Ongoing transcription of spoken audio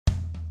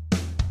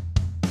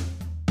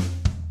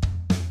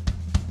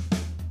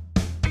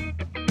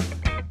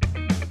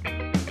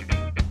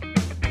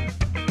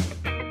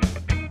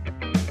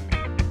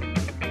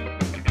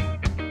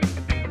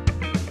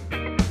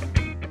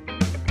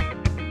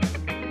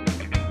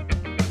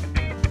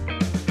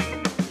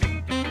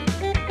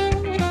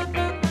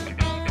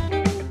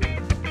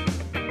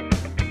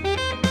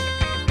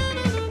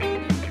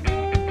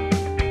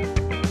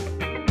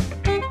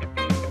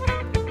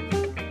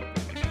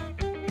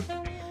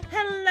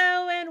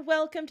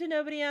welcome to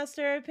Nobody Asked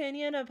Our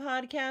Opinion, a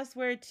podcast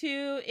where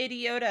two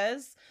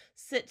idiotas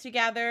sit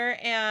together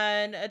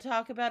and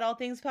talk about all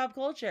things pop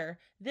culture.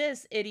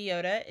 This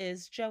idiota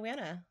is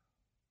Joanna.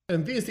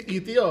 And this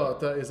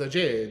idiota is a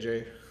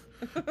JJ.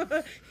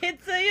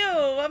 It's a you,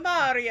 a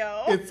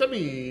Mario. It's a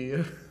me.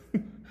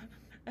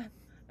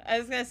 I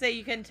was gonna say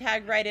you can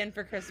tag right in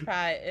for Chris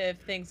Pratt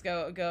if things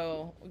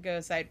go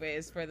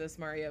sideways for this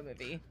Mario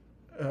movie.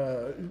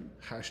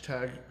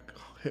 Hashtag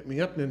hit me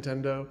up,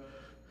 Nintendo.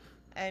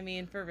 I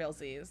mean, for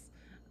realsies.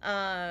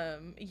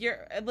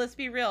 Let's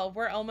be real,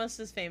 we're almost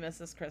as famous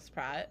as Chris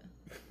Pratt.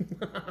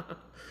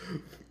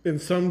 In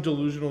some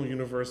delusional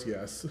universe,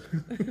 yes.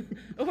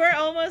 We're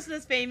almost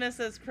as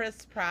famous as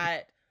Chris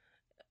Pratt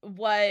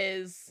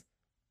was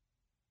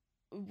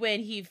when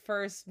he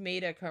first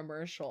made a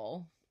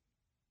commercial.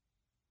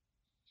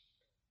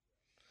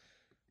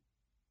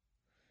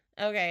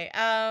 Okay,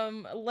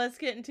 let's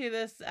get into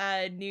this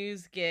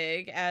news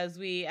gig as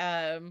we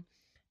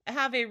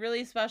have a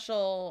really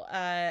special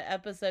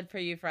episode for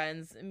you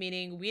friends,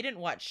 meaning we didn't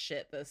watch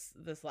shit this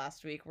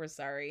last week. We're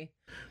sorry.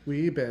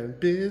 We've been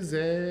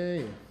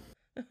busy.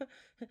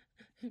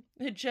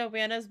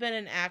 Joanna's been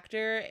an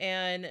actor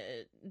and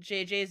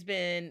JJ's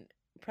been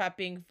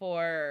prepping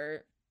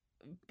for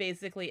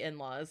basically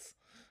in-laws.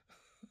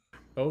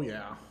 Oh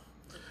yeah.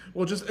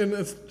 Well,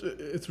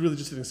 it's really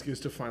just an excuse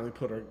to finally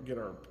get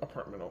our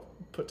apartment all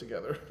put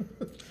together.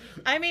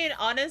 I mean,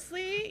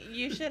 honestly,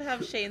 you should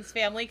have Shane's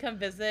family come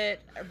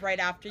visit right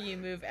after you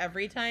move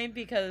every time,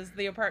 because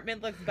the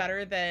apartment looks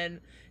better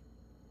than,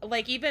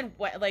 like, even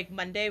like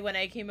Monday when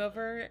I came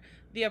over,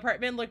 the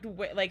apartment looked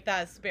like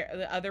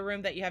the other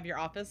room that you have your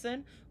office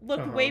in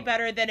looked way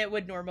better than it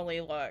would normally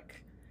look.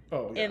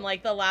 Oh yeah. In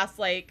like the last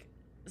like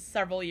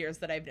several years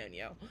that I've known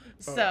you.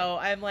 So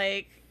I'm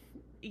like,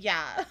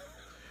 yeah.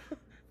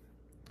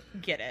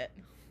 Get it.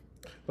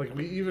 Like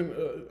we even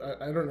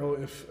I don't know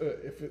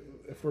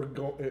if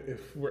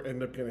we're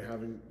end up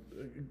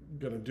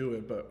gonna do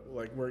it, but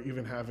like we're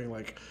even having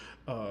like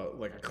a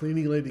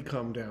cleaning lady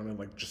come down and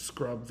like just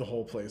scrub the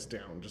whole place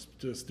down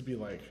just to be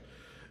like,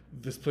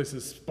 this place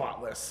is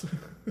spotless.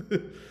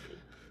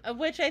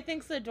 Which I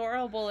think's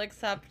adorable,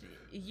 except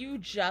you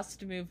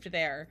just moved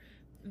there.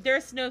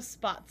 There's no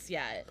spots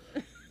yet.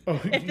 Oh,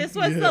 if this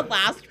was the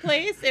last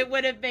place, it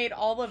would have made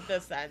all of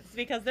this sense,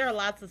 because there are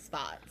lots of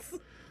spots.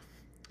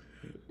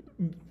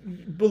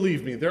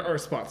 Believe me, there are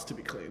spots to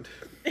be cleaned.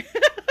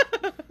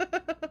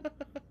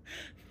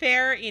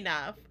 Fair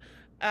enough.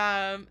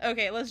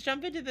 Okay, let's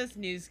jump into this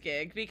news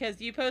gig,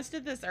 because you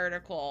posted this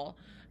article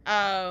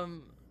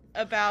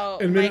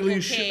about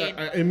Michael Caine.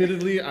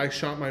 Admittedly, I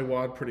shot my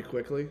wad pretty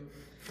quickly.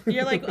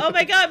 You're like, oh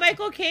my god,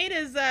 Michael Caine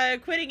is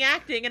quitting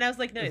acting, and I was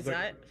like, no, he's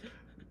not.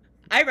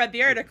 I read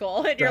the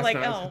artitrical, and you're like,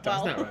 oh, well.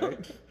 That's not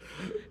right.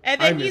 And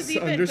then he's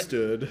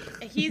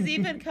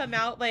even come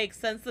out like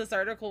since this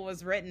article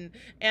was written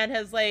and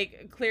has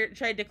like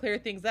tried to clear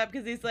things up,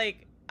 because he's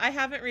like, I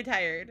haven't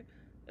retired.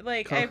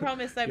 Like, I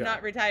promise I'm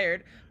not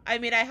retired. I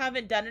mean, I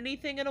haven't done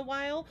anything in a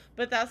while,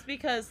 but that's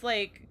because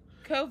like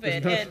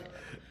COVID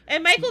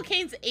and Michael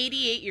Caine's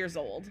 88 years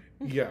old.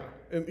 Yeah,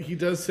 and he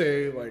does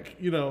say, like,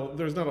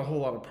 there's not a whole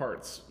lot of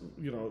parts,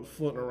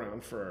 floating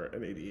around for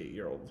an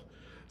 88-year-old.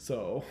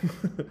 So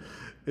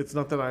it's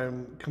not that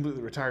I'm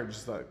completely retired,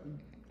 just that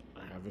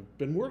I haven't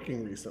been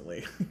working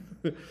recently.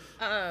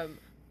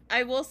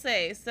 I will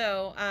say,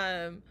 so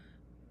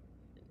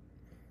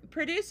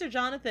producer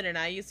Jonathan and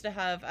I used to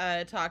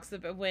have talks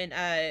about when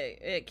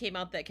it came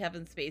out that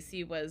Kevin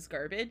Spacey was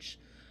garbage.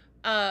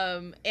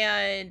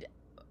 And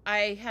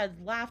I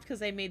had laughed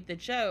because I made the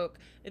joke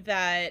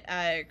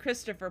that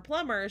Christopher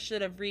Plummer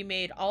should have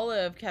remade all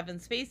of Kevin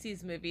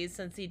Spacey's movies,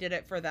 since he did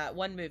it for that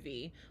one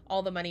movie,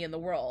 All the Money in the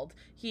World.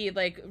 He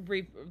they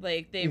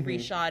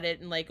reshot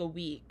it in like a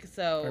week.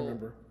 So I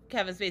remember.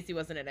 Kevin Spacey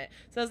wasn't in it.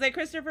 So I was like,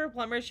 Christopher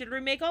Plummer should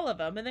remake all of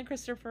them. And then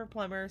Christopher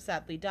Plummer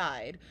sadly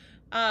died.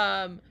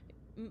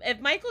 If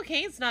Michael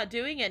Caine's not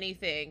doing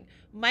anything,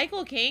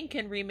 Michael Caine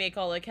can remake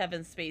all of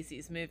Kevin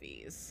Spacey's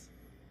movies.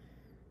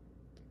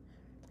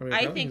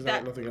 I think he's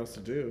got nothing else to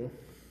do.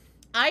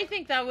 I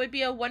think that would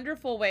be a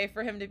wonderful way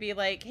for him to be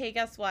like, hey,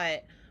 guess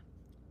what?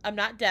 I'm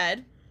not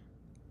dead.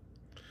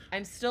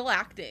 I'm still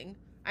acting.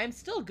 I'm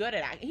still good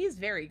at acting. He's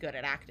very good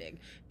at acting.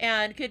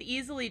 And could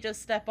easily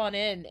just step on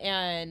in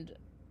and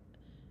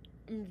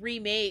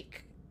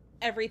remake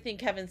everything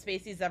Kevin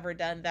Spacey's ever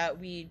done that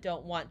we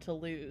don't want to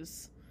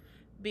lose.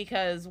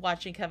 Because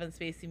watching Kevin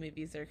Spacey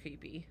movies are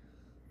creepy.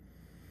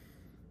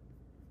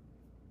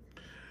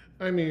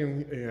 I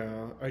mean,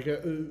 yeah, I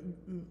get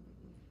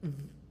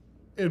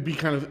it'd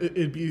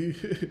be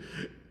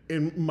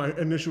in my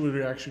initial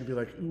reaction would be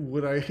like,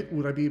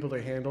 would I be able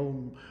to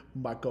handle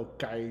Michael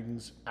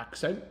Caine's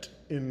accent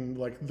in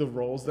like the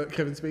roles that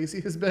Kevin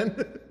Spacey has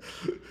been?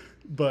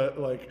 But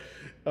like,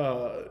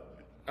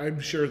 I'm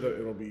sure that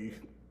it'll be,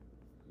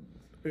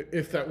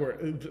 if that were,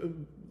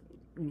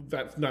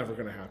 that's never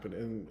going to happen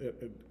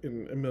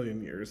in a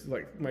million years.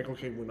 Like, Michael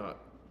Caine would not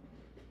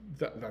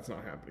that's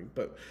not happening.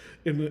 But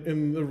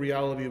in the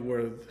reality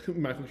where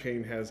Michael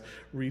Caine has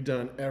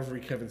redone every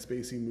Kevin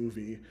Spacey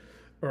movie,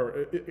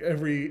 or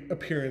every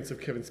appearance of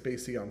Kevin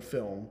Spacey on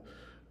film,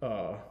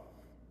 uh,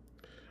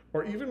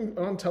 or even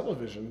on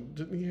television,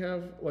 didn't he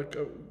have like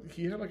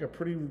he had like a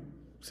pretty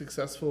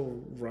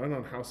successful run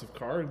on House of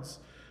Cards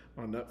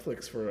on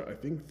Netflix for I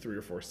think 3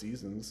 or 4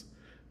 seasons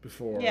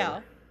before.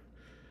 Yeah.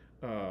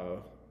 Uh,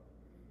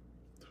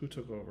 who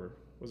took over?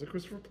 Was it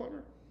Christopher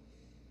Plummer?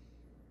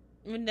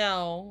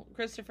 No,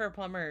 Christopher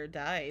Plummer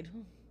died.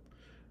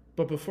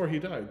 But before he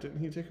died, didn't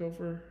he take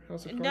over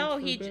House of Cards for a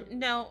bit?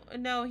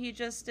 No, he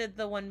just did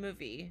the one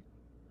movie.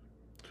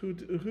 Who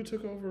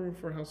took over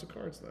for House of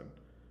Cards then?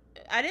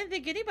 I didn't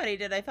think anybody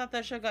did. I thought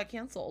that show got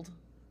canceled.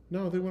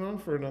 No, they went on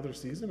for another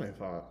season, I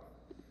thought.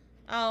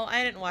 Oh,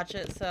 I didn't watch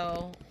it,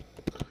 so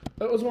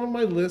That was on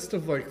my list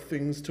of like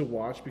things to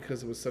watch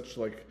because it was such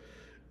a, like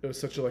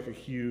a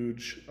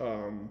huge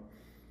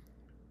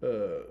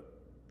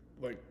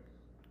like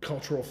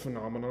cultural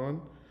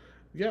phenomenon.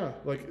 Yeah,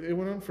 like it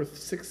went on for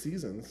 6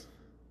 seasons.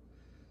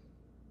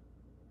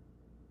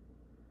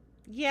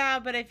 yeah,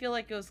 but I feel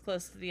like it was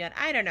close to the end.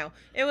 I don't know.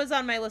 It was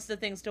on my list of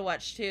things to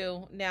watch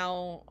too.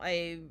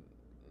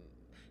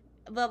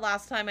 The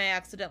last time I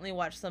accidentally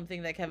watched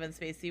something that Kevin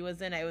Spacey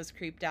was in, I was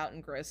creeped out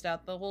and grossed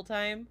out the whole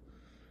time.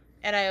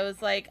 And I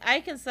was like, I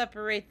can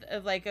separate,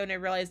 like, when I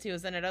realized he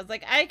was in it, I was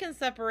like, I can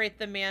separate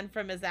the man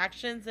from his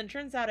actions, and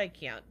turns out I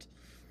can't.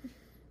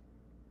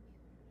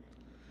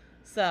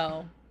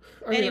 So,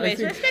 I mean, anyways,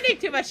 we're spending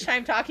too much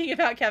time talking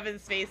about Kevin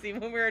Spacey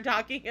when we were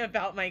talking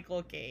about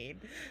Michael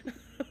Caine.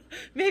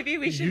 Maybe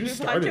we should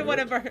move on to one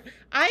of our.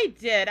 I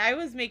did. I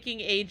was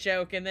making a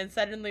joke, and then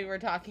suddenly we're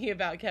talking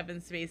about Kevin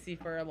Spacey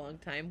for a long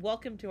time.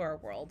 Welcome to our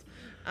world.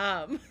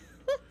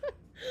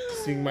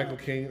 Seeing Michael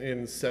Caine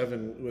in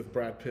Seven with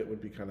Brad Pitt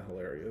would be kind of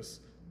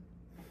hilarious.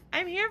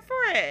 I'm here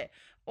for it.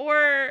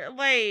 Or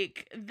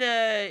like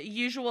The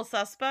Usual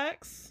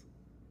Suspects.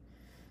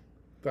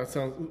 That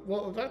sounds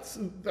well.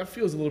 That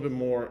feels a little bit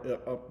more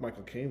up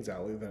Michael Caine's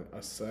alley than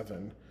a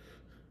Seven.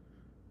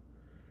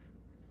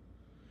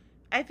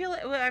 I feel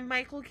like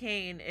Michael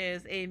Caine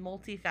is a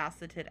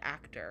multifaceted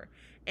actor,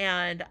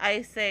 and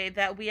I say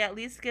that we at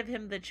least give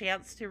him the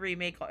chance to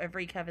remake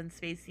every Kevin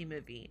Spacey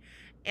movie,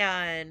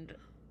 and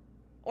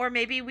or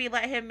maybe we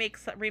let him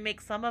remake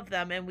some of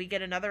them, and we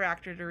get another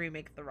actor to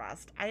remake the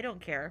rest. I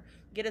don't care.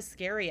 Get a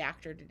scary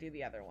actor to do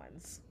the other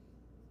ones.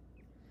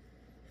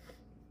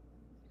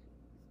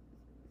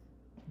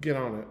 Get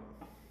on it.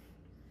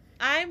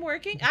 I'm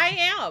working.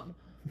 I am.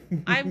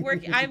 I'm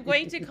working. I'm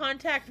going to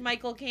contact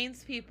Michael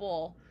Caine's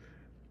people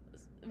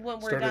when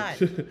we're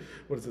done.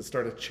 What is it?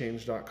 Start a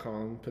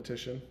change.com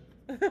petition.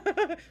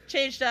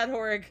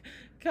 Change.org.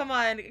 Come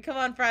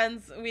on,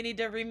 friends. We need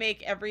to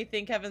remake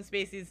everything Kevin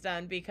Spacey's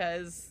done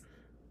because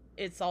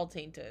it's all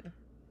tainted.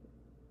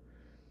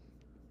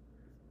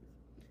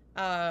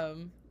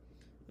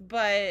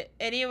 But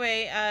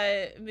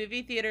anyway,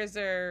 movie theaters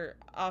are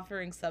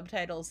offering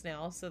subtitles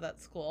now, so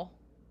that's cool.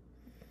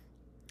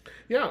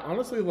 Yeah,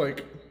 honestly,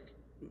 like,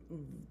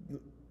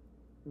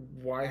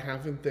 why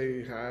haven't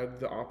they had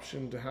the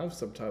option to have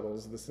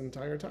subtitles this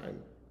entire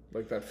time?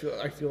 Like I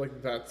feel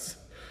like that's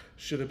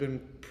should have been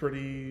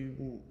pretty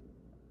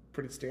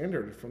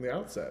standard from the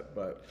outset,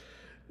 but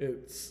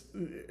it's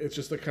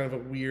just a kind of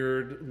a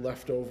weird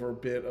leftover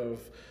bit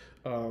of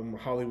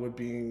Hollywood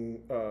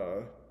being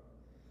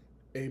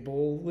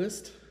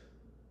ableist.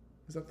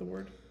 Is that the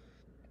word?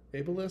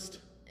 Ableist?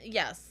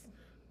 Yes.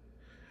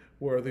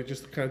 Where they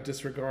just kind of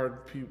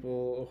disregard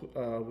people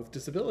with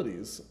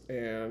disabilities,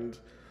 and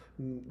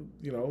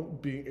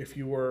being if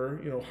you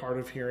were hard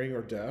of hearing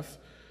or deaf,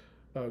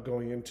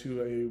 going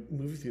into a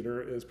movie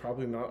theater is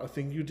probably not a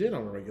thing you did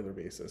on a regular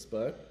basis.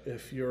 But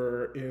if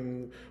you're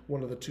in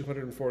one of the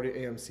 240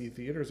 AMC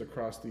theaters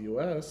across the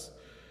U.S.,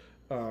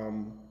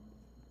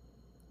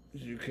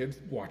 you could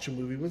watch a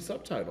movie with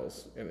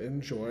subtitles and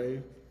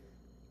enjoy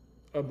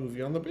a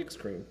movie on the big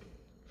screen.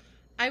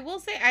 I will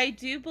say I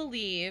do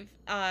believe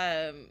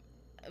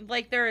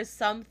like there are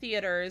some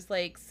theaters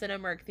like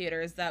Cinemark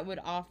theaters that would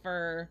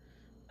offer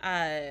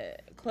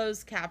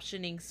closed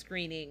captioning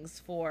screenings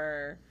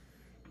for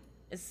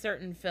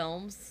certain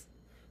films,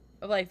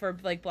 like for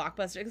like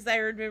Blockbuster, because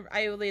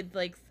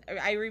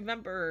I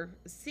remember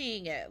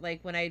seeing it like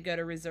when I'd go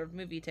to reserve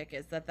movie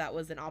tickets that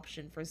was an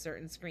option for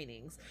certain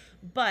screenings,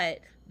 but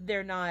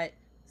they're not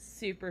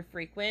super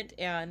frequent,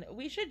 and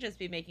we should just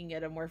be making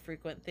it a more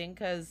frequent thing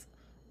because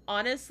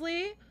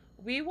honestly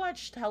we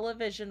watch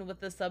television with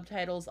the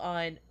subtitles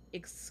on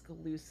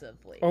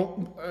exclusively.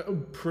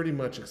 Pretty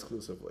much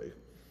exclusively.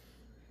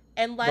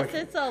 Unless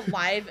it's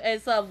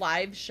a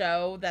live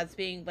show that's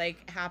being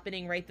like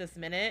happening right this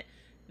minute,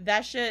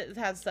 that shit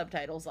has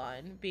subtitles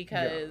on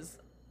because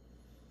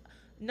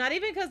not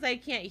even because I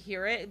can't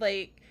hear it.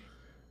 Like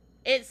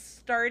it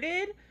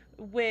started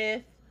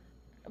with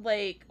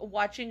like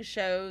watching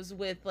shows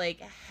with like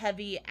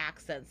heavy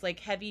accents, like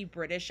heavy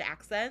British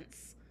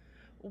accents,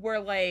 where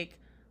like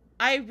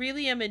I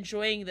really am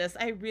enjoying this.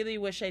 I really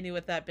wish I knew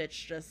what that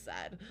bitch just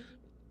said.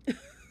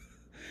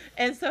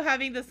 And so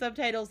having the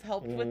subtitles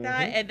helped with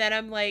that. Mm-hmm. And then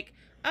I'm like,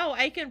 oh,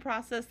 I can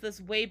process this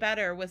way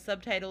better with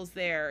subtitles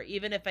there,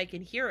 even if I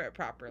can hear it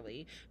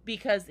properly,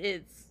 because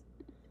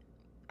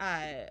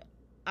uh,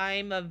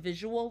 I'm a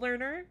visual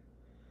learner.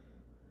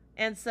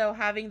 And so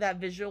having that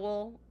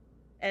visual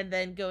and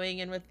then going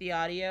in with the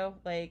audio,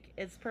 like,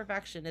 it's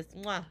perfection. It's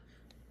mwah.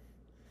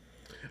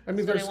 I mean,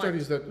 It's what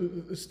there's I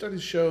want.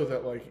 studies show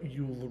that like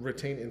you will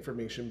retain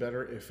information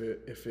better if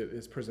it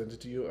is presented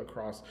to you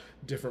across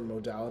different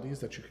modalities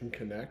that you can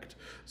connect.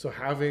 So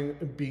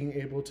being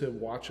able to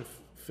watch a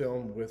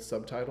film with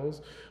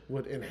subtitles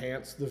would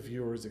enhance the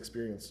viewer's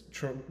experience,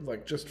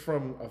 like just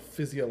from a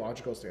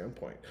physiological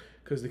standpoint,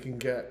 because they can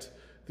get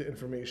the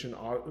information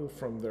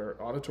from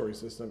their auditory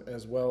system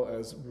as well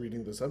as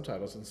reading the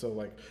subtitles, and so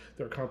like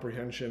their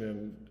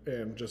comprehension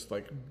and just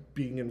like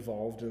being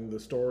involved in the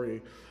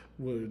story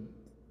would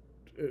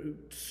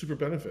super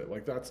benefit.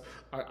 Like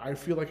I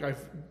feel like I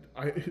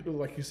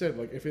like you said,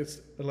 like if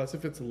it's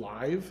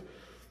live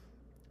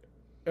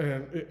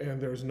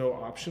and there's no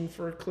option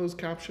for closed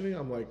captioning,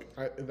 I'm like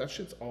that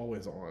shit's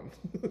always on.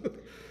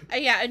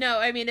 Yeah, no,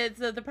 I mean, it's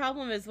the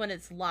problem is when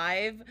it's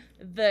live,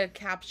 the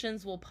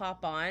captions will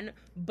pop on,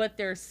 but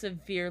they're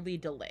severely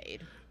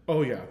delayed.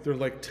 Oh yeah, they're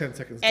like 10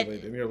 seconds And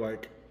delayed and you're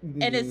like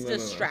and it's no.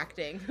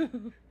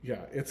 distracting.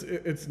 Yeah,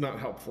 it's not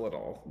helpful at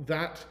all.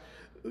 That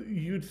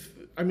you'd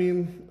I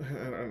mean,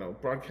 I don't know,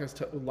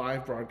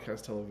 live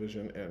broadcast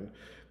television and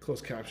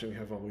closed captioning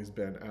have always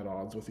been at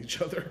odds with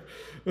each other.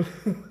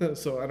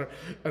 So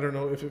I don't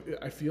know if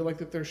I feel like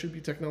that there should be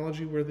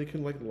technology where they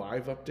can like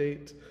live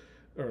update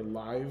or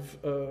live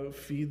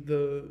feed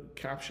the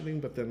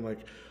captioning, but then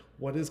like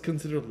what is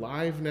considered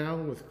live now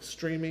with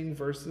streaming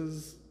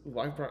versus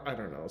I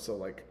don't know. So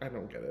like I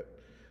don't get it.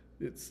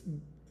 It's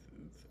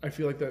I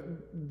feel like that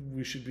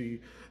we should be.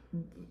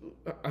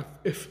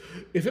 If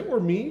it were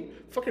me,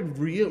 fucking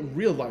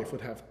real life would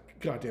have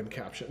goddamn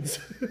captions.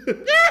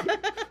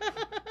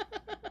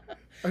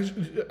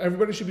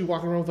 Everybody should be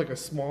walking around with like a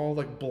small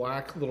like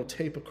black little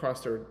tape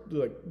across their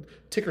like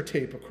ticker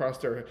tape across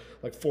their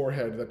like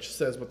forehead that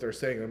says what they're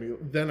saying. I mean,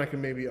 then I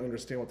can maybe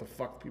understand what the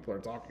fuck people are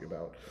talking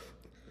about.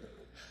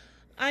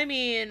 I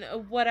mean,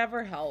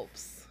 whatever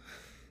helps.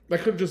 That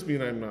could just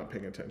mean I'm not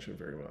paying attention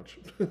very much.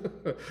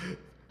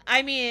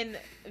 I mean,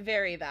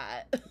 very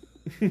that.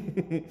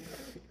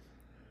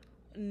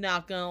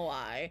 Not gonna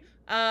lie.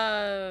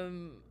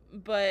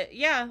 But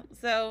yeah,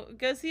 so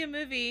go see a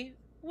movie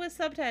with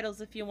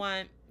subtitles if you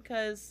want,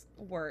 because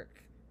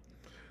work.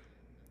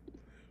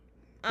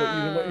 But you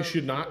know what you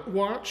should not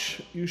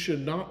watch? You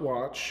should not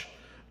watch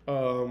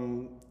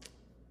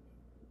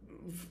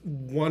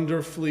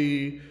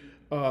wonderfully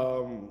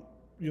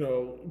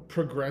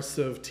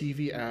progressive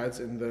TV ads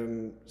and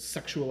then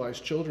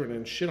sexualize children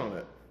and shit on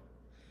it.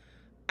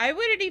 I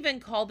wouldn't even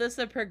call this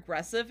a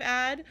progressive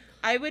ad.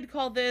 I would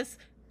call this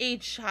a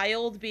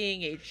child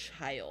being a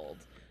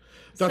child.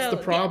 That's So the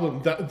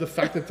problem. That the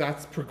fact that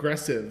that's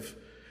progressive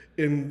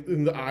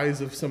in the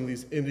eyes of some of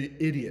these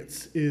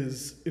idiots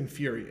is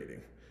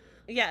infuriating.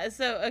 yeah,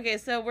 so okay,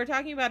 so we're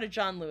talking about a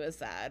John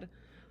Lewis ad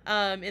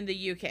in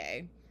the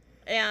UK.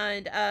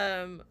 And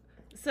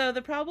so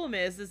the problem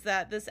is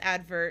that this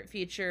advert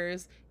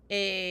features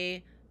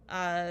a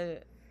uh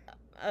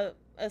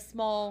a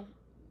small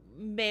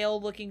male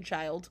looking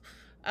child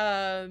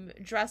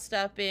dressed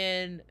up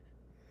in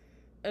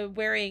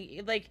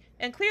wearing like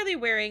and clearly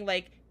wearing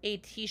like a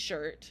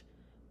t-shirt,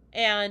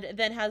 and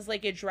then has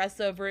like a dress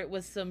over it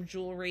with some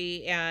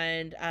jewelry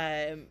and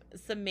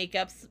some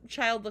makeup.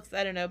 Child looks,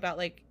 I don't know, about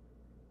like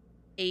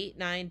 8,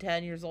 9,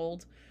 10 years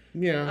old.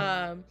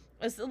 Yeah.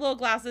 Little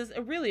glasses,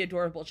 a really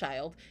adorable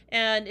child,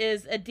 and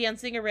is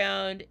dancing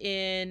around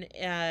in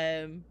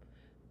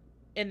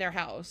their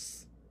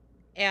house.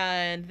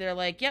 And they're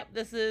like, "Yep,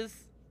 this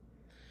is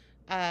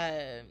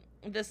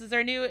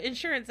our new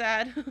insurance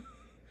ad."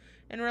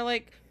 And we're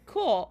like,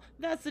 "Cool,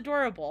 that's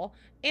adorable."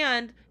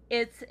 And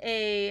it's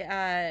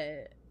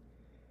a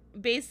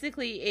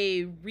basically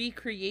a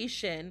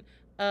recreation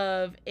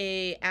of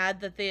a ad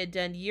that they had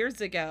done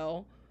years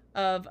ago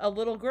of a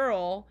little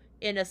girl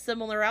in a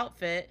similar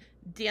outfit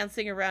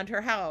dancing around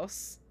her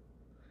house.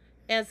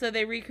 And so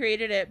they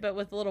recreated it, but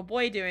with a little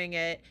boy doing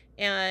it.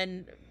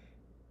 And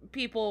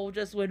people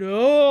just went,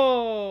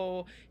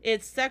 "Oh,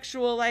 it's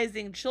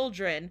sexualizing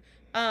children."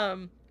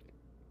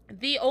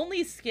 The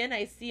only skin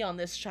I see on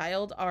this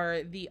child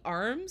are the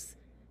arms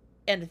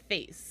and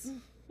face.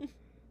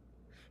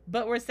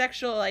 But we're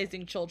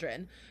sexualizing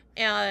children.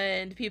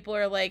 And people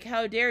are like,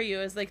 "How dare you?"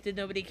 It's like, did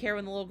nobody care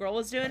when the little girl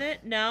was doing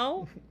it?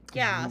 No?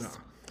 Gasp.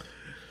 No.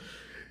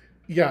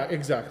 Yeah,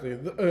 exactly.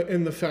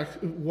 And the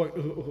fact what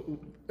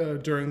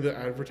during the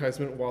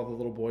advertisement, while the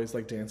little boy is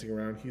like dancing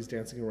around, he's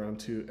dancing around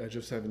to "Edge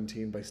of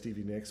 17" by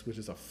Stevie Nicks, which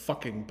is a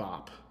fucking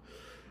bop.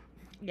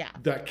 Yeah.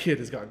 That kid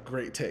has got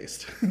great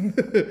taste.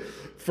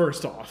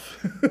 First off,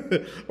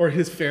 or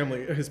his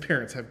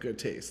parents have good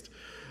taste.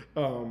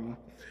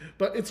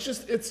 But it's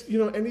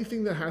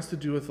anything that has to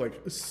do with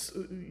like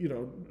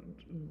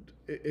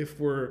if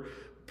we're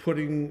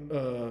putting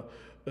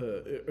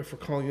if we're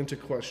calling into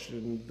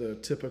question the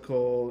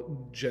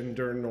typical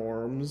gender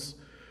norms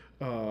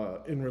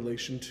in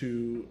relation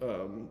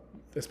to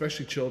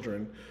especially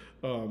children,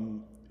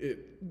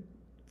 it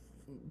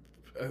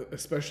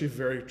especially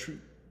very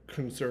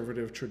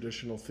conservative,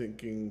 traditional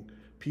thinking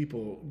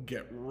people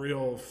get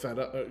real fed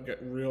up, get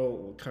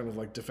real kind of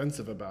like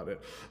defensive about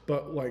it.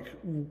 But like,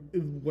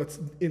 what's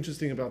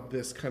interesting about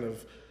this kind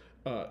of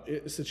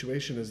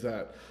situation is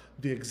that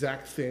the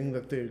exact thing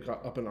that they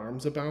got up in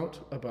arms about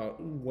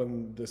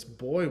when this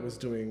boy was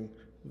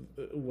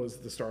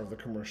the star of the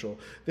commercial,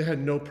 they had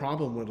no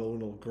problem when a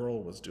little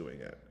girl was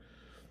doing it.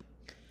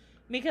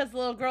 Because the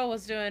little girl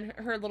was doing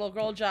her little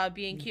girl job,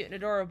 being cute and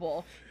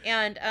adorable.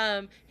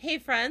 And hey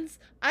friends,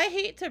 I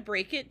hate to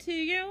break it to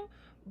you,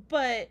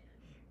 but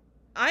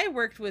I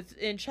worked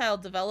in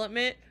child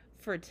development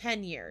for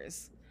 10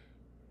 years.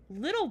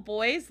 Little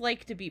boys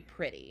like to be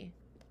pretty.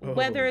 Oh.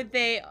 Whether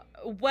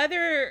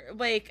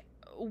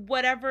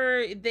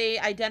whatever they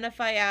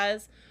identify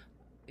as,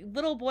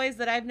 little boys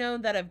that I've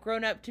known that have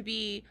grown up to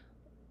be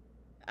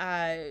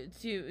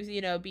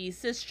be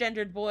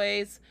cisgendered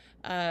boys,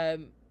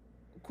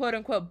 quote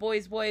unquote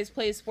boys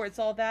play sports,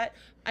 all that.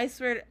 I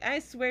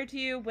swear to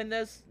you, when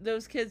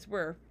those kids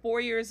were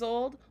 4 years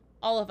old,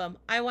 all of them,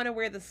 I want to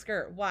wear the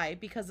skirt. Why?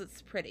 Because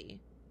it's pretty.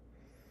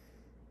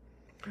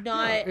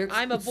 Not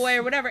I'm a boy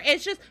or whatever.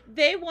 It's just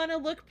they want to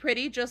look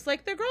pretty just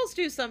like the girls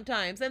do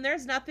sometimes, and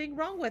there's nothing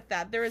wrong with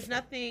that. There is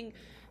nothing,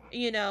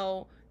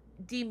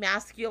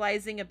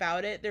 demasculizing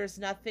about it. There's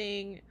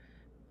nothing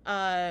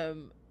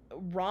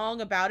wrong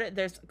about it.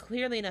 There's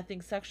clearly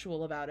nothing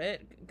sexual about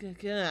it.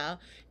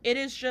 It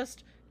is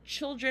just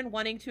children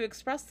wanting to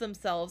express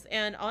themselves.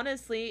 And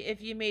honestly,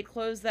 if you made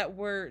clothes that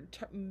were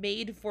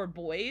made for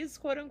boys,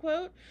 quote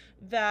unquote,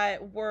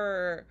 that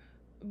were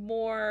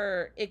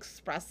more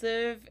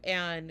expressive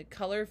and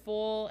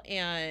colorful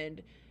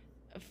and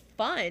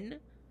fun,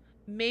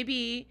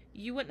 maybe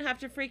you wouldn't have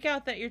to freak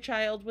out that your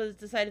child was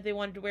decided they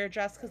wanted to wear a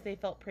dress because they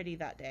felt pretty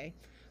that day.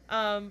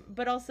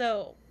 But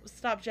also,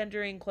 stop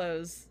gendering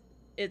clothes.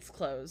 It's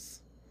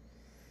clothes.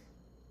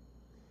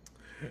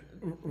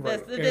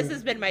 Right. This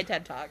has been my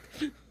TED Talk.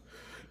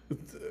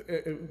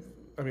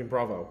 I mean,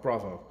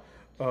 bravo.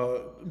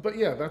 But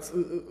yeah, that's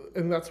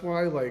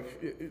why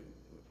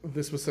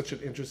this was such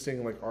an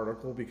interesting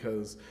article,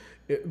 because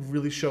it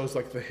really shows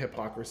the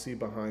hypocrisy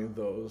behind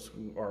those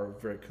who are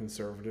very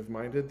conservative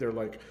minded. They're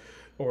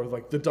or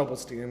the double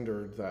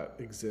standard that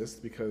exists,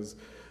 because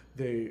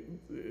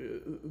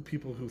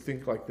people who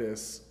think like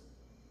this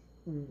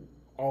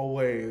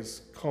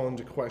always call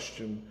into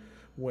question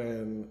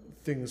when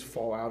things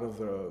fall out of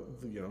the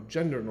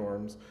gender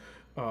norms,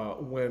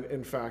 when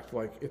in fact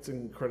it's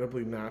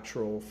incredibly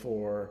natural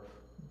for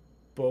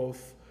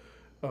both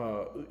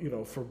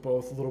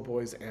little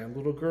boys and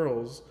little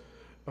girls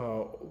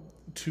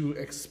to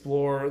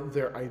explore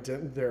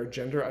their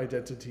gender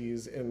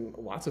identities in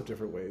lots of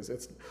different ways.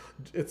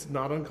 It's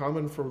not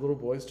uncommon for little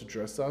boys to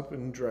dress up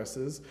in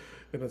dresses,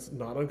 and it's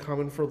not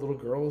uncommon for little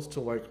girls to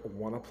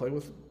want to play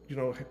with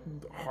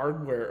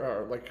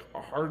hardware,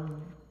 hard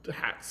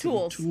hats,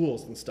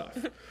 tools and stuff.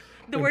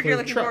 The word you're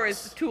looking for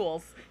is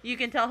tools. You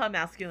can tell how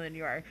masculine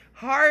you are.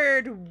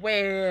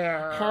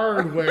 Hardware.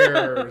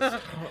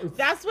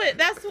 That's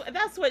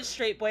what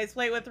straight boys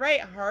play with, right?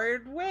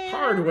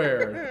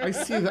 Hardware. I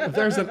see that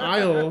there's an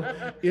aisle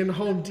in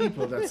Home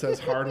Depot that says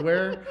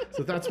hardware.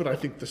 So that's what I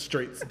think the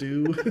straights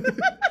do.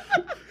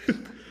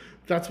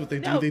 That's what they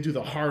do. No. They do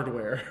the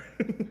hardware.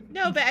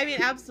 No, but I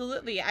mean,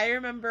 absolutely. I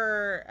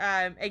remember,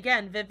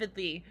 again,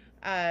 vividly,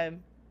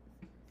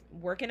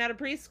 working at a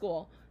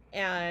preschool.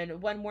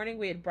 And one morning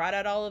we had brought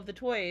out all of the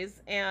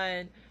toys,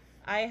 and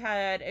I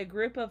had a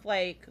group of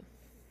 4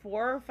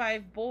 or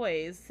 5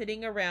 boys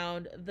sitting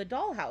around the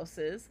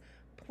dollhouses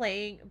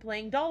playing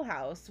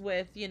dollhouse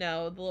with, the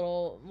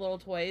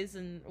little toys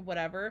and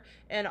whatever.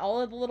 And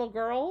all of the little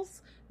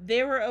girls,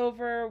 they were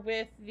over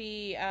with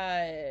the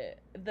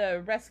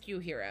rescue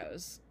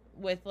heroes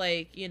with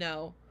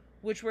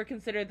which were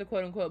considered the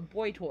quote unquote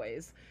boy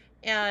toys.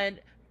 And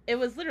it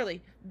was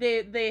literally,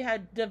 they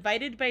had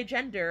divided by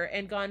gender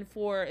and gone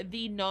for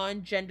the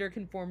non-gender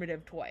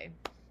conformative toy.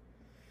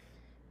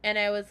 And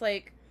I was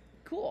like,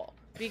 cool.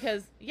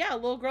 Because, yeah,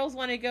 little girls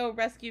want to go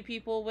rescue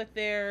people with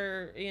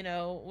their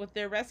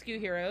rescue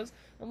heroes.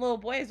 And little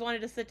boys wanted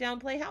to sit down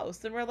and play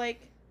house. And we're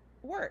like,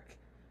 work.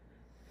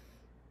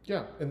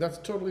 Yeah, and that's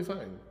totally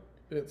fine.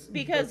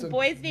 Because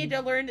boys need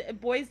to learn,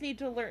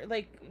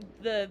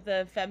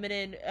 the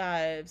feminine,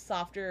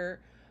 softer,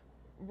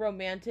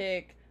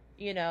 romantic,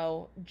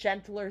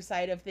 gentler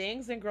side of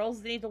things, and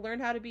girls need to learn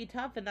how to be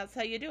tough, and that's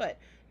how you do it.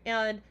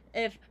 And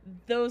if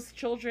those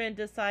children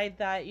decide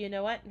that,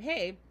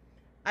 hey,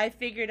 I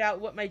figured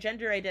out what my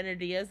gender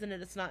identity is, and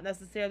it's not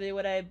necessarily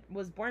what I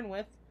was born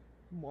with,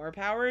 more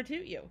power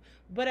to you.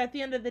 But at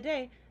the end of the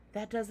day,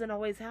 that doesn't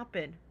always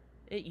happen.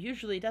 It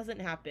usually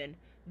doesn't happen.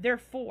 They're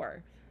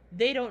 4.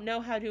 They don't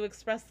know how to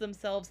express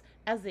themselves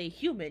as a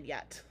human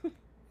yet.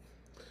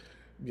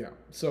 Yeah.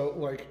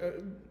 So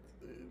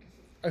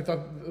I thought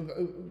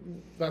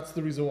that's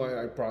the reason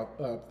why I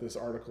brought up this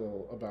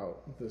article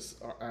about this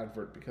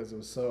advert, because it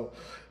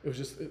was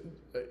just,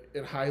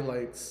 it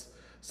highlights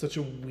such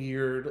a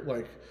weird,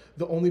 like,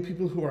 the only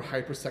people who are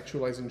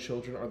hypersexualizing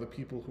children are the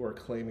people who are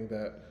claiming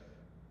that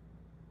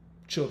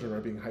children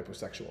are being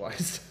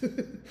hypersexualized.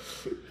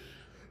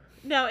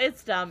 No,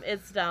 it's dumb.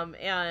 It's dumb.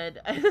 And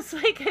I was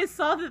like, I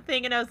saw the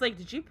thing and I was like,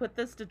 did you put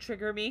this to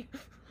trigger me?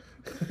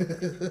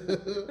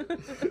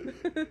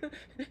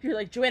 You're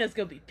like, Joanna's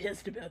gonna be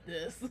pissed about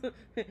this.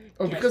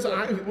 Oh, because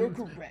I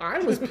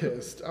was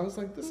pissed. I was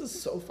like, this is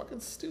so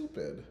fucking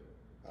stupid.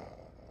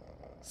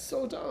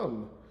 So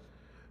dumb.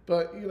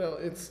 But, you know,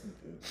 it's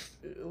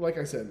like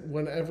I said,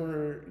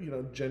 whenever, you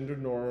know, gender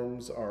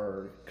norms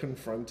are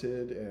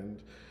confronted,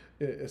 and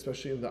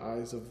especially in the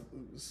eyes of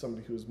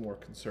somebody who's more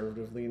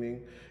conservative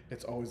leaning,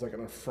 it's always like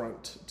an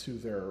affront to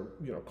their,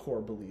 you know, core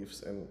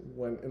beliefs. And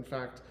when in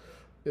fact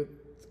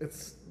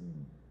it's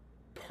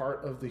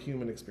part of the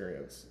human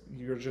experience.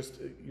 You're just,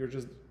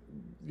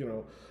 you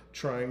know,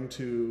 trying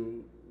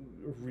to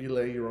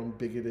relay your own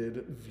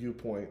bigoted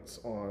viewpoints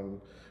on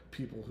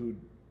people who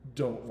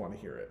don't want to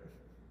hear it.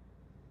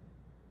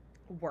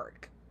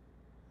 Work.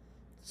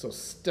 So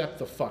step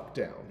the fuck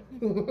down.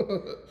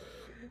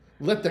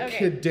 Let the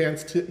kid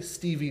dance to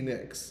Stevie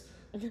Nicks.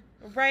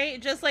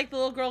 Right? Just like the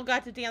little girl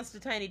got to dance to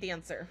Tiny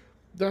Dancer.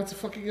 That's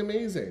fucking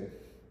amazing.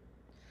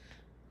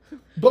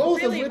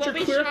 Both really, of which are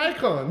queer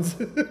icons.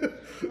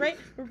 Right?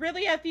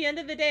 Really, at the end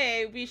of the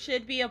day, we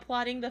should be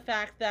applauding the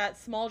fact that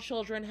small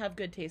children have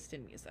good taste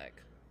in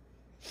music.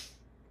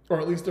 Or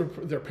at least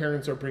their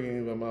parents are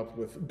bringing them up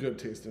with good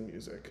taste in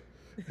music.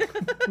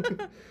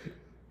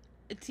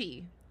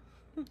 T.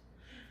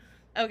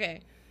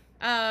 Okay.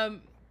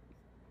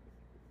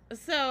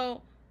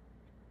 So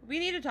we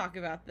need to talk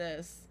about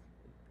this.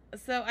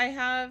 So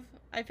I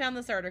found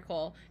this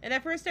article, and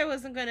at first I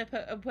wasn't going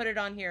to put it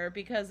on here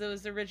because it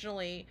was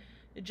originally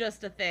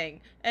just a thing.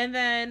 And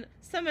then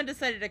someone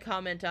decided to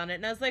comment on it,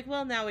 and I was like,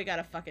 well, now we got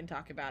to fucking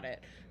talk about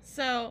it.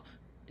 So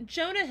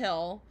Jonah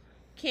Hill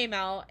came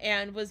out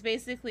and was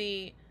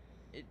basically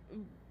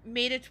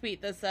made a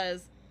tweet that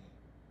says,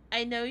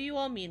 I know you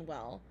all mean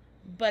well,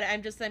 but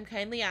I'm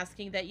kindly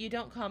asking that you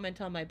don't comment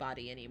on my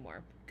body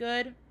anymore.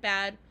 Good,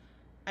 bad.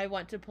 I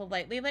want to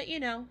politely let you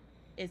know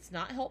it's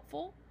not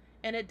helpful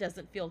and it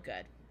doesn't feel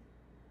good.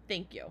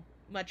 Thank you.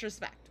 Much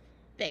respect.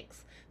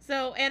 Thanks.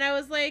 So, and I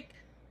was like,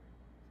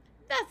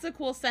 that's a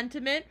cool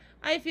sentiment.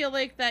 I feel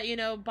like that, you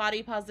know,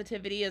 body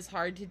positivity is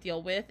hard to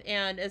deal with,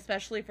 and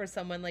especially for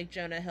someone like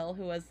Jonah Hill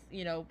who has,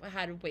 you know,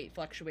 had weight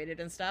fluctuated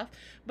and stuff.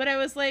 But I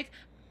was like,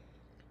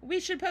 we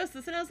should post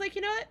this. And I was like,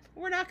 you know what?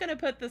 We're not going to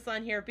put this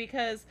on here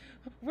because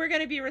we're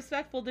going to be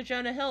respectful to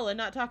Jonah Hill and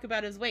not talk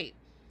about his weight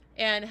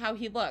and how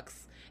he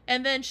looks.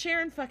 And then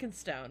Sharon fucking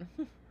Stone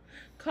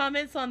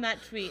comments on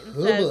that tweet and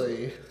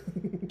says,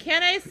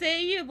 can I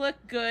say you look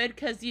good?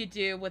 Because you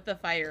do, with the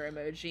fire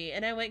emoji.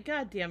 And I went,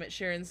 God damn it,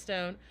 Sharon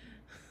Stone.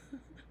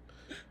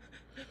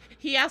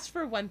 He asked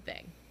for one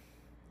thing.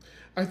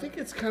 I think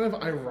it's kind of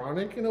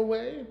ironic in a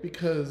way,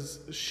 because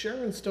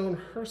Sharon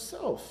Stone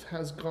herself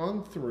has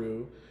gone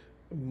through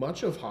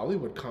much of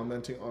Hollywood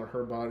commenting on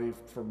her body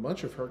for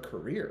much of her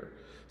career.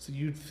 So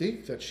you'd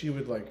think that she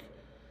would, like,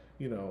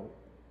 you know,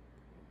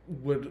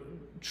 would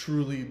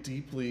truly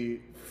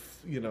deeply,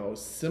 you know,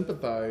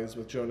 sympathize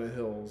with Jonah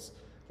Hill's,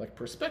 like,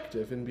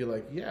 perspective and be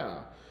like, yeah,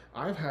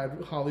 I've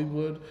had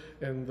Hollywood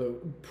and the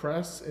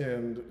press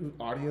and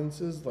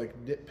audiences, like,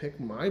 nitpick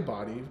my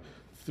body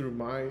through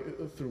my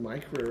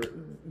career,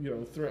 you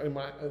know,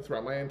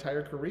 throughout my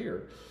entire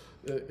career.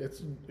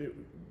 It'd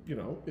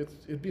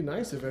be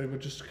nice if anyone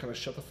would just kind of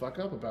shut the fuck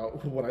up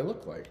about what I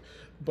look like.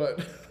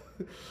 But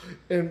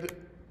and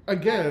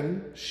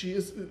again, she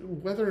is,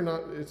 whether or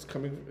not it's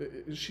coming,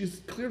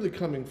 she's clearly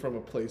coming from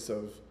a place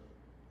of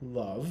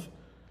love.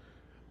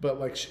 But,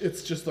 like,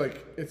 it's just,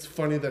 like, it's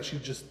funny that she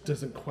just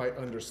doesn't quite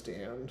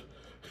understand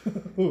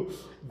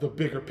the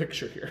bigger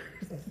picture here.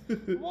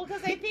 Well,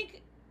 because I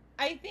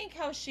think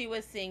how she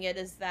was seeing it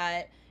is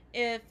that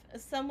if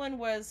someone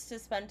was to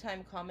spend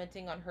time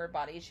commenting on her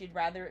body, she'd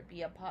rather it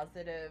be a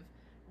positive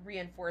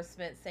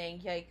reinforcement saying,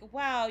 like,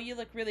 wow, you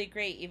look really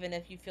great even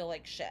if you feel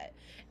like shit.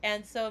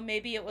 And so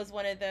maybe it was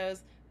one of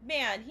those,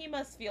 man, he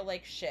must feel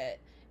like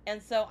shit. And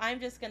so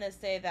I'm just going to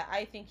say that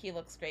I think he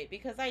looks great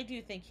because I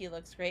do think he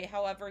looks great.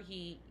 However,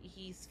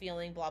 he's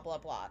feeling blah, blah,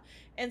 blah.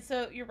 And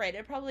so you're right.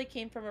 It probably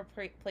came from a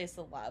place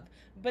of love,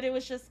 but it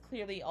was just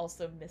clearly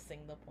also missing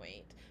the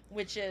point,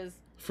 which is,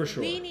 for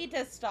sure, we need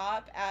to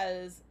stop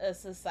as a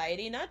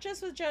society, not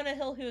just with Jonah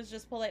Hill, who has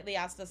just politely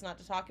asked us not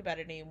to talk about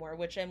it anymore,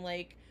 which I'm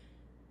like,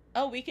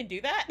 oh, we can do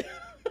that?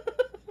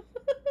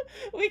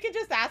 We can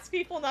just ask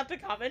people not to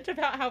comment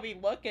about how we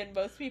look and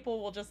most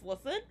people will just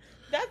listen?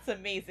 That's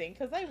amazing,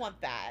 because I want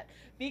that.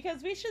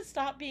 Because we should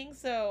stop being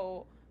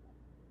so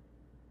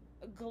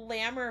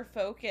glamour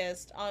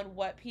focused on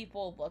what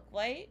people look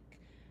like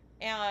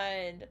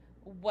and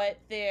what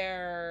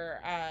their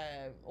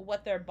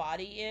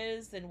body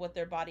is and what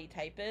their body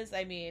type is.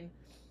 I mean,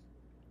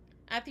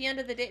 At the end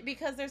of the day,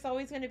 because there's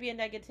always going to be a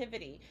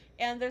negativity,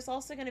 and there's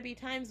also going to be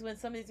times when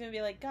somebody's going to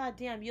be like, god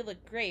damn, you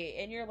look great,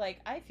 and you're like,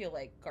 I feel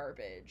like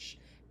garbage,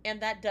 and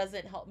that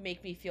doesn't help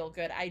make me feel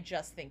good. I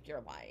just think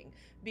you're lying,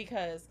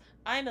 because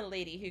I'm a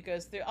lady who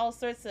goes through all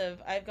sorts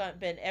of,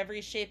 been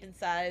every shape and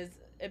size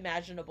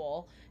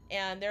imaginable,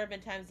 and there have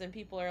been times when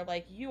people are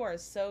like, you are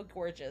so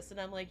gorgeous, and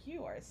I'm like,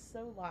 you are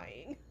so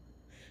lying.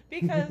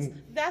 Because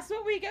that's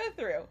what we go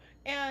through.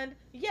 And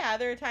yeah,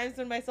 there are times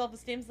when my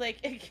self-esteem's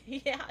like,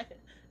 yeah,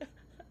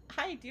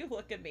 I do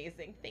look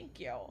amazing, thank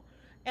you.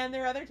 And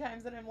there are other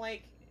times that I'm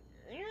like,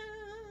 yeah,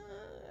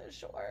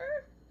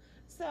 sure.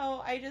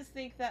 So I just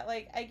think that,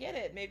 like, I get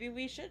it. Maybe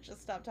we should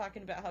just stop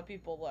talking about how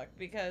people look,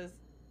 because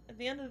at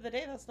the end of the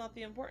day, that's not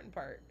the important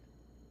part.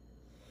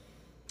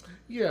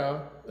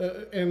 Yeah,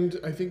 and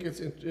I think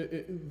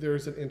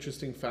there's an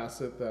interesting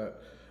facet that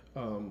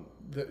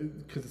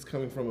because it's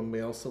coming from a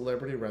male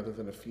celebrity rather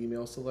than a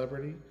female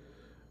celebrity.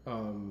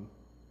 Um,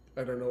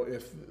 I don't know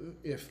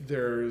if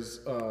there's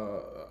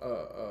a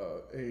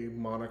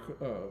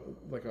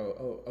like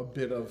a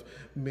bit of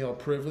male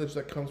privilege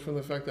that comes from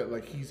the fact that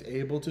like he's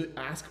able to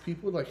ask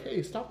people like,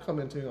 hey, stop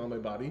commenting on my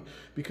body,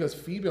 because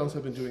females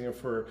have been doing it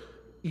for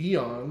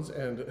eons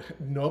and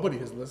nobody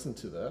has listened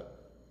to that.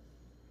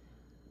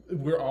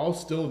 We're all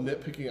still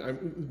nitpicking. I'm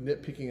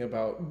nitpicking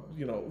about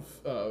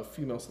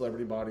female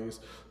celebrity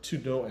bodies to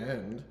no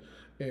end,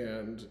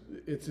 and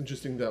it's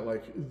interesting that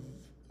like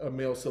a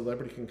male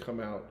celebrity can come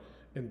out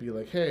and be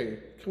like, "Hey,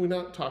 can we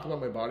not talk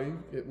about my body?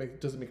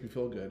 Doesn't make me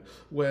feel good."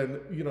 When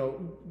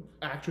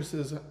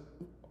actresses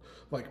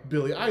like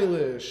Billie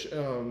Eilish,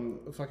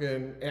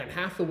 fucking Anne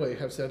Hathaway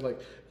have said like,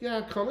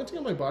 "Yeah, commenting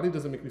on my body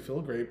doesn't make me feel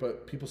great,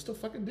 but people still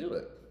fucking do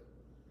it."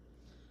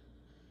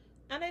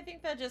 And I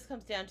think that just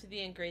comes down to the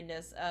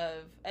ingrainedness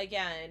of,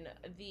 again,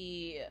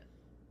 the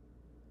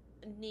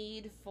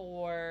need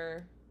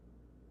for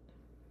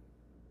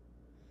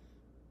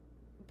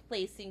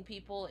placing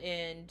people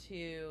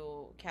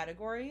into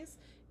categories.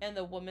 And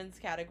the woman's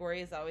category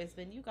has always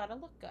been, you gotta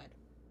look good.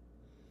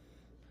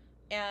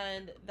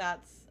 And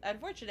that's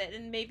unfortunate.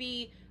 And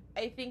maybe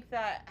I think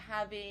that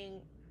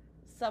having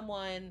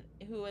someone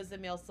who is a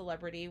male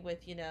celebrity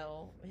with,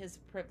 his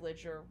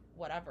privilege or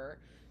whatever,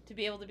 to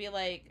be able to be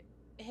like,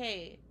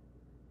 hey,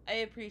 I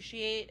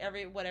appreciate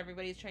what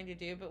everybody's trying to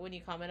do, but when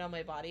you comment on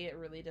my body, it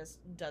really just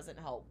doesn't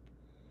help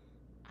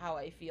how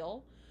I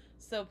feel.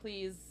 So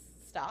please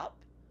stop.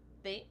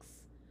 Thanks.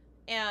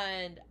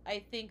 And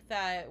I think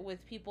that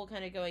with people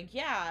kind of going,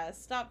 yeah,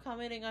 stop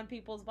commenting on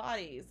people's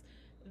bodies,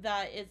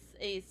 that it's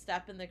a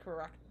step in the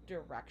correct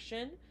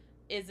direction.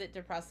 Is it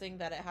depressing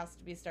that it has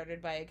to be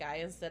started by a guy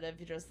instead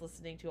of just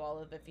listening to all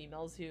of the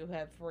females who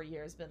have for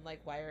years been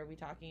like, why are we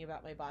talking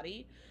about my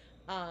body?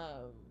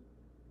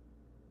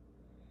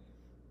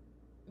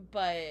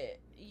 But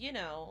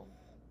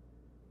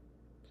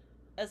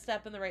a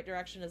step in the right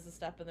direction is a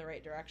step in the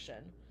right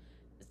direction,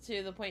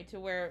 to the point to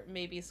where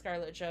maybe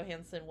Scarlett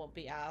Johansson won't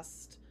be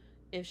asked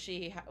if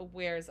she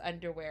wears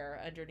underwear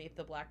underneath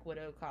the Black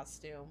Widow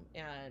costume.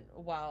 And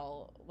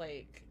while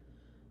like,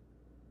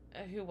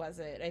 who was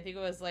it? I think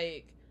it was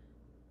like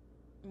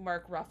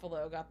Mark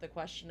Ruffalo got the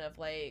question of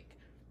like,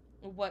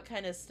 what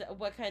kind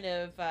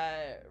of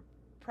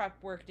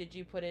prep work did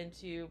you put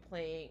into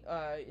playing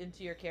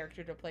into your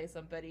character to play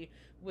somebody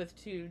with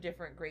two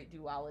different great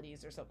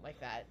dualities or something like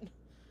that?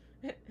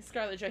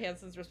 Scarlett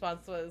Johansson's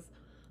response was,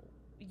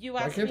 you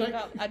asked me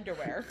about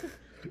underwear.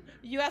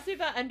 You asked me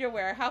about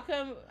underwear. How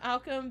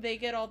come they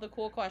get all the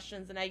cool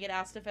questions and I get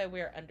asked if I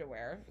wear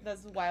underwear?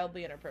 That's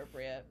wildly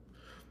inappropriate.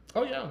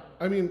 Oh yeah,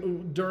 I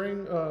mean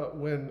during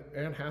when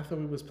Anne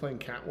Hathaway was playing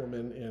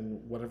Catwoman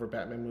in whatever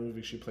Batman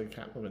movie she played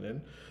Catwoman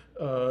in,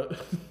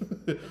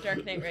 The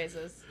Dark Knight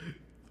Rises.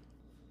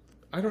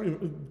 I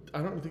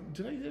don't think,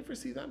 did I ever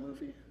see that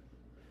movie?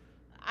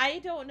 I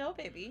don't know,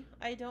 baby.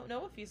 I don't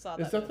know if you saw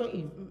that. Is that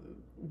movie.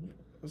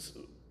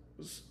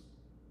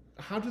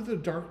 How did the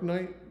Dark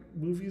Knight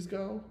movies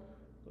go?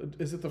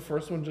 Is it the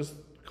first one just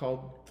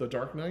called The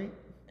Dark Knight?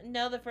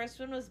 No, the first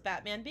one was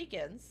Batman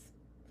Begins,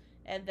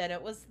 and then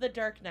it was The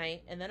Dark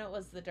Knight, and then it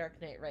was The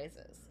Dark Knight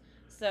Rises.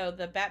 So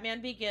the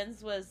Batman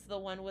Begins was the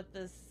one with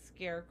the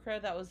scarecrow.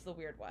 That was the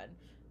weird one.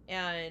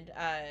 And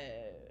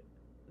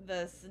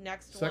this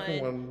next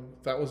second one,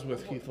 that was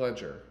with Heath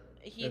Ledger.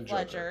 Heath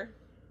Ledger.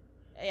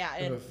 Yeah,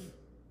 and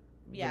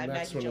the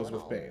next one was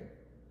with Bane.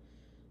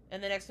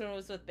 And the next one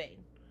was with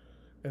Bane.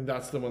 And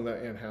that's the one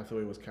that Anne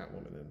Hathaway was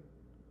Catwoman in.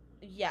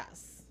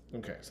 Yes.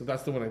 Okay, so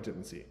that's the one I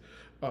didn't see.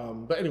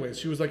 But anyways,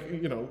 she was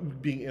like,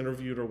 being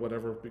interviewed or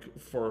whatever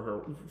for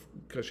her,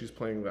 because she's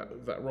playing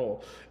that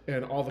role.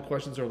 And all the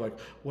questions are like,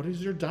 what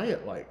is your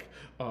diet like?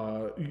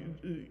 How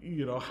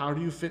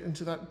do you fit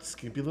into that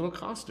skimpy little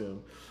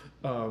costume?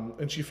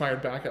 And she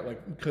fired back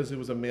at because it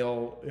was a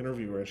male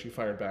interviewer, and she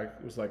fired back.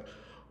 It was like,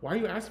 why are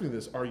you asking me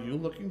this? Are you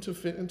looking to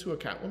fit into a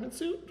Catwoman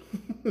suit?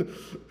 Do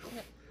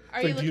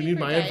you need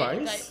my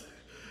advice?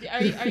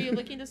 Are you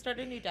looking to start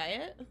a new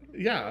diet?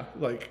 Yeah,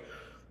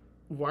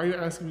 why are you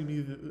asking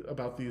me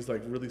about these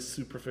really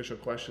superficial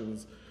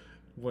questions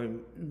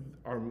when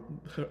our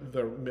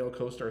the male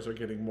co-stars are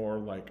getting more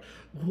like,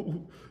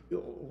 you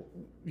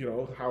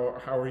know,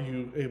 how are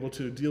you able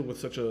to deal with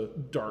such a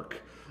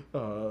dark,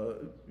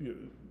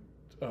 you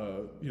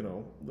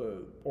know,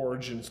 the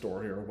origin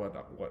story or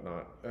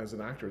whatnot as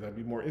an actor? That'd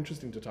be more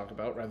interesting to talk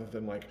about rather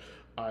than like,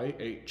 I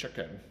ate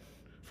chicken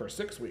for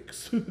 6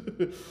 weeks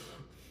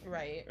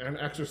Right. and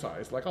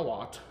exercised like a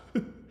lot.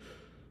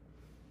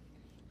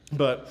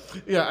 But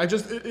yeah,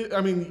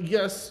 I mean,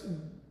 yes,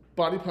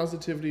 body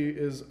positivity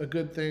is a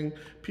good thing.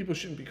 People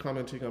shouldn't be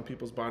commenting on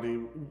people's body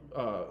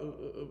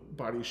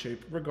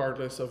shape,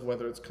 regardless of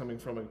whether it's coming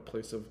from a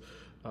place of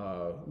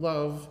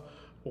love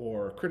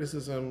or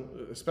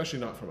criticism, especially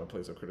not from a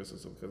place of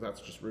criticism, because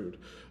that's just rude.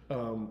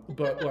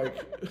 But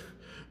like,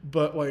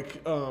 but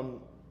like,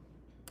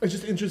 it's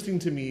just interesting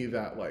to me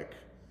that like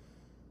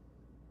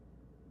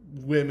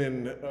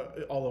women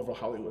all over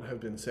Hollywood have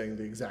been saying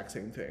the exact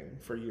same thing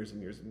for years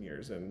and years and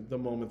years. And the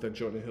moment that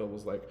Jonah Hill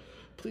was like,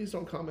 please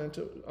don't comment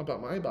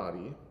about my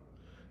body,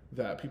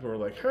 that people are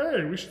like,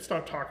 hey, we should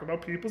stop talking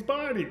about people's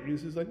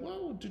bodies. He's like,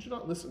 well, did you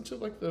not listen to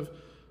like the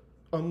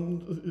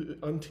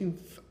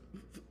umpteenth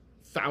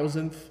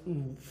thousandth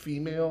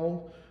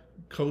female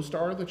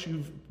co-star that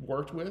you've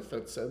worked with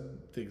that said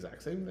the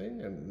exact same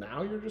thing, and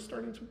now you're just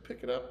starting to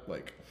pick it up?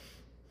 Like,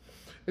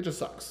 it just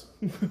sucks.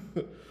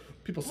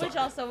 People suck. Which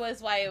also was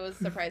why it was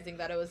surprising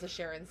that it was a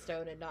Sharon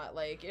Stone and not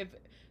like if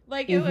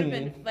like it would have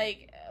been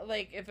like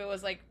if it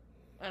was like,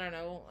 I don't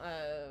know,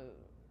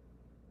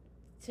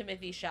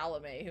 Timothy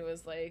Chalamet, who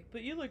was like,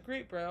 but you look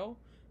great, bro,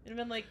 and I've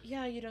been like,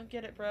 yeah, you don't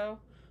get it, bro.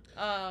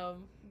 But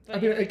I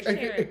mean, like,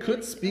 it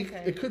could speak.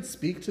 okay. It could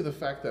speak to the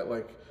fact that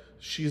like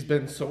she's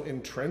been so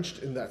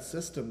entrenched in that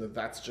system that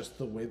that's just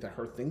the way that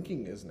her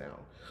thinking is now.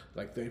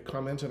 Like, they've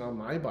commented on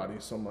my body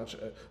so much.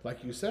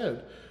 Like you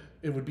said,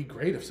 it would be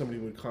great if somebody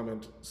would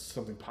comment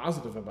something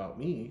positive about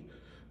me.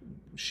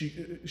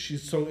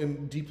 She's so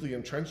deeply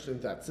entrenched in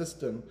that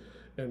system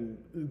and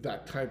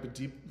that type of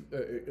deep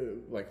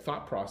like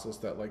thought process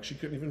that like she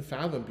couldn't even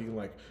fathom being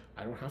like,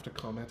 I don't have to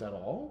comment at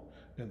all,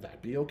 and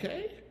that'd be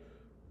okay.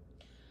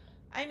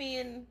 I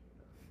mean,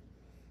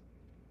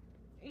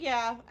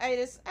 yeah,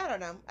 I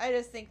don't know. I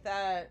just think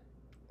that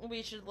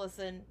we should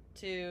listen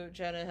to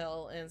Jonah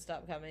Hill and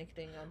stop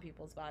commenting on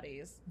people's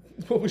bodies.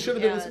 Well, we should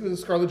have been listening to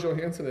Scarlett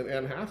Johansson and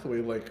Anne Hathaway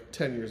like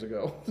 10 years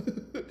ago.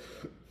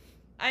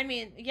 I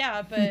mean,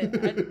 yeah, but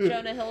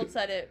Jonah Hill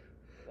said it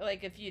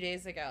like a few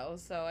days ago,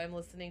 so I'm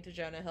listening to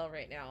Jonah Hill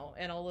right now,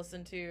 and I'll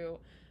listen to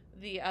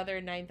the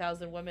other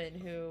 9,000 women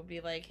who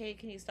be like, hey,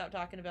 can you stop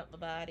talking about my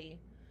body?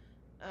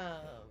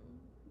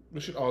 We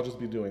should all just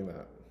be doing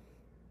that.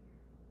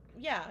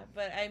 Yeah,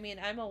 but I mean,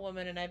 I'm a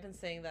woman, and I've been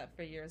saying that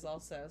for years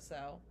also,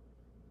 so.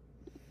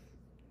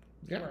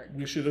 Yeah,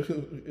 we should.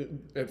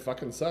 It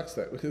fucking sucks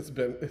that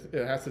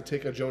it has to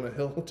take a Jonah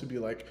Hill to be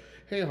like,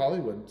 hey,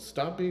 Hollywood,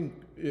 stop being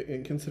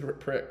inconsiderate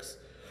pricks.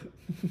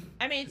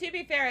 I mean, to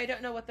be fair, I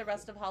don't know what the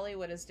rest of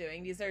Hollywood is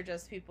doing. These are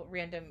just people,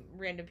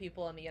 random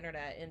people on the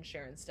internet in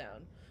Sharon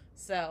Stone.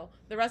 So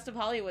the rest of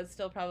Hollywood's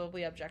still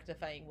probably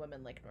objectifying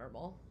women like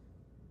normal.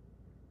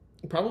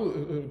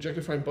 Probably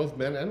objectifying both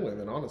men and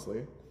women,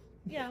 honestly.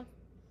 Yeah.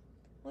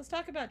 Let's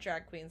talk about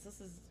drag queens.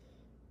 This is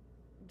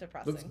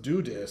depressing. Let's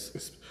do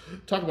this.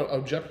 Talk about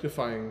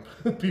objectifying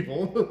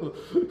people.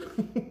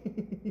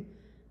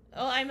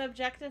 Oh, I'm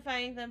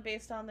objectifying them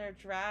based on their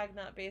drag,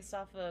 not based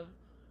off of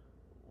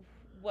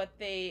what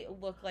they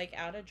look like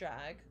out of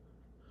drag.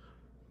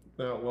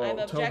 Now,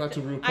 well, tell that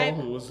to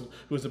RuPaul, who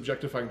was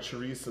objectifying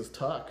Charissa's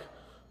tuck.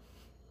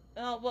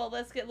 Oh well,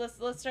 let's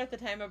start the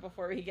timer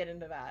before we get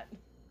into that.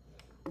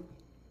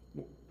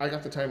 I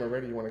got the timer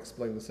ready. You want to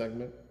explain the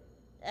segment?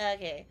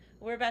 Okay,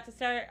 we're about to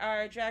start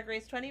our Drag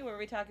Race 20, where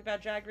we talk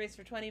about Drag Race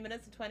for 20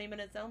 minutes and 20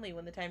 minutes only.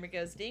 When the timer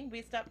goes ding,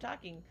 we stop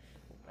talking,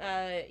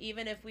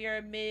 even if we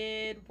are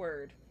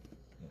mid-word.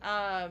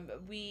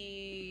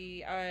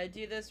 We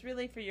do this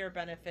really for your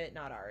benefit,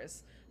 not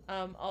ours.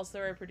 Also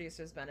our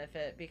producer's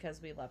benefit,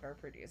 because we love our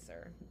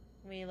producer.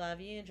 We love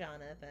you,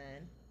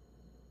 Jonathan.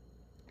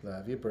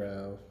 Love you,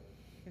 bro.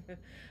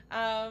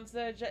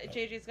 So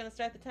JJ's going to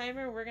start the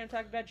timer. We're going to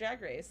talk about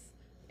Drag Race.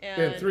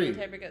 And 3. When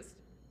the timer goes...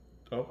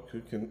 Oh,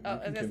 you can I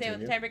was going to say, when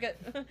the timer goes...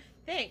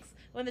 Thanks.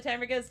 When the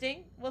timer goes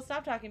ding, we'll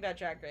stop talking about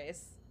Drag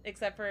Race.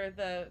 Except for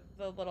the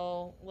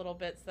little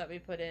bits that we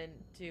put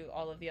into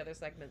all of the other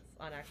segments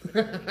on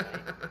accident.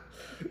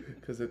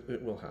 Because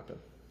it will happen.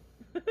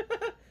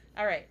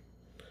 All right.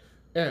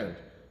 And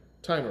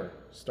timer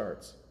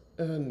starts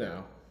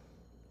now.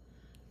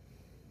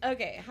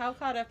 Okay, how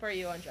caught up are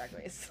you on Drag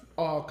Race?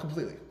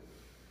 Completely.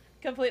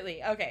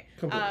 Completely. Okay.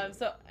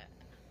 Completely.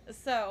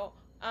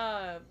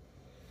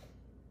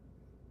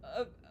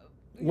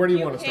 Where do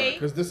you want to start?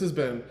 Because this has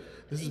been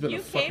a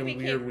fucking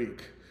weird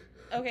week.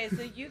 Okay,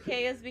 so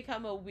UK has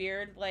become a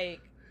weird,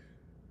 like,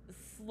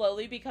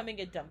 slowly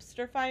becoming a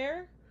dumpster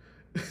fire.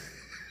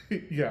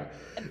 Yeah.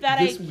 That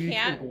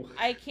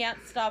I can't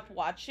stop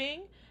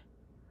watching.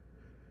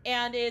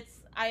 And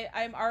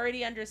I'm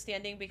already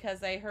understanding,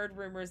 because I heard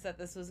rumors that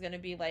this was going to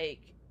be like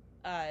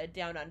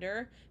Down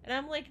Under, and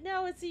I'm like,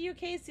 no, it's a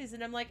UK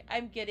season. I'm like,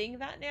 I'm getting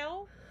that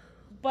now,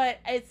 but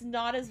it's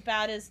not as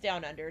bad as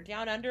Down Under.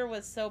 Down Under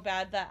was so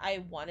bad that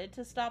I wanted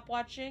to stop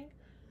watching,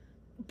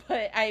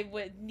 but I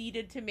would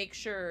needed to make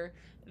sure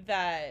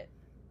that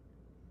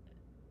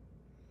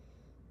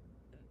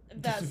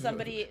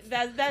somebody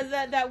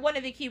that one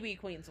of the Kiwi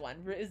Queens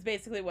won is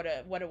basically what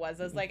it was.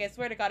 I was like, I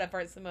swear to God, if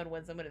Art Simone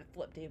wins, I'm gonna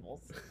flip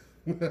tables.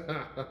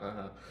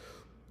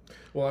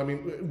 Well, I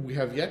mean, we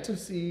have yet to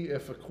see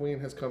if a queen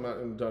has come out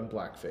and done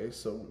blackface,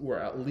 so we're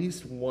at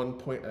least 1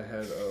 point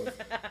ahead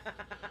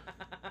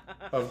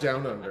of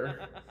Down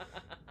Under.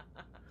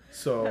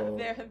 So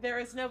there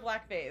is no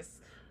blackface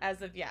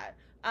as of yet.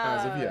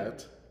 But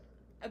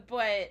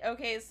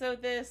okay, so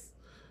that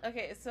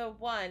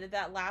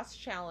last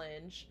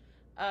challenge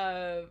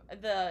of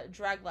the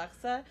Drag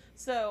Lexa,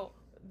 so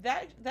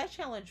that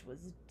challenge was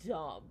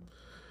dumb.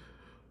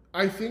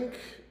 I think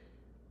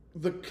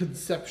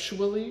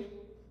conceptually,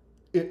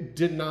 it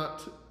did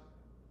not.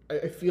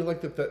 I feel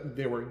like that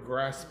they were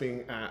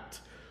grasping at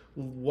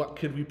what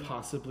could we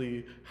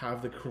possibly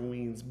have the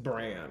Queen's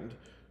brand.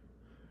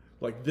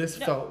 Like this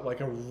felt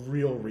like a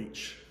real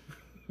reach.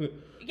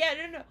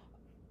 Yeah, no.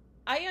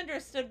 I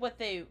understood what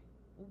they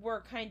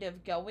were kind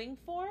of going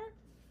for.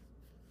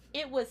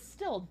 It was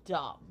still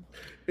dumb.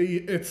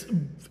 It's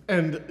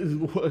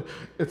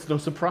no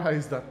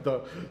surprise that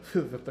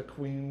the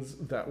queens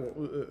that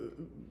were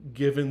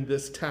given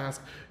this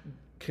task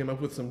came up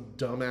with some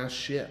dumbass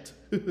shit.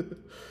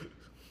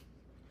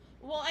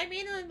 Well, I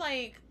mean,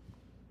 like,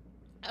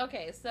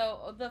 okay,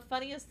 so the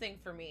funniest thing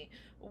for me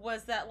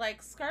was that,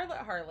 like,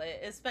 Scarlet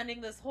Harlot is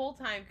spending this whole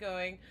time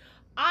going,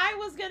 I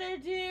was gonna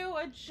do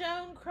a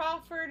Joan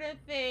Crawford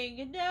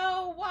thing,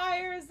 no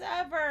wires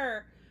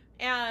ever,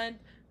 and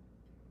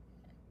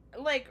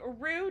like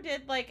Rue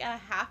did like a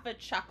half a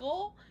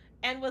chuckle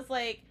and was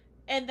like,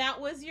 and that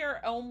was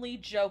your only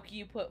joke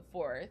you put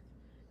forth.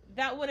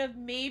 That would have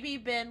maybe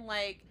been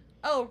like,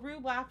 oh, Rue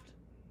laughed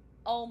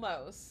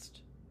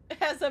almost,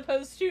 as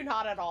opposed to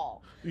not at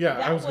all. Yeah,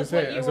 that I was gonna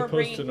say as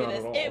opposed to not this.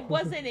 at all. It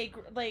wasn't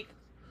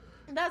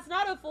that's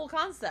not a full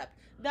concept.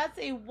 That's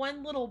a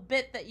one little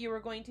bit that you were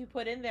going to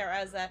put in there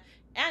as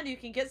and you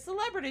can get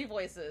celebrity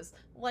voices.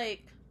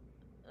 Like,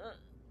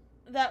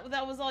 that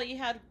was all you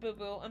had,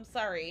 boo-boo. I'm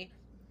sorry.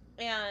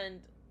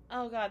 And,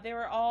 oh God, they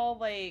were all,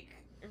 like,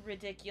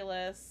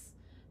 ridiculous,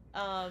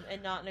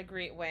 and not in a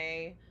great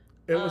way.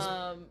 It was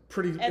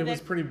pretty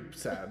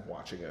sad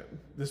watching it.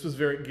 This was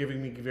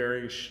giving me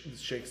very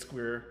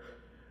Shakespeare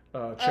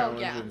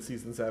challenge in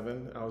season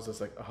 7. I was just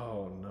like,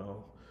 oh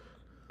no.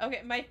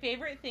 Okay, my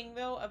favorite thing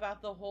though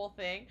about the whole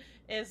thing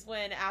is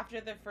when after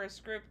the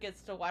first group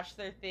gets to watch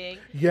their thing,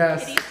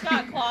 yes, Kitty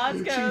Scott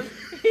Claus goes,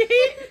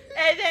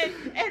 and then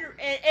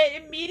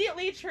it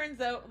immediately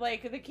turns out,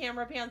 like, the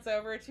camera pans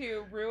over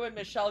to Rue and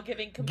Michelle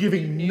giving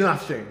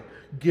nothing,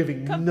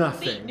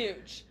 complete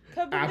nooch.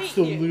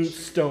 Absolute nooch.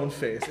 Stone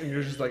face, and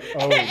you're just like,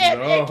 oh no.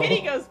 And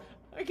Kitty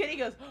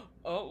goes,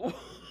 oh.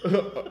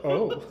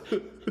 Oh.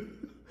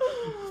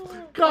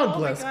 God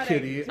bless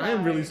Kitty. I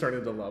am really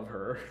starting to love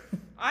her.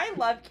 I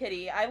love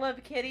Kitty.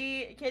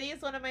 Kitty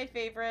is one of my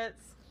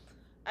favorites.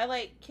 I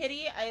like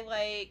Kitty. I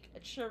like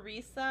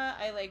Teresa.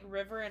 I like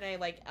River, and I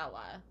like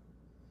Ella.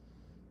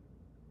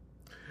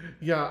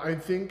 Yeah, I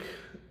think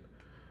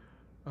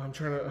I'm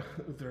trying to.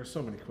 There are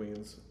so many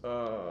queens,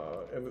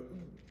 and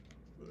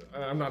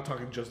I'm not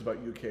talking just about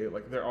UK.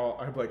 Like they're all.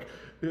 I'm like,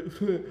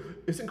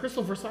 isn't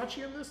Crystal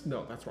Versace in this?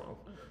 No, that's wrong.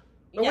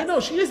 Oh, yes. Wait, no,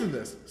 she is in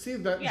this. See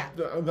that? Yeah.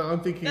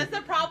 I'm thinking. That's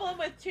the problem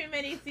with too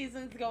many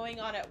seasons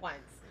going on at once.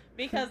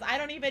 Because I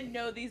don't even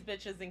know these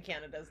bitches in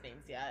Canada's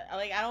names yet.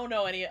 Like, I don't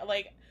know any.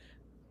 Like,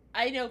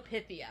 I know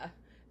Pythia,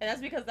 and that's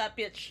because that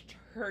bitch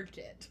turned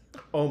it.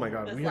 Oh my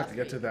God, we have to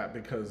get to that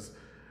because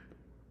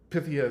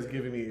Pythia is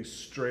giving me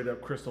straight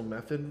up Crystal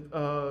Method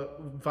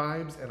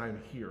vibes, and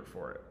I'm here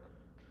for it.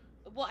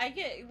 Well, I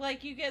get,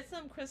 like, you get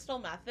some Crystal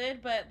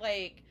Method, but,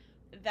 like,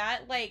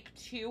 that, like,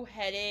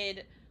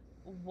 2-headed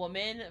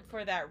woman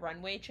for that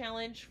runway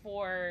challenge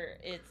for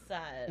its,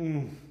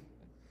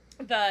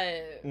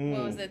 what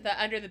was it?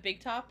 The Under the Big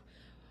Top?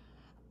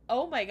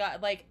 Oh my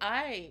God, like,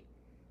 I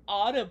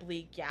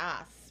audibly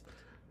gasped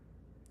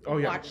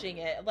watching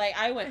it. Like,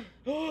 I went,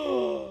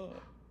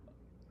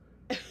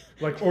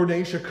 like,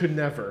 Ornacia could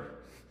never.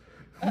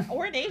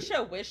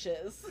 Ornacia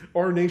wishes.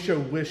 Ornacia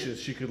wishes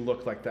she could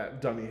look like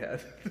that dummy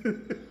head.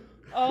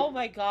 Oh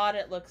my God,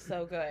 it looks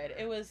so good.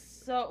 It was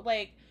so,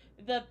 like,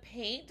 the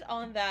paint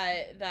on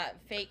that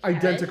fake head.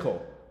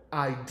 Identical.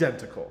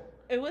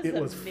 It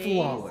was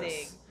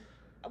flawless.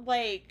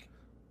 Like,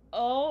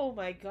 oh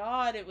my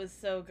God, it was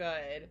so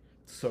good.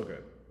 So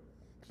good.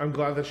 I'm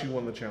glad that she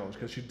won the challenge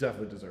because she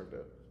definitely deserved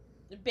it.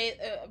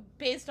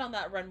 Based on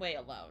that runway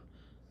alone,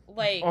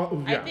 like,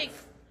 yeah.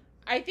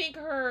 I think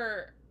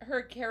her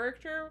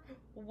character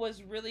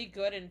was really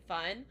good and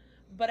fun,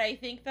 but I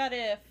think that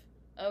I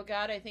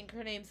think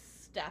her name's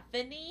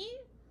Stephanie,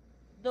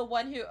 the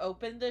one who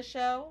opened the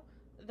show,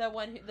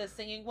 the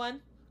singing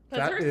one,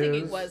 because her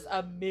singing was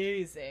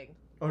amazing.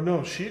 Oh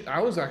no,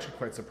 I was actually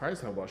quite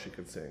surprised how well she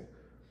could sing.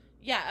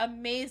 Yeah,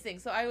 amazing.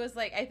 So I was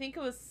like, I think it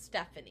was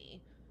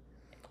Stephanie.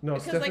 No,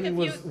 Because like Stephanie if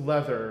you was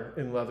Leather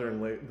in Leather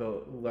and Lace,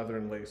 the Leather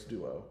and Lace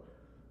duo.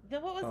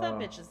 then what was that Uh,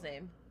 bitch's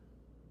name?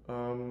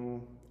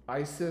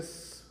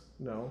 Isis,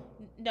 no.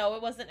 No,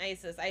 it wasn't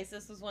Isis.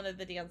 Isis was one of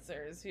the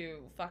dancers who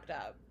fucked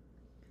up.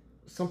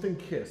 Something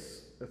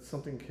Kiss. It's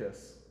something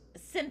Kiss.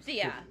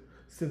 Cynthia.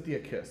 Cynthia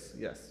Kiss,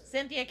 yes.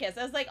 Cynthia Kiss.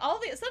 I was like,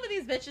 some of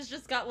these bitches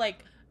just got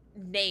like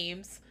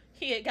names.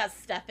 He got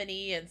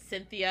Stephanie and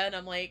Cynthia, and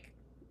I'm like,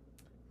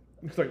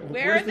 It's like,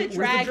 where are the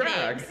drag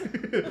where's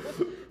names?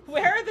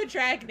 Where are the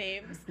drag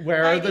names?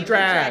 Where I are the need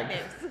drag?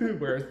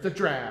 names. Where's the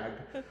drag?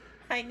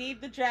 I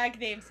need the drag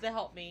names to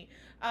help me.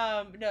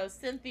 No,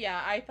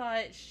 Cynthia, I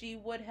thought she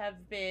would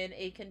have been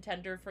a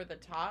contender for the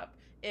top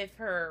if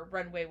her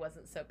runway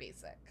wasn't so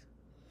basic.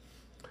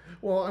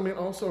 Well, I mean,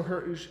 also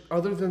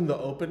other than the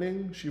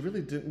opening, she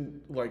really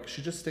didn't like.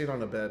 She just stayed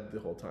on a bed the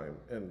whole time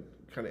and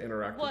kind of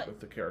interacted with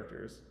the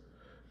characters.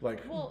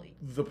 Like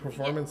the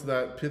performance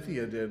that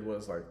Pythia did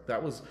was like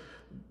that was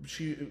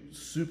she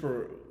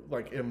super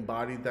like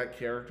embodied that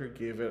character,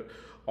 gave it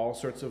all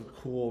sorts of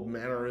cool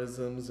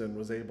mannerisms, and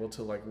was able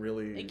to like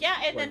really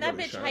and then that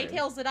really bitch shine.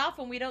 hightails it off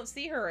when we don't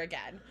see her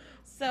again.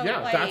 So yeah,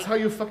 like, that's how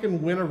you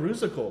fucking win a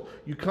rusical.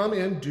 You come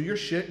in, do your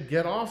shit,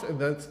 get off,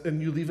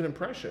 and you leave an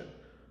impression.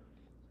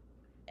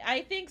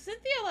 I think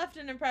Cynthia left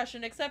an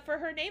impression, except for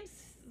her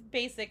name's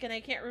basic and I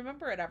can't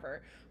remember it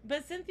ever.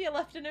 But Cynthia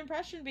left an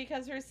impression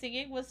because her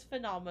singing was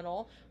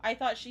phenomenal. I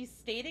thought she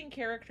stayed in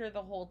character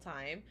the whole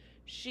time.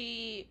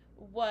 She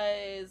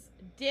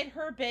did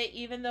her bit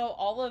even though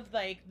all of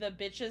like the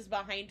bitches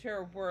behind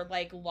her were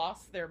like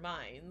lost their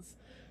minds.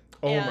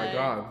 Oh my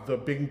god, the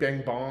Bing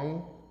Bang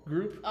Bong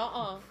group?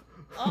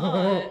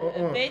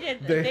 They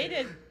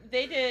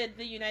did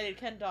the United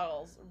Ken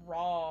dolls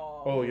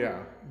wrong. Oh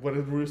yeah. What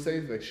did Rue say?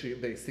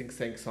 They sink,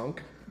 sank,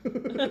 sunk.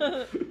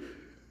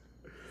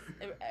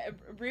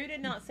 Rue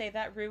did not say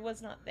that. Rue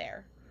was not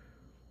there.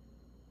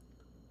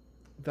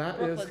 That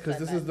Brooklyn is because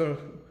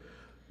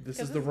this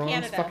is the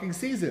wrong fucking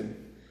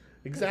season.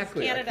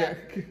 Exactly. I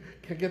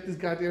can't get these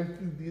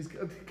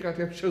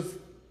goddamn shows.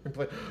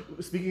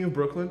 Speaking of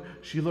Brooklyn,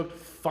 she looked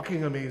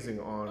fucking amazing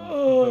on the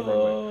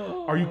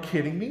runway. Are you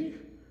kidding me?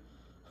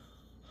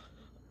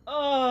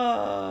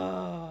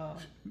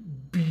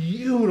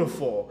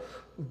 Beautiful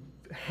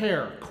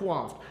hair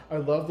coiffed. I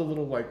love the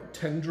little like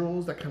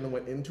tendrils that kind of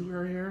went into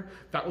her hair.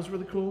 That was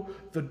really cool.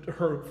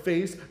 Her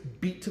face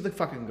beat to the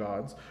fucking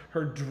gods.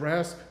 Her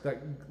dress,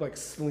 that like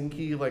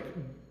slinky, like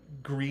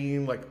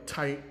green, like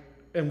tight,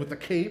 and with the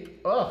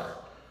cape. Ugh.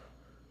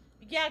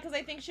 Yeah, because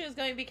I think she was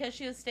going because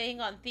she was staying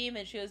on theme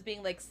and she was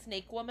being like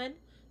Snake Woman.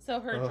 So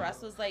her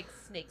dress was like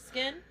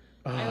snakeskin.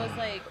 I was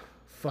like,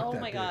 oh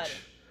my god.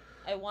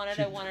 I want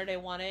it.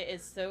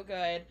 It's so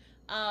good.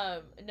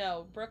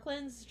 No,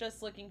 Brooklyn's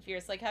just looking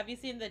fierce. Like, have you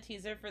seen the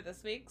teaser for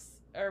this week's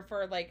or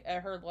for like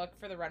her look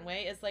for the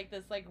runway? It's like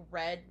this like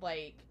red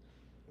like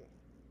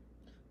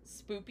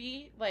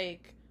spoopy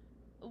like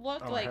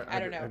look. I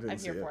don't know. I'm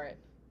here for it.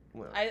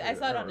 Well, I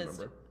saw it on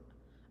Instagram.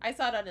 I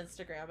saw it on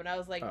Instagram and I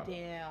was like,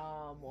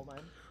 damn,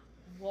 woman.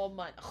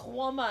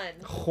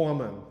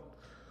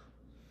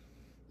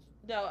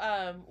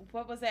 No,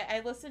 what was it?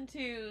 I listened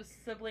to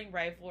Sibling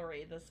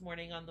Rivalry this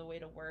morning on the way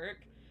to work,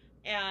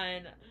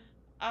 and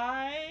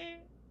I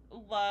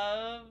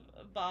love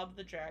Bob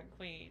the Drag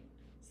Queen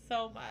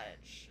so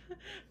much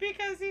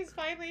because he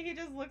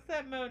just looks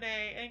at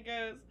Monet and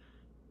goes,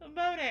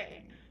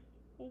 Monet,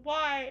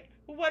 why?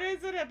 What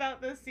is it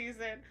about this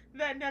season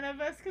that none of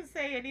us can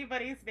say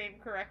anybody's name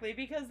correctly?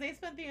 Because they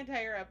spent the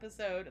entire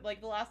episode, like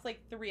the last like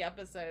 3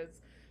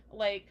 episodes,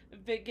 like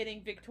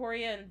getting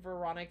Victoria and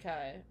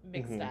Veronica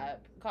mixed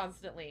up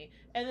constantly.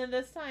 And then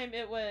this time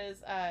it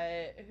was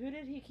who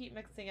did he keep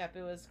mixing up?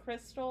 It was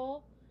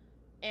Crystal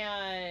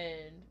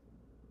and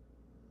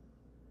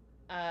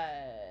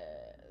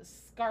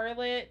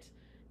Scarlet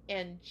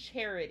and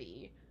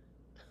Charity.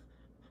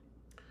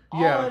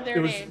 All of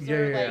their names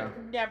are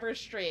never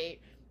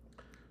straight.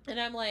 And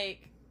I'm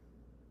like,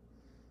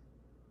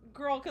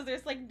 girl, because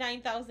there's like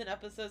 9,000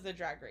 episodes of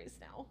Drag Race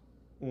now.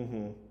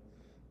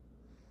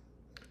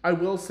 I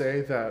will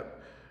say that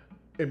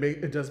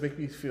it does make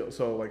me feel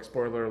so. Like,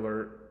 spoiler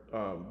alert,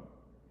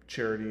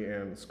 Charity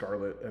and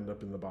Scarlet end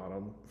up in the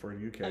bottom for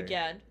UK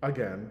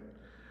again.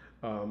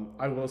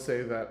 I will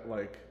say that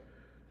like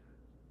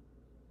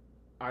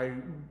I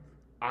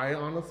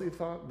honestly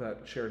thought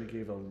that Charity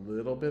gave a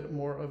little bit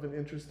more of an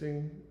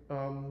interesting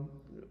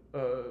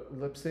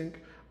lip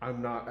sync.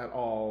 I'm not at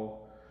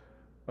all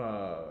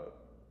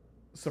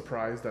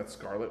surprised that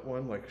Scarlet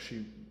won. Like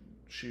she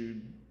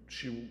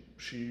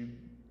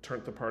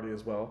turned the party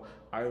as well.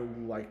 I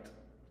liked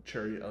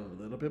Charity a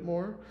little bit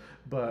more,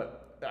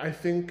 but I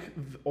think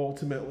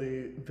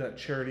ultimately that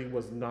Charity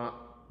was not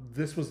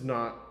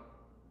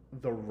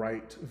the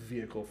right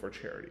vehicle for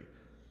Charity.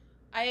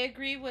 I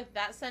agree with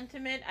that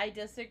sentiment. I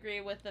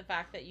disagree with the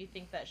fact that you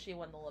think that she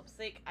won the lip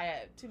sync.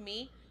 To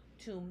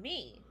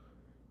me,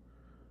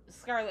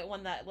 Scarlett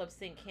won that lip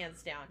sync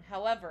hands down.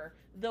 However,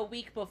 the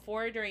week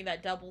before during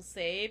that double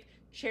save,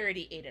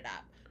 Charity ate it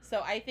up.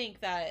 So I think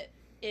that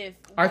if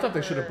I thought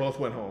they should have both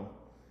went home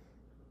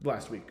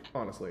last week,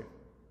 honestly.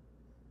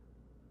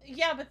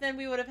 Yeah, but then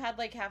we would have had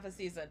like half a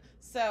season.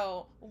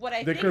 So what I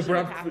They think could should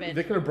have have brought. happened.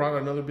 They could have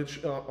brought another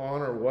bitch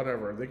on or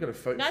whatever. They could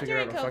have Not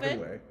figured during out a fucking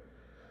COVID. way.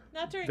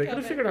 Not during They COVID. could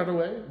have figured out a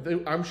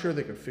way. I'm sure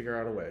they could figure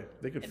out a way.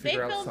 They could They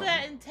figure out filmed something.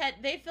 that in 10.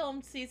 They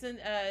filmed season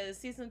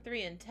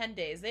 3 in 10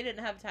 days. They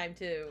didn't have time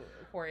to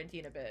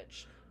quarantine a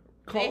bitch.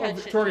 Call up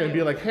Victoria and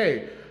be like,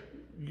 "Hey,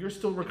 you're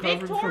still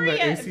recovering from that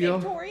ACL.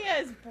 Victoria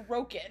is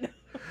broken.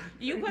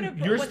 You could have.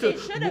 You're what still. they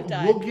should have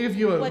done. We'll give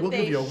you a should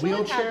have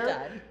wheelchair,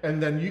 done.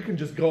 and then you can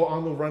just go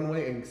on the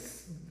runway and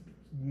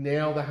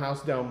nail the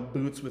house down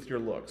boots with your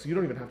looks. You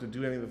don't even have to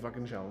do any of the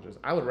fucking challenges.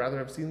 I would rather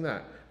have seen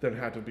that than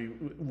have to be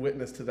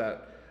witness to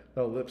that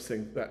lip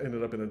sync that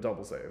ended up in a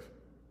double save.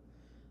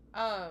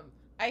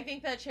 I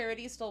think that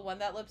Charity still won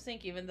that lip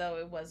sync, even though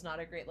it was not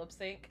a great lip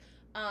sync.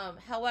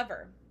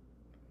 However,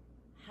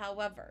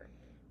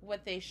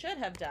 what they should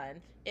have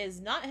done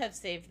is not have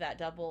saved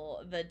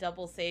the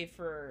double save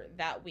for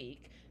that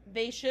week.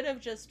 They should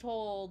have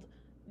pulled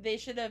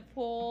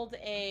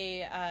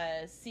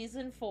a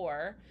season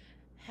 4,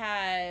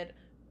 had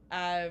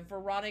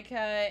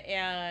Veronica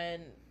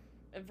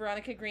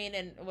Green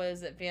and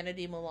was it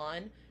Vanity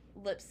Milan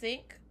lip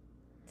sync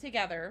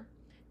together,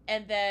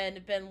 and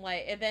then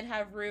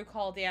have Rue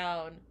call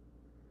down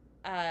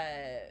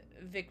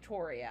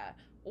Victoria,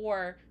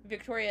 or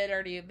Victoria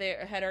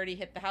had already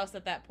hit the house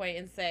at that point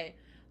and say,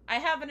 I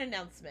have an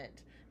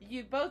announcement.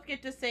 You both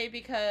get to stay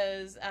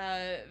because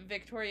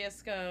Victoria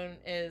Scone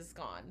is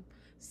gone.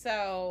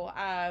 So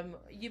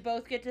you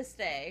both get to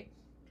stay.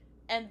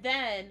 And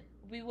then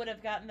we would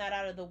have gotten that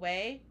out of the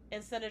way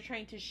instead of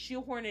trying to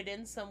shoehorn it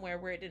in somewhere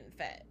where it didn't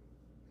fit.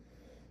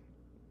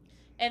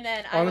 And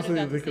then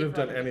honestly, they could have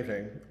done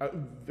anything.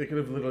 They could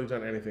have literally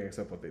done anything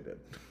except what they did.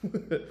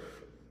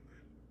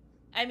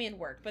 I mean,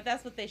 work, but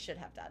that's what they should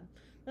have done.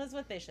 That's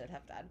what they should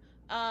have done.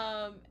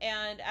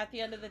 And at the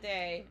end of the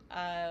day,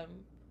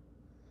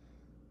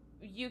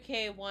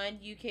 UK 1,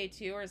 UK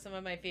 2 are some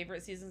of my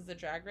favorite seasons of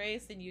Drag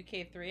Race. And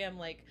UK 3, I'm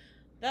like,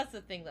 that's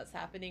the thing that's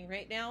happening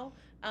right now.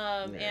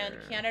 And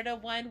Canada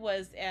 1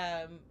 was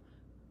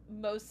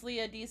mostly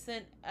a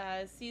decent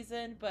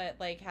season, but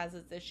like has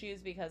its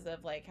issues because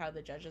of like how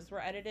the judges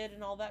were edited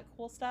and all that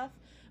cool stuff.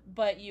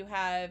 But you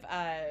had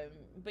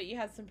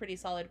some pretty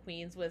solid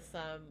queens with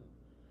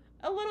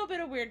a little bit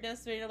of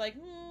weirdness where you're like,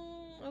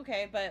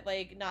 okay, but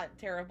like not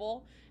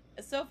terrible.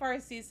 So far,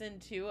 season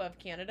 2 of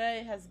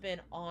Canada has been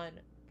on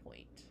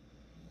point.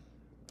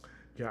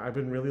 Yeah, I've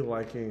been really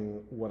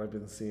liking what I've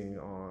been seeing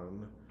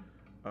on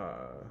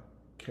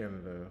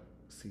Canada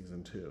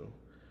season 2.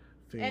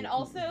 And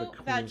also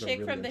that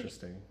chick really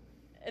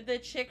the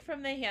chick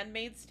from The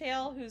Handmaid's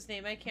Tale, whose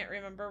name I can't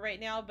remember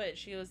right now, but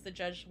she was the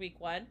judge week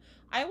 1.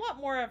 I want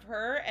more of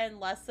her and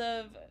less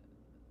of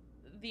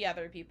the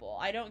other people.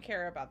 I don't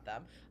care about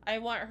them. I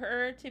want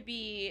her to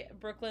be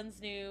Brooklyn's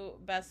new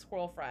best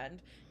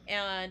girlfriend,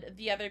 and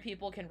the other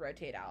people can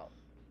rotate out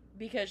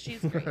because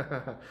she's great.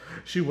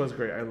 She was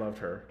great. I loved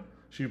her.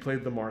 She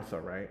played the Martha,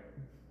 right?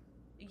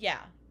 Yeah.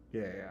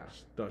 Yeah.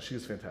 No, she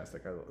was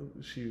fantastic.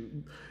 She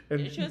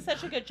was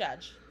such a good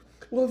judge.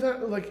 Well,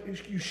 that like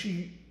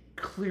she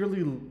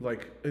clearly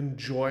like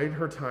enjoyed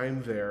her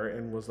time there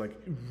and was like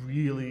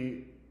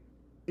really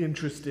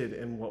interested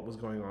in what was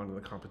going on in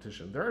the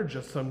competition. There are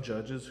just some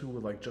judges who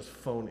would like just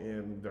phone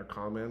in their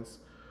comments,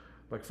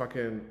 like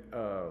fucking.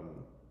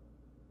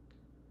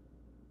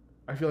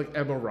 I feel like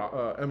Emma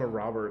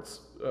Roberts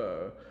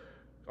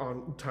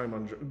on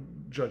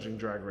judging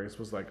Drag Race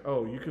was like,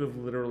 oh, you could have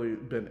literally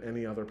been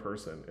any other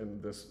person,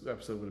 and this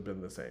episode would have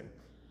been the same.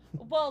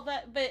 Well,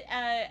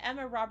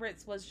 Emma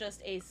Roberts was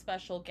just a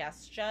special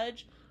guest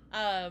judge.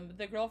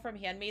 The girl from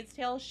Handmaid's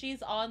Tale,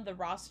 she's on the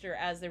roster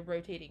as a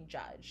rotating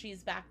judge.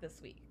 She's back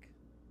this week.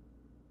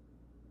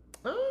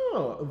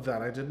 Oh,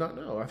 that I did not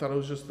know. I thought it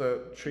was just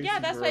the Tracy Yeah,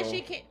 that's girl. why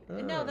she came.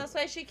 Oh. No, that's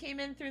why she came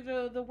in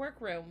through the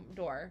workroom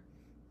door.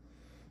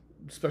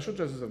 Special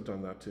judges have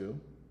done that too.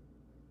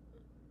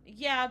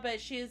 Yeah,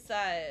 but she was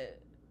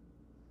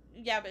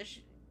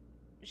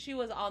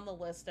on the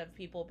list of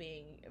people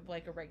being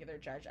like a regular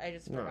judge. I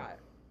just forgot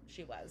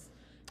she was.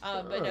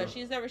 But no,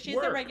 she's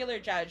a regular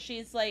judge.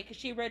 She's like,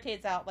 she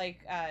rotates out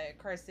like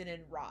Carson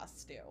and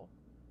Ross do.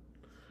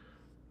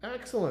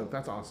 Excellent.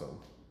 That's awesome.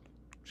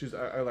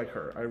 I like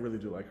her. I really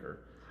do like her.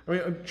 I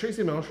mean,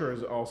 Tracy Melcher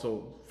is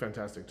also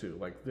fantastic too.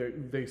 Like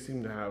they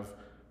seem to have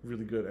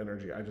really good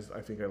energy. I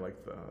think I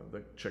like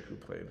the chick who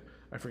played.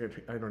 I forget.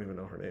 I don't even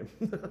know her name.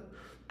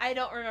 I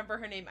don't remember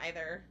her name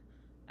either.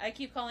 I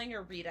keep calling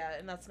her Rita,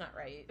 and that's not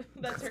right.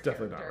 That's her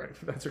definitely character. Not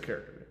right. That's her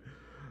character.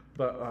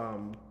 But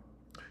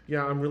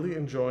yeah, I'm really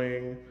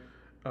enjoying.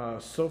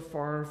 So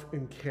far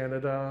in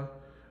Canada,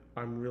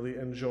 I'm really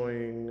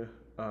enjoying.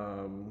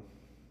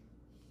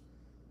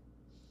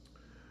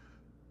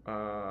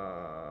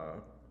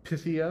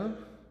 Pythia,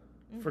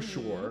 for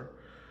sure.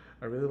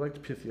 I really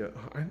liked Pythia.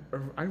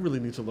 I really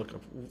need to look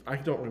up. I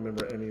don't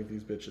remember any of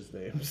these bitches'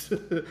 names.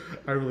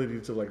 I really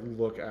need to like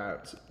look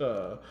at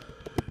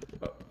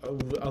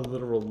a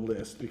literal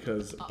list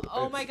because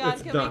Oh my god,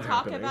 it's can not we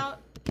talk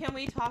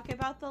happening.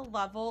 about the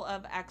level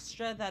of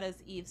extra that is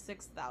Eve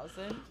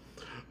 6000?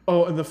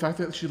 Oh, and the fact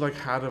that she like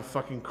had a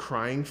fucking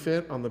crying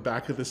fit on the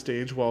back of the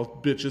stage while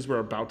bitches were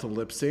about to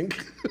lip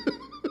sync.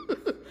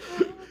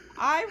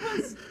 I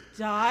was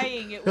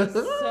dying. It was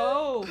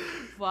so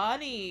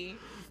funny.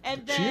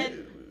 And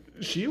then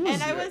she was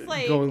and I was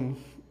like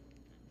going.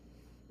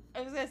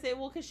 I was gonna say,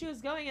 well, because she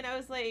was going, and I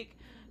was like,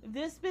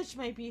 this bitch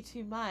might be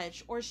too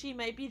much, or she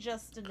might be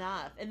just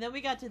enough. And then we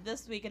got to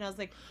this week, and I was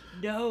like,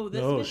 no,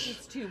 this bitch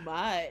is too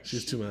much.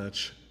 She's too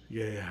much.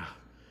 Yeah.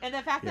 And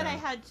the fact that I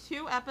had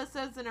 2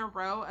 episodes in a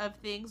row of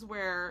things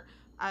where,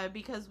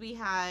 because we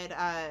had,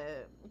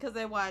 because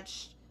I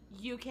watched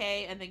UK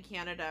and then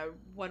Canada,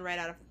 one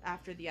right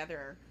after the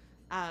other,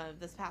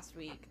 this past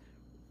week.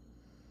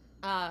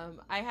 I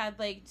had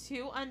like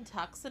 2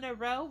 untucks in a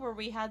row where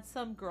we had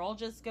some girl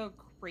just go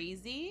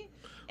crazy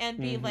and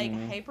be like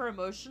hyper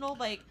emotional.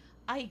 Like,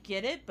 I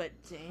get it, but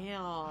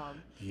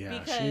damn. Yeah.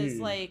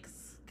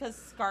 Because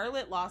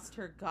Scarlett lost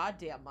her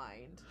goddamn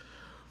mind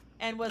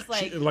and was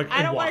like,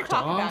 I don't want to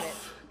talk about it.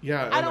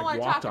 Yeah, I don't want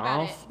to talk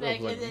about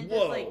it.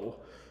 Whoa.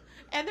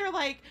 And they're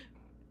like,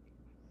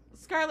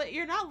 Scarlett,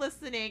 you're not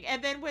listening.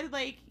 And then would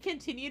like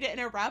continue to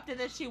interrupt, and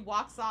then she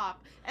walks off.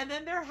 And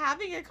then they're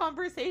having a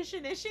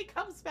conversation, and she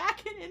comes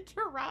back and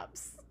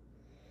interrupts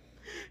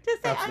to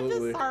say, Absolutely.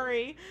 I'm just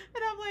sorry.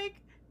 And I'm like,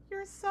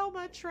 you're so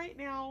much right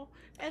now.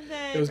 And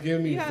then it was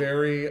giving me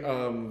very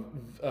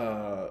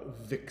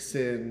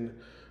Vixen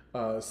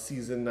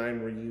season 9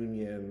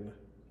 reunion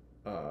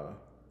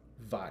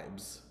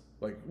vibes,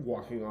 like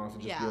walking off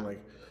and just being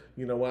like,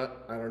 you know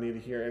what, I don't need to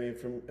hear any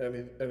from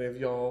any of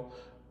y'all.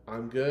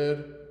 I'm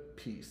good.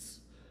 Peace.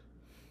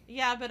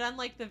 Yeah, but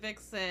unlike the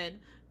Vixen,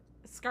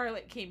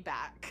 Scarlett came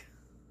back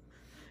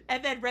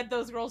and then read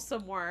those girls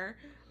some more.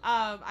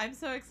 I'm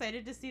so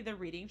excited to see the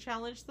reading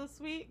challenge this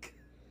week.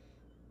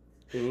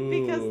 Ooh,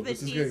 because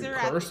this is getting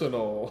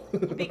personal.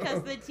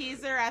 Because the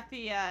teaser at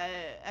the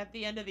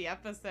end of the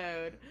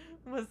episode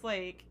was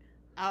like,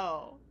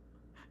 oh,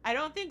 I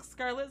don't think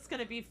Scarlett's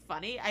gonna be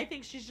funny. I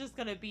think she's just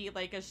gonna be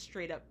like a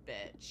straight up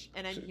bitch,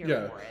 and I'm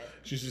here for it.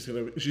 She's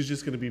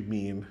just gonna be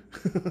mean.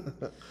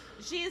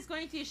 She is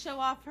going to show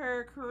off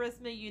her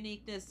charisma,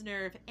 uniqueness,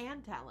 nerve,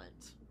 and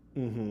talent.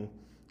 And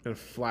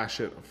flash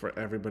it for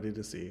everybody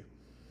to see.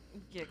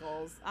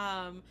 Giggles.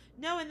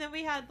 No, and then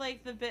we had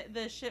like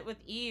the shit with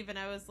Eve, and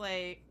I was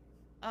like,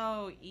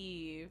 oh,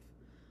 Eve.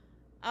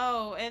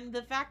 Oh, and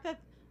the fact that,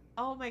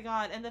 oh my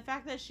god, and the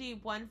fact that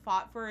she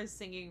fought for a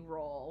singing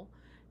role.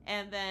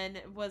 And then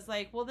was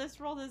like, well, this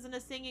role isn't a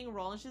singing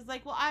role. And she's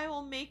like, well, I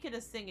will make it a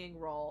singing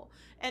role.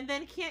 And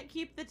then can't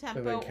keep the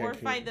tempo or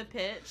find the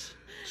pitch.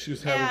 She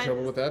was having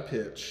trouble with that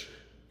pitch.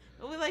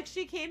 Like,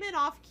 she came in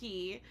off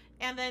key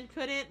and then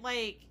couldn't,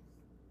 like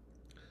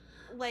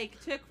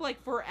took,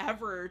 like,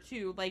 forever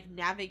to, like,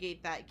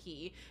 navigate that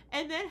key.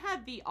 And then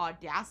had the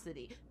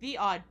audacity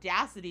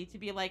to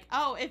be like,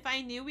 oh, if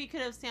I knew we could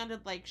have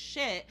sounded like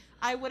shit,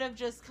 I would have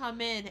just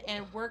come in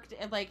and worked,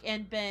 like,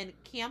 and been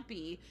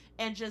campy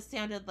and just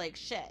sounded like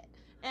shit.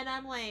 And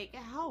I'm like,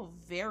 how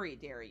very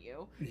dare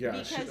you? Yeah,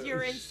 because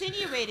you're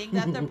insinuating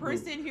that the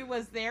person who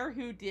was there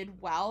who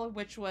did well,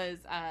 which was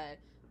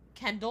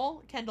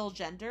Kendall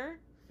Jenner,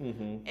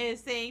 is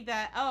saying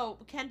that, oh,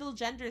 Kendall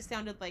Jenner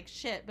sounded like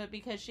shit, but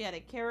because she had a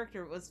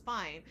character, it was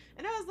fine.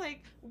 And I was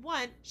like,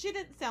 1, she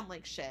didn't sound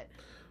like shit.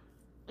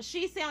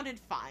 She sounded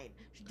fine.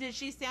 Did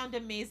she sound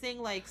amazing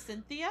like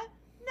Cynthia?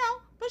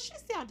 No, but she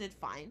sounded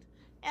fine.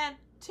 And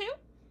 2,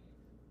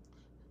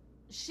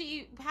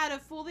 she had a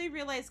fully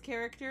realized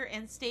character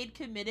and stayed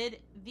committed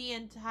the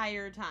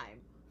entire time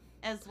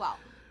as well.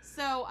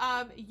 So,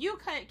 you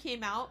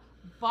came out,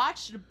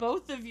 botched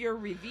both of your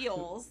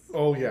reveals.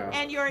 Oh, yeah.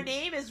 And your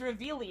name is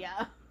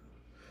Revelia.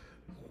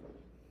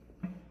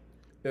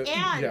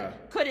 And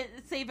couldn't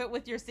save it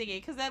with your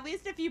singing. Because at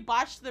least if you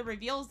botched the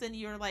reveals and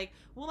you're like,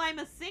 well, I'm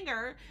a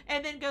singer,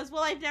 and then goes,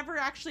 well, I've never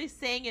actually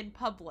sang in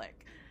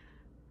public,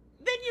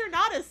 then you're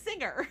not a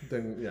singer.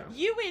 Then, yeah.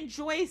 You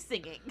enjoy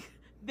singing.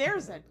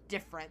 There's a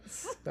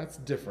difference. That's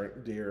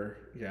different, dear.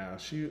 Yeah,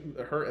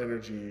 her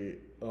energy,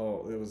 it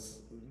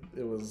was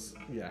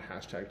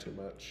hashtag too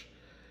much.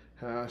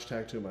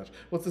 Hashtag too much.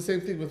 Well, it's the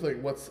same thing with,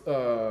 like, what's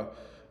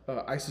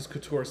Isis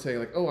Couture saying,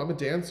 like, oh, I'm a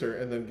dancer,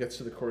 and then gets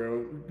to the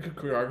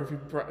choreography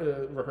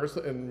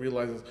rehearsal and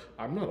realizes,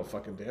 I'm not a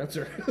fucking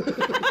dancer.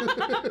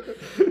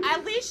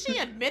 At least she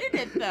admitted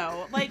it,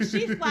 though. Like,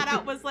 she flat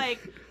out was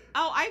like,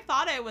 oh, I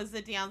thought I was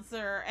a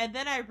dancer, and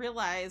then I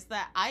realized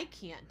that I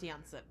can't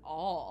dance at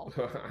all.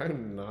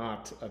 I'm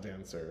not a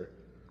dancer.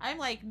 I'm,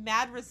 like,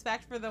 mad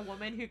respect for the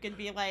woman who can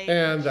be like...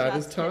 And that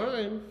is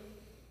time.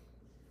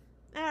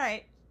 All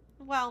right.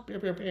 Well... Pew,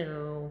 pew,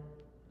 pew.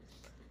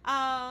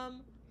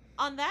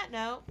 On that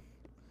note,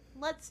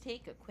 let's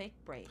take a quick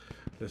break.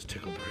 Let's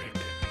take a break.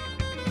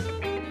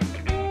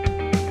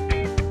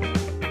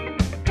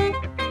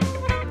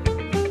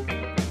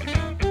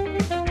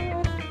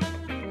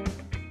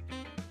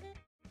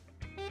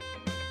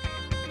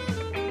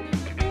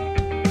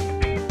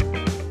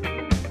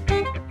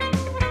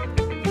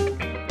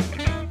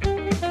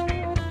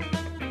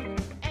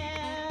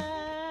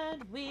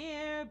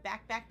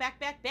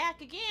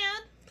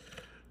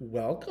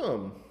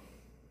 Welcome.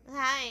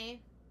 Hi.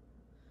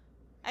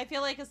 I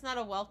feel like it's not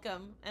a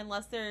welcome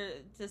unless they're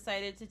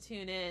decided to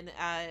tune in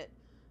at,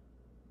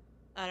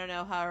 I don't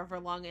know, however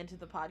long into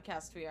the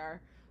podcast we are.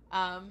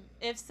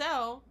 If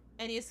so,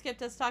 and you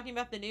skipped us talking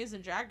about the news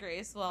and Drag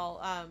Race,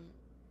 well,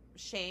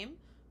 shame,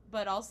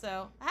 but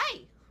also, hi.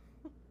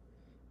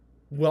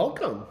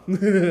 Welcome.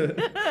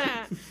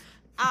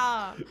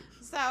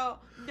 So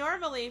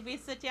normally we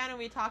sit down and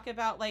we talk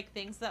about like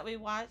things that we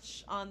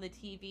watch on the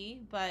TV,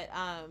 but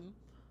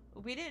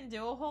we didn't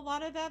do a whole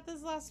lot of that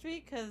this last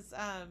week because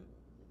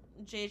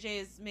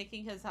JJ is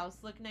making his house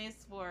look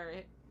nice for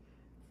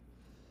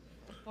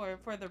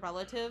the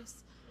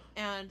relatives,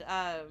 and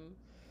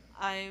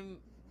I'm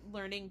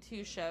learning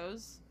 2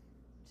 shows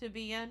to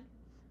be in,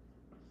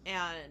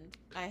 and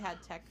I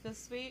had tech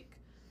this week,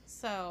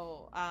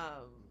 so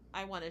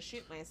I want to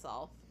shoot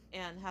myself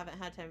and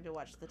haven't had time to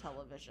watch the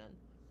television.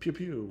 Pew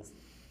pew.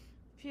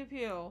 Pew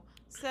pew.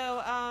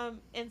 So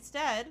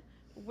instead,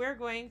 we're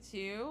going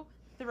to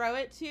throw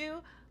it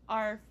to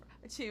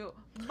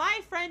my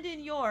friend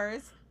and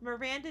yours,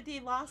 Miranda D.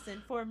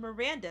 Lawson, for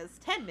Miranda's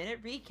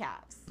 10-minute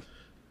recaps.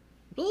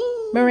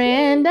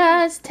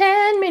 Miranda's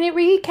 10-minute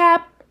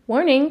recap.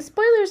 Warning,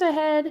 spoilers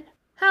ahead.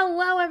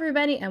 Hello,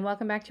 everybody, and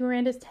welcome back to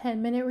Miranda's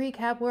 10-minute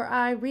recap, where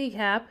I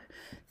recap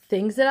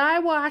things that I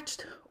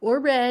watched or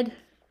read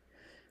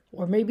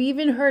or maybe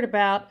even heard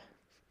about.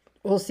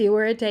 We'll see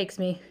where it takes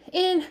me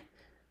in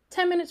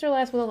 10 minutes or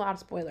less with a lot of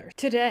spoilers.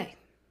 Today,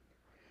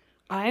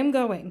 I am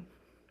going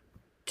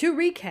to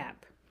recap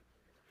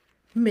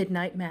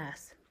Midnight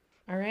Mass.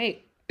 All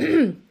right.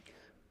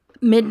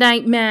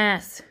 Midnight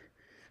Mass.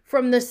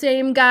 From the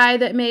same guy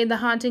that made The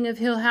Haunting of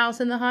Hill House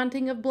and The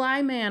Haunting of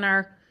Bly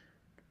Manor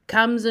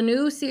comes a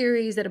new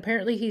series that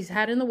apparently he's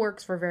had in the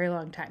works for a very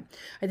long time.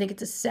 I think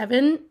it's a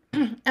 7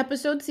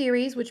 episode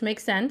series, which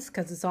makes sense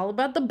because it's all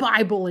about the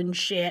Bible and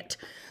shit.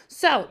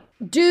 So,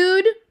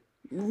 dude,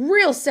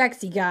 real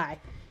sexy guy,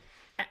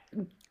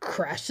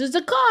 crashes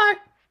a car,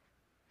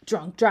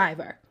 drunk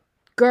driver.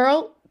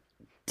 Girl,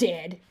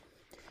 dead.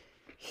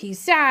 He's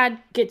sad,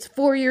 gets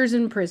 4 years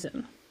in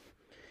prison.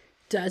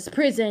 Does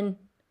prison,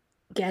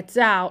 gets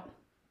out,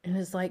 and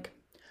is like,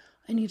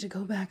 I need to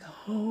go back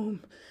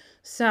home.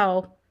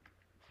 So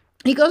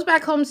he goes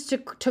back home to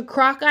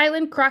Croc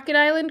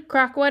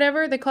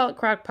whatever. They call it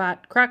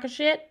Crock-Pot.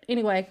 Crock-a-shit?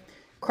 Anyway,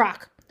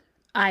 Croc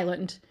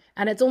Island.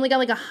 And it's only got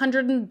like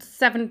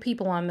 107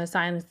 people on this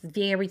island. It's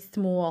very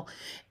small.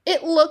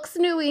 It looks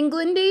New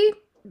Englandy.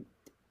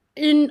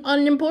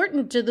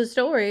 Unimportant to the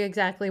story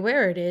exactly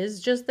where it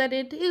is. Just that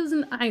it is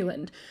an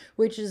island,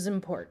 which is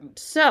important.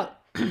 So,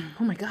 oh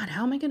my God,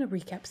 how am I going to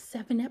recap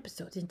 7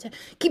 episodes in 10?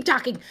 Keep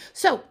talking.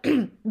 So,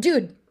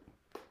 dude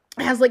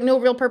has like no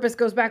real purpose,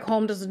 goes back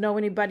home, doesn't know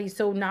anybody,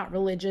 so not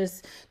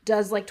religious,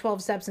 does like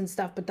 12 steps and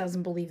stuff, but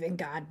doesn't believe in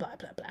God, blah,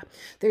 blah, blah.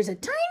 There's a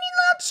tiny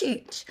little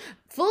church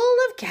full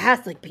of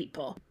Catholic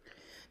people.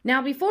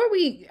 Now, before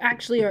we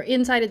actually are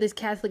inside of this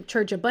Catholic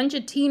church, a bunch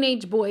of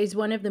teenage boys,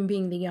 one of them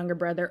being the younger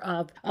brother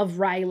of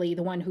Riley,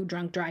 the one who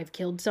drunk drive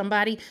killed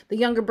somebody. The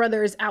younger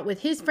brother is out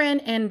with his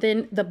friend, and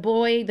then the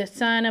boy, the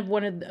son of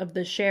one of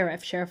the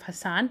Sheriff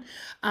Hassan,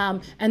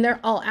 and they're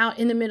all out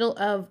in the middle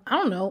of, I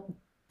don't know,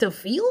 the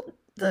field?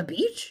 The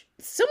beach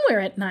somewhere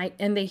at night,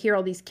 and they hear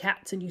all these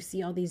cats, and you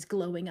see all these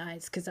glowing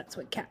eyes because that's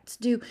what cats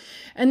do.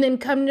 And then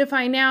come to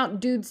find out,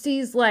 dude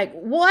sees like,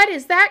 what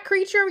is that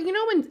creature? You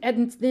know, when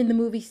in the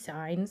movie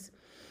Signs,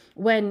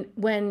 when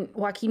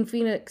Joaquin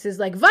Phoenix is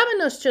like,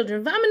 vamonos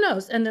children,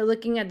 vamonos, and they're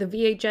looking at the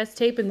VHS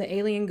tape and the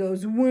alien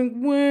goes wink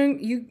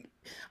wink,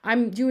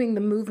 I'm doing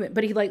the movement,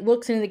 but he like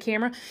looks into the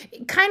camera,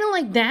 kind of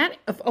like that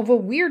of a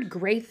weird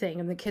gray thing,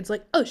 and the kid's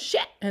like, oh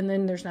shit, and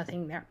then there's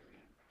nothing there.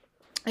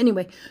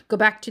 Anyway, go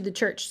back to the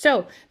church.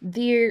 So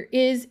there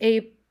is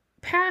a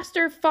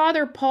pastor,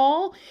 Father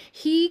Paul.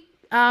 He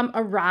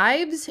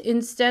arrives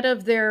instead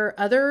of their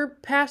other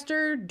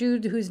pastor,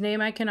 dude whose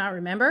name I cannot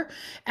remember.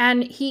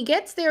 And he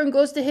gets there and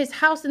goes to his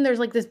house, and there's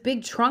like this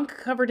big trunk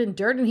covered in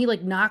dirt, and he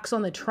like knocks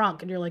on the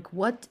trunk, and you're like,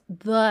 what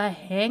the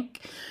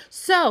heck?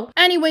 So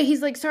anyway,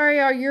 he's like, sorry,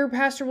 your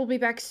pastor will be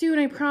back soon,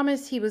 I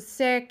promise. He was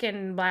sick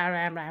and blah,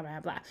 blah, blah, blah,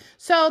 blah.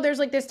 So there's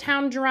like this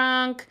town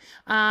drunk,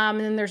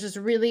 and then there's this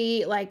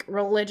really like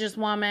religious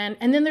woman,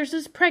 and then there's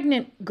this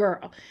pregnant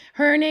girl.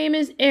 Her name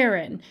is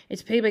Erin.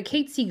 It's played by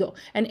Kate Siegel,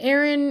 and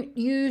Erin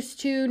used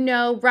to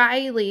know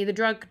Riley, the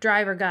drunk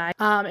driver guy,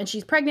 and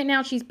she's pregnant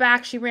now. She's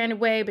back. She ran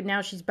away, but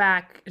now she's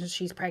back and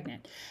she's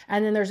pregnant.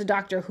 And then there's a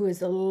doctor who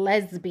is a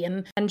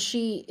lesbian, and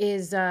she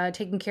is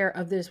taking care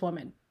of this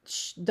woman.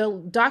 The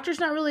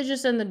doctor's not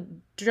religious, and the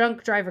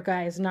drunk driver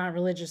guy is not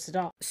religious at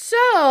all.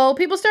 So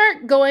people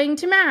start going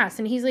to mass,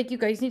 and he's like, you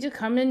guys need to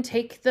come and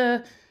take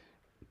the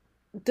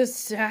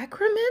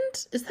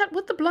sacrament? Is that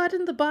what the blood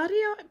and the body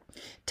are?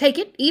 Take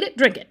it, eat it,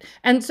 drink it.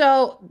 And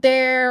so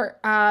they're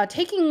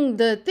taking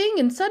the thing,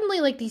 and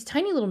suddenly like these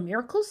tiny little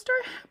miracles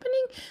start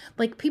happening.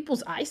 Like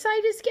people's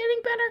eyesight is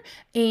getting better,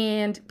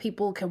 and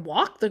people can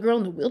walk. The girl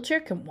in the wheelchair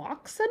can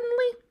walk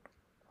suddenly.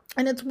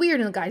 And it's weird,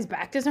 and the guy's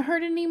back doesn't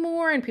hurt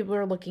anymore, and people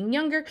are looking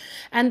younger.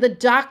 And the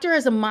doctor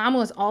has a mom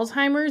who has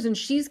Alzheimer's, and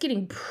she's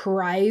getting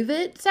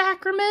private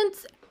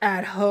sacraments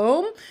at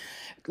home,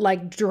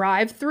 like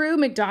drive-through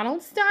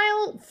McDonald's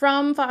style,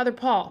 from Father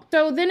Paul.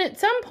 So then at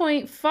some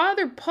point,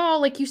 Father Paul,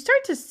 like, you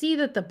start to see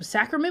that the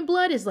sacrament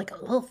blood is like a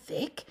little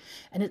thick,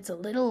 and it's a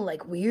little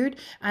like weird,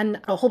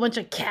 and a whole bunch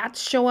of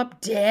cats show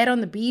up dead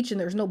on the beach and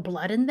there's no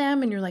blood in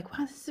them, and you're like,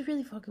 wow, this is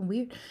really fucking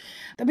weird.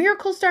 The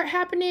miracles start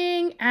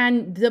happening,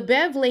 and the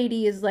Bev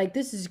lady is like,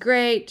 this is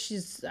great.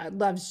 She's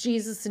loves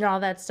Jesus and all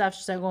that stuff.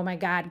 She's like, oh my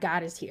God,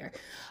 God is here.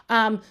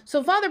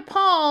 So Father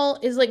Paul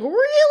is like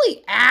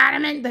really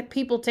adamant that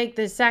people take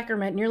this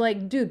sacrament, and you're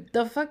like, dude,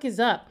 the fuck is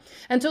up?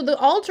 And so the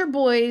altar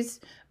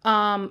boys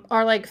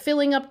are like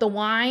filling up the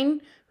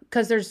wine,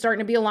 because there's starting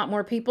to be a lot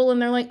more people,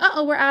 and they're like,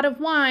 uh-oh, we're out of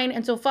wine.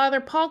 And so Father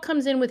Paul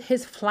comes in with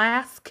his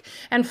flask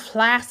and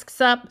flasks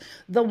up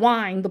the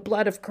wine, the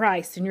blood of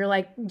Christ. And you're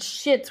like,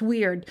 shit's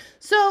weird.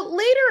 So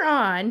later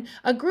on,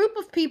 a group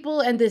of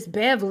people and this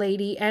Bev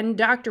lady and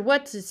Dr.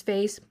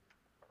 What's-His-Face,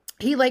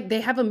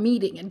 they have a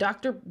meeting, and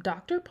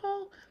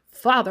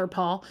Father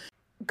Paul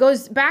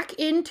goes back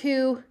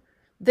into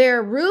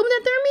their room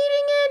that they're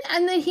meeting in,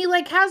 and then he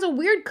like has a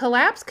weird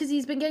collapse because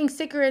he's been getting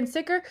sicker and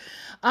sicker.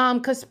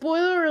 Because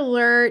spoiler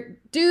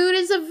alert, dude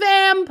is a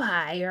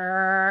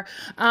vampire.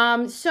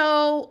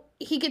 So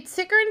he gets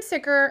sicker and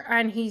sicker,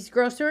 and he's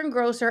grosser and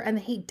grosser, and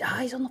then he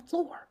dies on the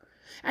floor.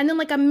 And then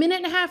like a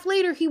minute and a half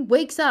later, he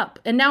wakes up,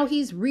 and now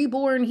he's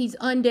reborn, he's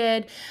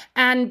undead,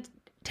 and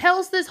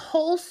tells this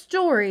whole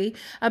story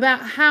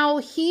about how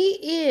he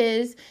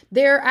is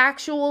their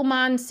actual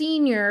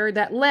Monsignor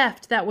that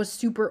left, that was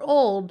super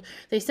old.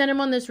 They sent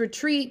him on this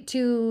retreat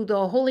to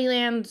the Holy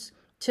Lands,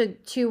 to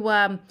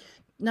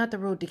not the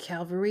road to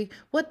Calvary.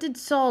 What did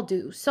Saul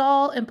do?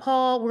 Saul and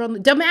Paul were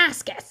on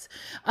Damascus.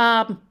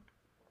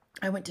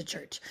 I went to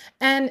church.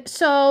 And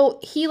so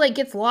he like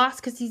gets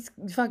lost because he's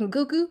fucking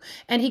cuckoo,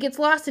 and he gets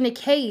lost in a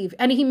cave,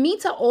 and he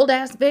meets an old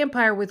ass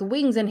vampire with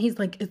wings, and he's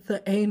like, it's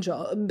the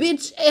angel.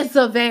 Bitch, it's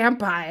a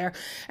vampire.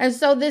 And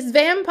so this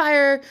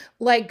vampire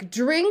like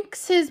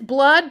drinks his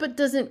blood but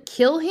doesn't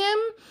kill him.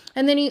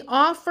 And then he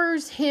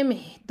offers him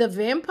the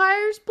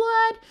vampire's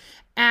blood,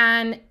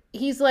 and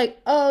he's like,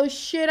 oh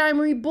shit, I'm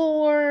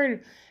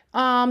reborn.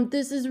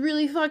 This is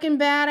really fucking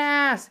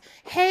badass.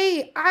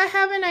 Hey, I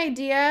have an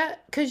idea,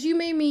 because you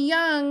made me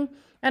young,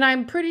 and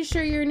I'm pretty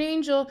sure you're an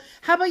angel.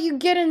 How about you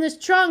get in this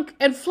trunk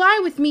and fly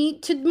with me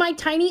to my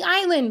tiny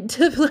island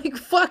to, like,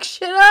 fuck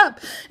shit up?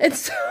 And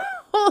so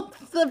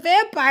the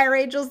vampire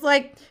angel's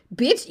like,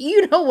 bitch,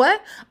 you know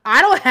what?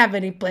 I don't have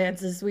any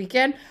plans this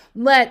weekend.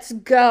 Let's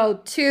go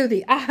to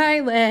the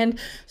island.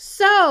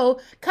 So,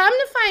 come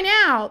to find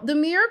out, the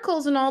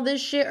miracles and all this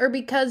shit are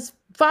because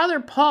Father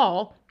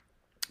Paul,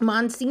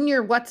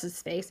 Monsignor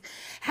What's-His-Face,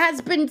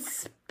 has been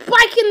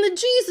spiking the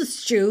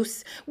Jesus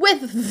juice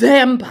with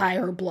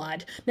vampire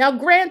blood. Now,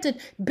 granted,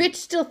 bitch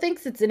still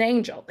thinks it's an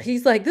angel.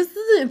 He's like, this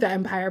isn't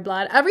vampire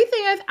blood. Everything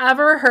I've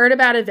ever heard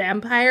about a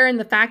vampire, and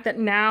the fact that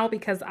now,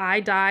 because I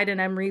died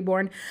and I'm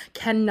reborn,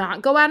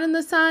 cannot go out in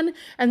the sun,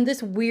 and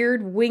this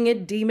weird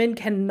winged demon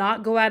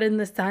cannot go out in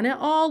the sun at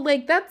all,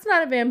 like, that's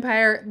not a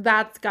vampire,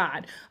 that's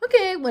God.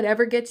 Okay,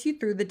 whatever gets you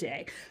through the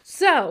day.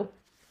 So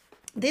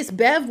this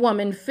Bev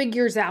woman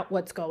figures out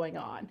what's going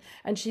on,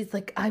 and she's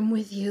like, I'm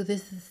with you.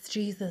 This is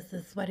Jesus.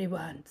 This is what he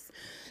wants.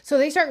 So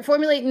they start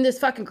formulating this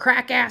fucking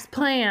crack-ass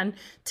plan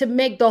to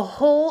make the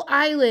whole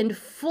island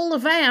full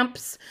of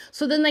vamps,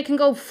 so then they can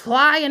go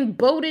fly and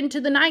boat into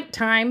the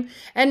nighttime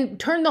and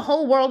turn the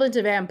whole world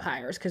into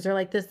vampires, because they're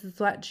like, this is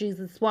what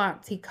Jesus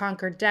wants. He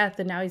conquered death,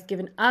 and now he's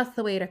given us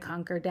the way to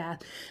conquer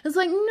death. It's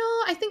like,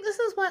 no, I think this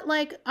is what,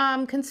 like,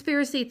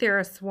 conspiracy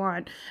theorists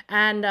want,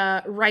 and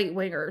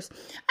right-wingers.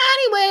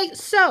 Anyway,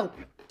 so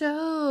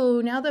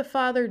now that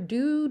Father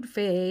Dude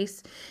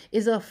Face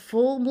is a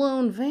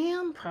full-blown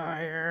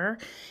vampire,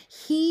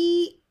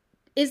 he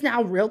is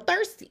now real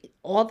thirsty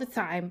all the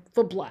time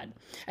for blood.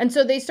 And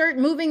so they start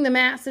moving the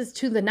masses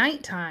to the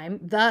nighttime,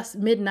 thus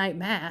midnight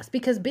mass,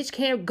 because bitch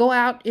can't go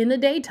out in the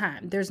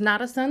daytime. There's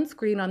not a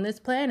sunscreen on this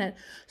planet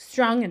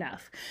strong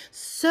enough.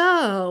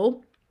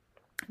 So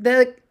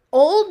the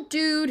old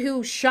dude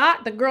who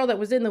shot the girl that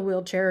was in the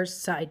wheelchair,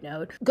 side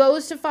note,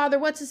 goes to Father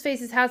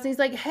What's-His-Face's house, and he's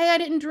like, hey, I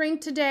didn't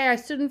drink today. I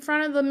stood in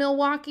front of the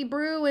Milwaukee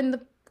Brew in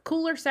the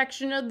cooler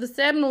section of the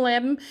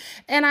 7-Eleven,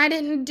 and I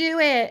didn't do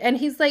it. And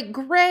he's like,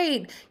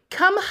 great,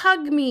 come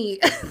hug me.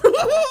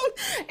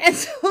 And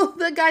so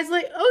the guy's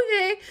like,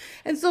 okay.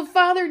 And so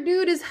Father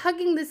Dude is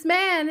hugging this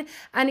man,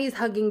 and he's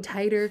hugging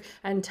tighter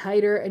and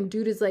tighter, and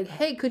Dude is like,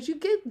 hey, could you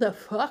get the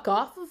fuck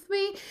off of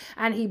me?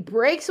 And he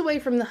breaks away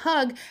from the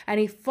hug, and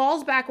he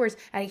falls backwards,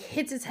 and he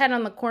hits his head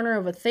on the corner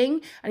of a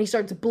thing, and he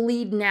starts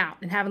bleeding out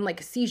and having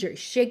like a seizure. He's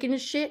shaking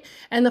his shit,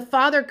 and the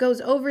father goes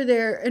over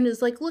there and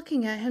is like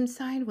looking at him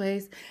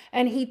sideways,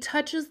 and he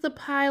touches the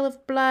pile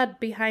of blood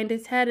behind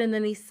his head, and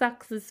then he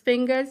sucks his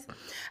fingers,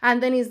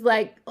 and then he's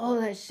like,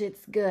 oh, that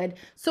shit's good.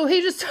 So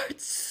he just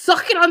starts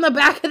sucking on the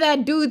back of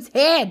that dude's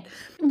head.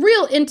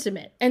 Real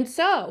intimate. And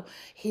so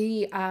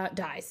he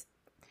dies.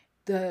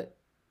 The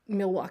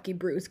Milwaukee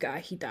Brews guy,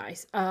 he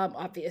dies,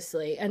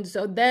 obviously. And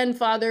so then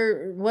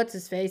Father, what's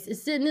his face,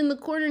 is sitting in the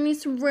corner and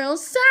he's real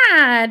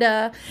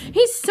sad.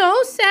 He's so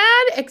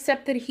sad,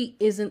 except that he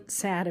isn't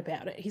sad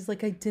about it. He's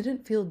like, I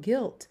didn't feel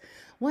guilt.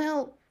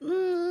 Well,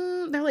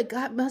 they're like,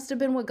 God must have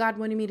been what God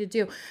wanted me to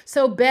do.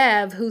 So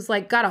Bev, who's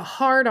like got a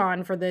hard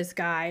on for this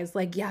guy, is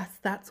like, yes,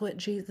 that's what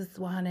Jesus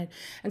wanted.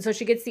 And so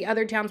she gets the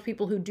other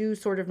townspeople who do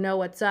sort of know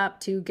what's up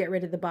to get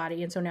rid of the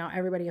body. And so now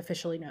everybody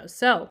officially knows.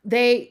 So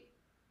they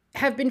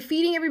have been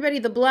feeding everybody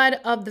the blood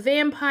of the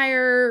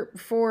vampire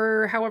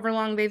for however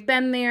long they've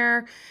been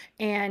there.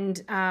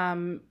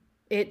 And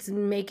it's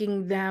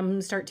making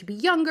them start to be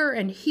younger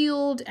and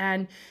healed.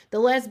 And the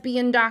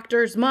lesbian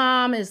doctor's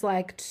mom is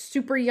like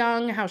super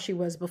young, how she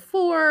was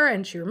before,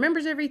 and she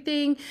remembers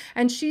everything.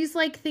 And she's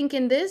like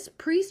thinking, this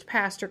priest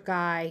pastor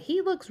guy, he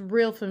looks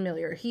real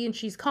familiar.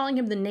 She's calling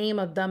him the name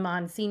of the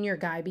Monsignor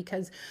guy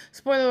because,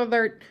 spoiler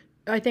alert,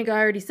 I think I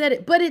already said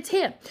it, but it's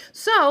him.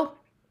 So,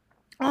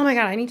 oh my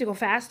God, I need to go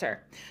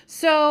faster.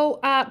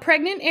 So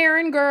pregnant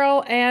Aaron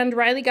girl and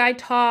Riley guy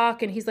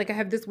talk, and he's like, I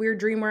have this weird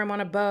dream where I'm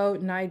on a boat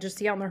and I just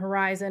see out on the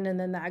horizon, and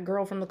then that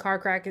girl from the car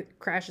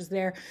crashes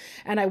there,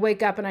 and I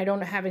wake up and I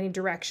don't have any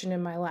direction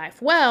in my life.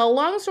 Well,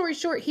 long story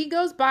short, he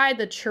goes by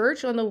the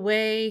church on the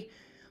way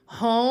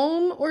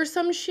home or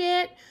some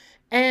shit,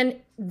 and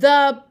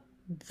the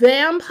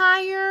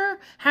vampire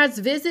has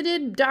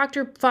visited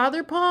Dr.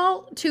 Father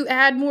Paul to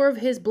add more of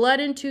his blood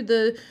into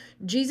the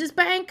Jesus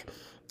bank,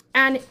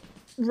 and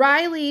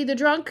Riley, the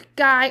drunk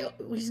guy,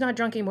 he's not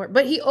drunk anymore,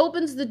 but he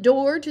opens the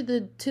door to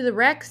the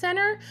rec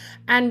center,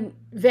 and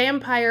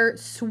vampire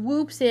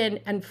swoops in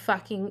and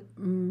fucking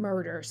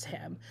murders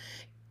him.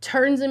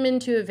 Turns him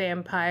into a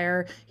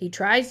vampire. He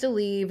tries to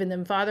leave, and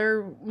then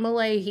Father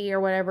Malahi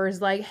or whatever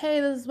is like, hey,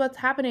 this is what's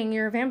happening.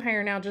 You're a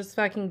vampire now. Just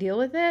fucking deal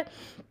with it.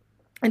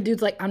 And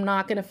dude's like, I'm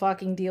not going to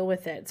fucking deal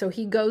with it. So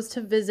he goes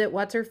to visit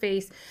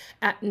what's-her-face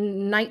at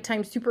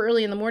nighttime, super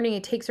early in the morning.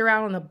 He takes her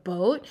out on the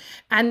boat.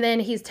 And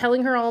then he's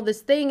telling her all this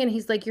thing. And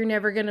he's like, you're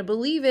never going to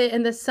believe it.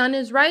 And the sun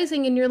is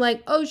rising. And you're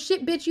like, oh,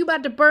 shit, bitch, you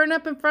about to burn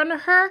up in front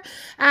of her?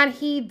 And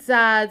he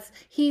does.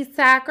 He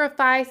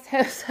sacrificed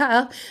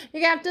himself.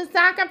 You have to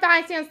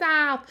sacrifice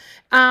yourself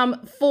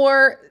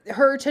for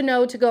her to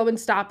know to go and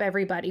stop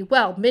everybody.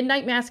 Well,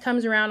 midnight mass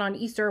comes around on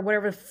Easter or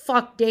whatever the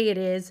fuck day it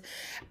is.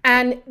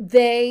 And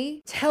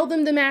they tell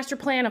them the master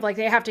plan of like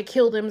they have to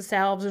kill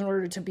themselves in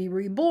order to be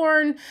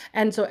reborn.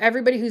 And so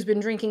everybody who's been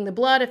drinking the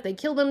blood, if they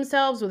kill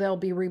themselves, well, they'll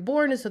be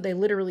reborn. And so they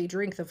literally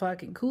drink the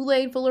fucking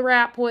Kool-Aid full of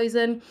rat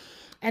poison.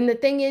 And the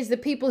thing is, the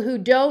people who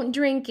don't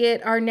drink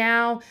it are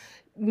now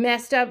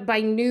messed up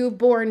by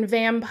newborn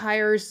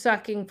vampires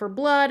sucking for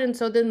blood. And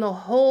so then the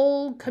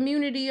whole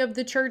community of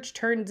the church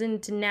turns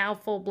into now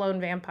full-blown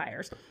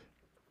vampires.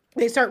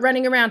 They start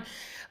running around.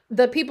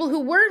 The people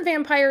who weren't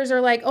vampires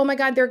are like, oh my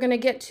God, they're going to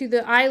get to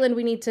the island.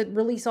 We need to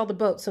release all the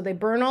boats. So they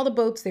burn all the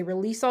boats. They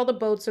release all the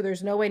boats. So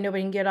there's no way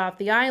nobody can get off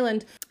the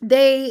island.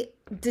 They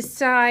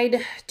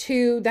decide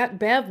to, that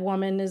Bev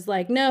woman is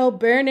like, no,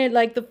 burn it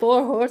like the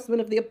 4 horsemen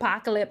of the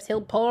apocalypse.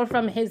 He'll pour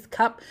from his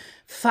cup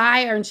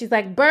fire. And she's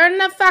like, burn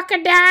the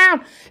fucker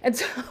down. And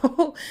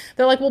so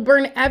they're like, we'll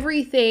burn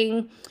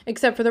everything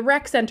except for the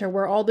rec center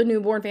where all the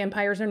newborn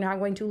vampires are now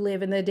going to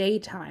live in the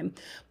daytime.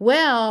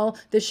 Well,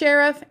 the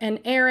sheriff and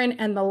Aaron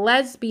and the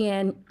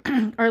lesbian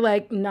are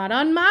like, not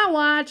on my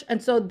watch.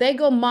 And so they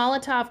go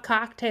Molotov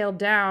cocktail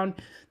down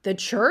the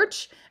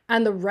church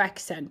and the rec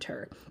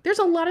center. There's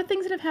a lot of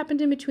things that have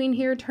happened in between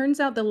here. Turns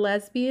out the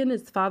lesbian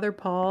is Father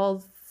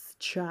Paul's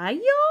child.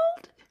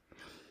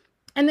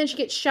 And then she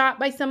gets shot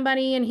by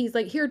somebody and he's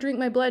like, here, drink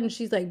my blood. And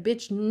she's like,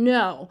 bitch,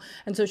 no.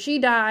 And so she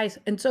dies.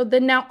 And so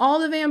then now all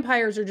the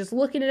vampires are just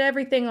looking at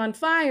everything on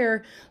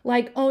fire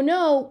like, oh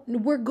no,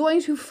 we're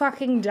going to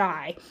fucking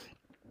die.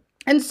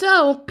 And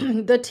so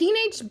the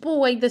teenage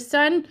boy, the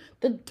son,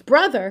 the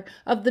brother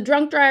of the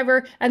drunk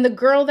driver and the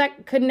girl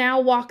that could now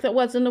walk that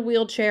was in a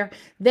wheelchair,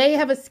 they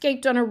have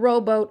escaped on a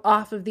rowboat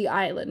off of the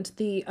island.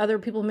 The other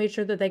people made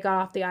sure that they got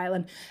off the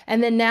island.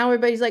 And then now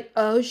everybody's like,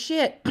 oh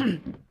shit.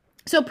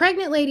 So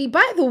pregnant lady,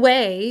 by the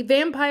way,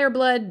 vampire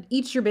blood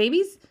eats your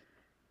babies.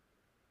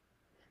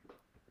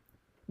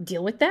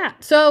 Deal with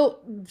that. So,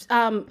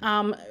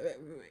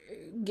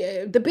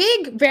 the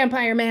big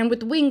vampire man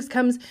with the wings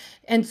comes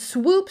and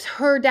swoops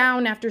her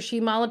down after she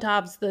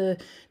Molotovs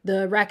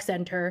the rec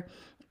center,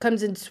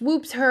 comes and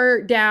swoops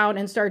her down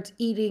and starts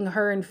eating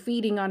her and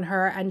feeding on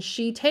her. And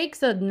she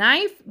takes a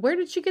knife. Where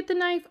did she get the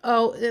knife?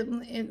 Oh,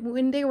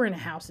 when they were in a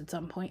house at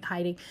some point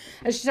hiding.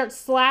 And she starts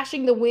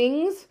slashing the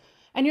wings.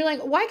 And you're like,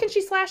 why can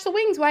she slash the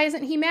wings? Why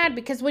isn't he mad?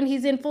 Because when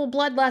he's in full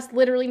bloodlust,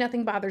 literally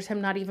nothing bothers him,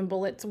 not even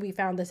bullets. We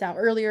found this out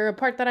earlier, a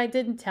part that I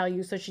didn't tell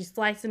you. So she's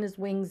slicing his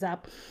wings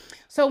up.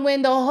 So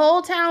when the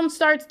whole town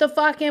starts to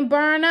fucking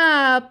burn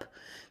up,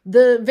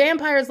 the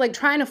vampire's like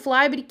trying to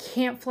fly, but he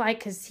can't fly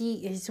because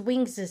his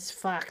wings is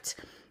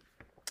fucked.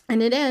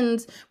 And it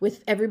ends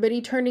with everybody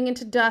turning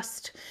into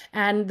dust.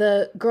 And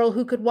the girl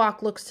who could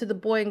walk looks to the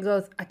boy and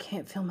goes, I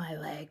can't feel my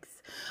legs.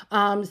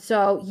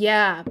 So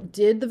yeah,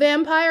 did the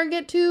vampire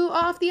get too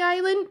off the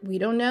island? We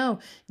don't know.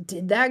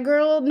 Did that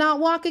girl not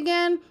walk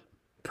again?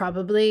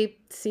 Probably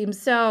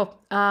seems so.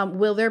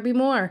 Will there be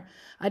more?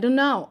 I don't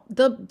know.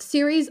 The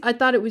series, I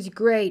thought it was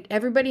great.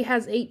 Everybody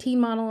has 18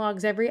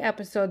 monologues every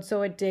episode,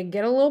 so it did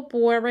get a little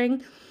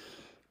boring.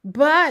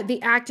 But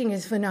the acting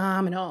is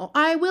phenomenal.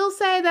 I will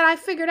say that I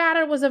figured out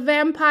it was a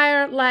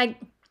vampire like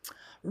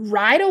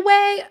right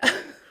away.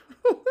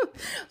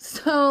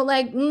 So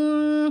like,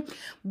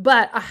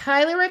 but I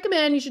highly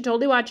recommend. You should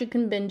totally watch it.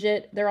 Can binge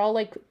it. They're all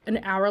like an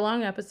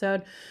hour-long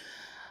episode.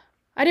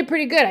 I did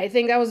pretty good. I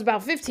think I was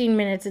about 15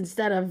 minutes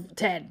instead of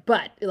 10.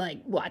 But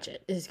like, watch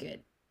it. It's good.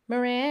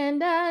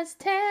 Miranda's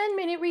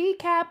 10-minute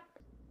recap.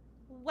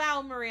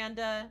 Wow,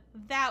 Miranda,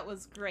 that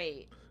was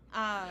great.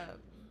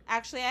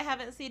 Actually, I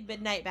haven't seen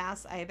Midnight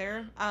Mass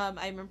either.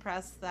 I'm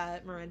impressed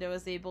that Miranda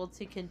was able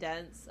to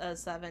condense a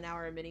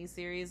 7-hour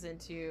miniseries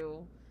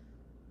into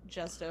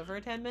just over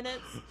 10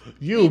 minutes.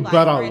 You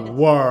better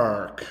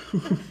work.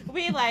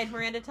 We lied.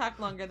 Miranda talked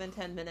longer than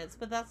 10 minutes,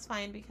 but that's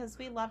fine because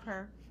we love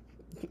her.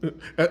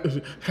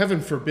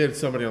 Heaven forbid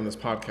somebody on this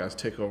podcast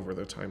take over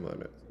their time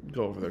limit.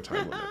 Go over their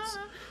time limits.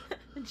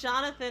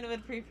 Jonathan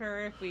would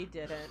prefer if we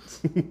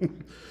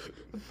didn't.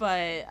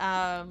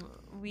 But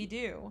we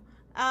do.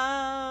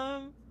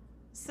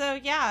 So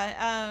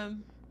yeah,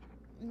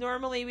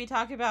 normally we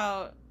talk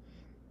about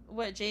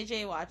what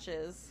JJ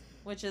watches,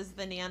 which is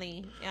The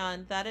Nanny,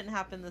 and that didn't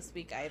happen this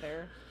week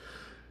either.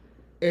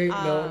 Ain't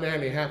no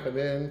nanny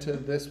happening to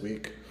this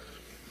week.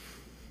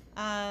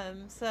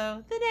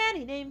 So The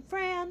Nanny named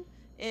Fran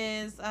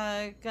is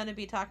gonna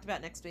be talked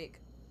about next week.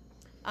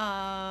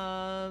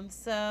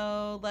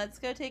 So let's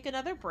go take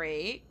another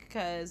break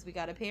because we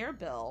gotta pay our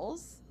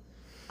bills.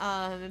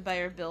 And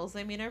by our bills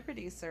I mean our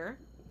producer.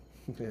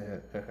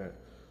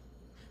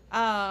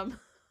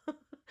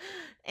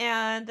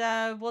 And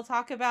we'll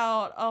talk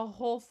about a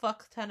whole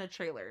fuck ton of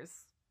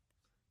trailers.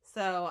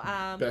 So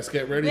best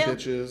get ready,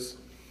 bitches.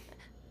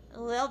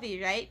 We'll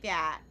be right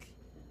back.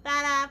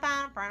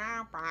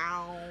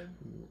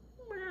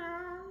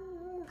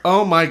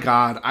 Oh my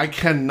God, I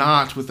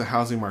cannot with the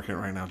housing market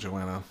right now,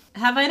 Joanna.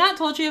 Have I not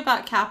told you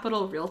about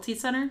Capital Realty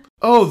Center?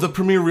 Oh, the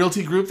premier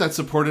realty group that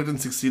supported and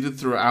succeeded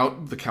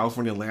throughout the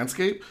California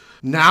landscape?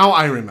 Now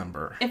I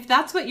remember. If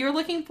that's what you're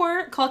looking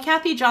for, call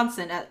Kathy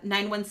Johnson at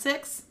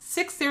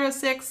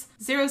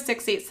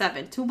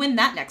 916-606-0687 to win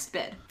that next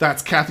bid.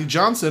 That's Kathy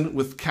Johnson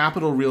with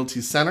Capital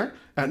Realty Center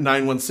at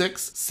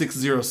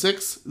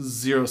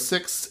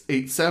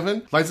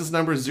 916-606-0687. License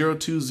number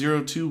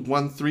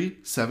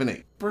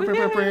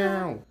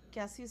 02021378.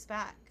 Guess who's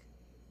back?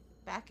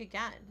 Back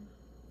again.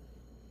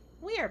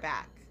 We are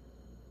back.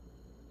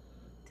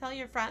 Tell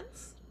your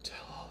friends.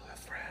 Tell all the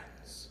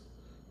friends.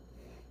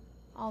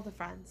 All the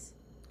friends.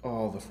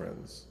 All the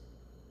friends.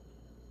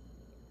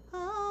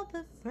 All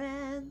the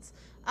friends.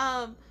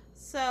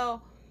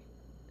 So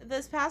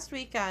this past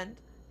weekend,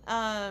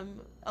 a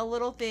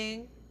little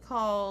thing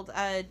called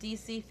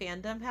DC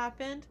Fandom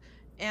happened,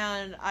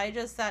 and I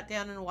just sat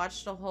down and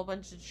watched a whole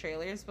bunch of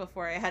trailers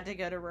before I had to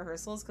go to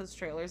rehearsals because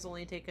trailers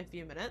only take a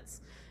few minutes,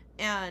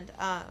 and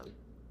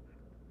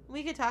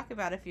we could talk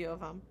about a few of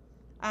them.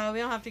 We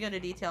don't have to go into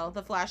detail.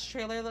 The Flash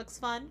trailer looks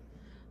fun.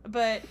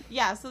 But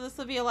yeah, so this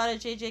will be a lot of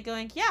JJ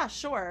going, yeah,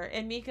 sure.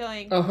 And me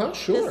going,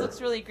 sure. This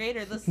looks really great,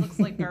 or this looks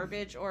like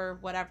garbage, or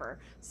whatever.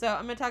 So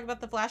I'm going to talk about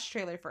the Flash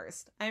trailer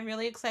first. I'm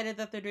really excited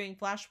that they're doing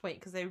Flashpoint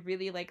because I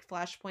really liked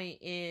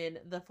Flashpoint in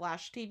the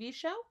Flash TV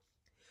show.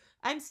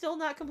 I'm still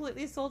not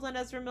completely sold on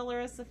Ezra Miller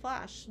as the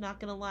Flash, not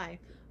going to lie.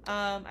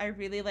 I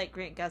really like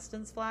Grant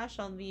Gustin's Flash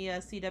on the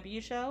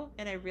CW show,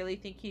 and I really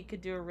think he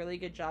could do a really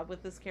good job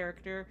with this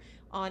character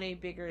on a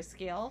bigger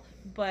scale,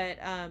 but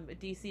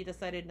DC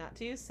decided not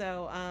to,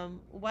 so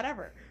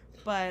whatever.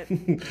 But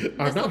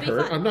I'm not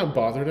hurt. I'm not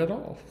bothered at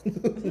all.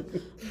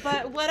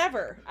 But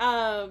whatever.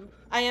 I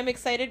am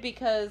excited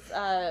because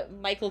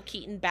Michael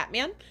Keaton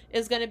Batman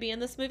is going to be in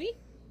this movie.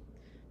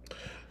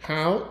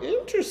 How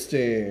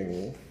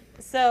interesting.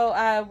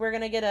 So we're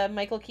going to get a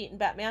Michael Keaton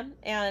Batman,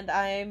 and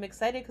I'm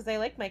excited because I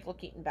like Michael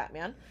Keaton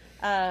Batman.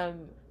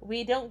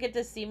 We don't get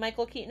to see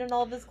Michael Keaton in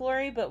all of his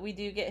glory, but we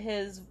do get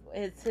his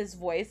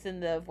voice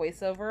in the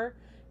voiceover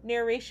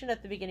narration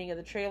at the beginning of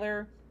the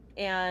trailer,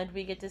 and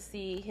we get to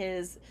see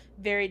his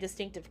very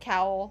distinctive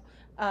cowl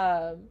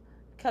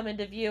come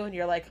into view, and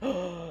you're like,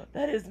 oh,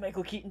 that is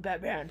Michael Keaton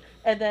Batman.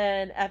 And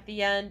then at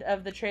the end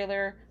of the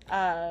trailer,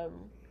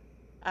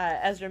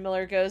 Ezra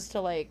Miller goes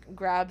to like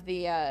grab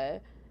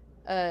the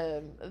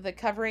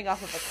covering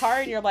off of a car,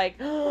 and you're like,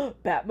 oh,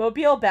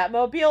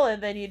 Batmobile,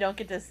 and then you don't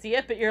get to see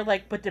it, but you're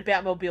like, but the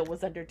Batmobile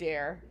was under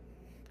there.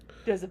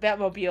 There's a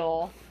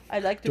Batmobile. I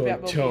like the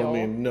Batmobile. Don't tell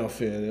me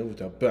nothing. It was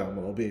the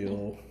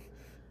Batmobile.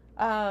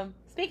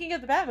 Speaking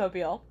of the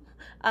Batmobile,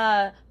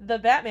 the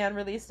Batman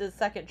released his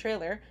second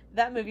trailer.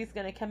 That movie's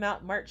going to come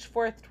out March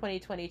 4th,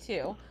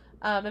 2022.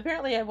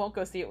 Apparently I won't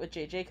go see it with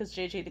JJ because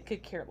JJ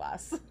could care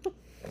less.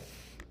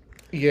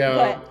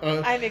 Yeah,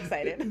 but I'm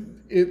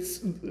excited.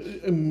 It's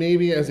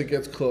maybe as it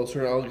gets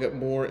closer, I'll get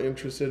more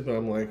interested. But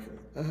I'm like,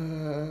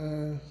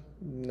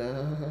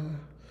 Nah.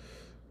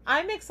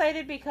 I'm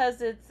excited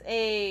because it's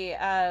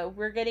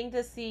we're getting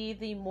to see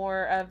the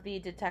more of the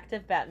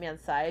detective Batman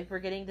side. We're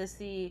getting to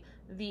see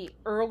the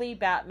early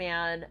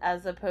Batman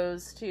as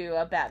opposed to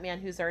a Batman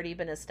who's already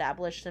been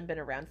established and been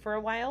around for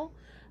a while.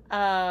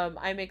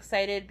 I'm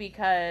excited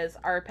because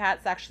our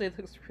Pats actually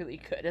looks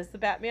really good as the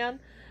Batman,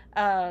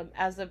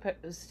 as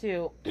opposed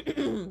to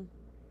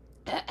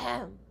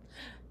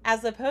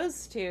as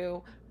opposed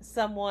to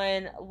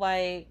someone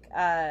like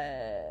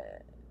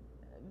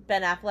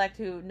Ben Affleck,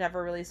 who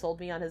never really sold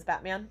me on his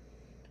Batman.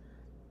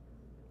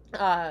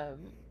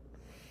 Um,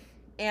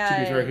 To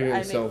be fair, he and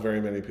didn't sell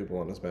very many people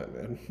on his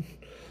Batman.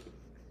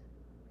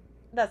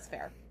 That's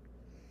fair.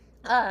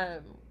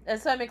 And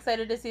so I'm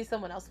excited to see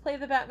someone else play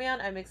the Batman.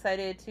 I'm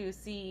excited to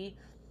see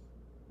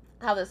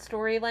how the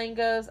storyline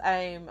goes.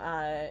 I'm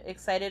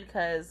excited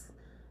because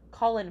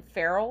Colin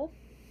Farrell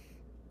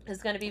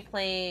is going to be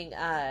playing.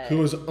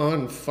 Who is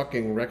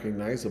unfucking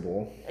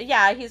recognizable.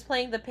 Yeah, he's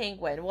playing the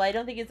Penguin. Well, I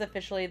don't think he's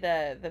officially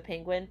the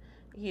Penguin.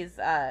 He's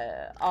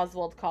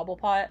Oswald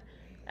Cobblepot,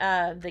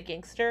 the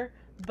gangster.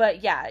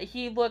 But yeah,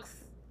 he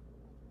looks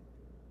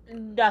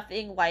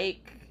nothing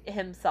like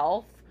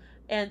himself.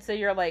 And so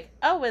you're like,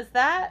 oh, is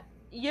that?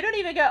 You don't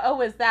even go,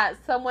 oh, is that?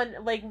 Someone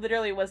like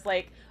literally was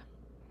like,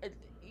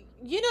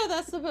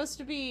 that's supposed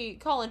to be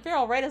Colin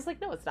Farrell, right? I was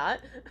like, no, it's not.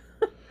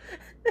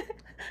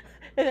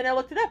 And then I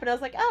looked it up and I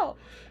was like, oh,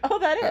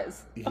 that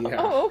is. Yeah.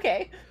 Oh,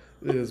 okay.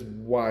 It is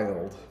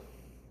wild.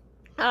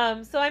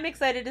 So I'm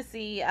excited to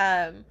see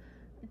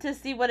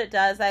what it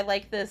does. I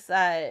like this.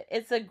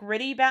 It's a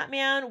gritty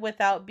Batman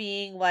without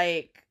being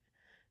like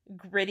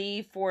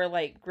gritty for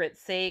like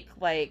grit's sake,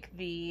 like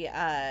the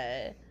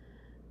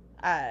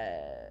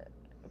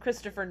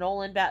Christopher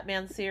Nolan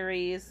Batman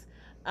series.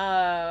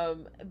 But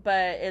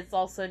it's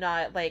also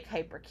not like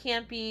hyper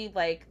campy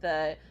like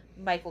the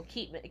Michael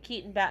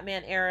Keaton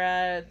Batman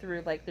era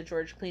through like the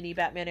George Clooney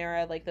Batman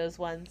era, like those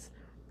ones.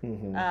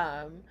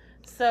 Mm-hmm.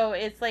 So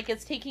it's like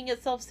it's taking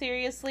itself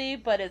seriously,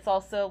 but it's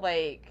also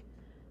like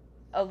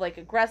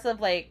aggressive.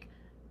 Like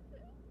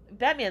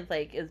Batman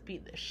like is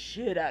beating the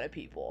shit out of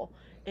people,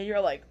 and you're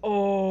like,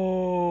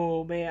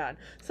 oh man.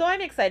 So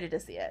I'm excited to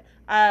see it.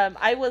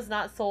 I was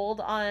not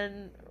sold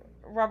on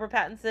Robert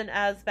Pattinson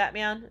as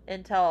Batman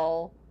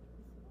until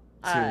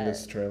seeing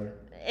this trailer.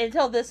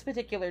 Until this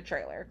particular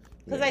trailer,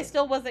 because I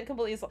still wasn't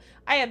completely sold.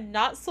 I am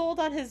not sold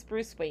on his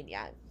Bruce Wayne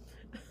yet.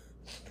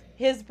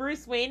 His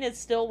Bruce Wayne is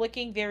still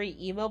looking very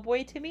emo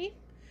boy to me.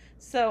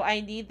 So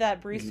I need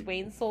that Bruce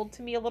Wayne sold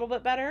to me a little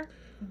bit better.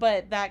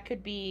 But that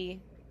could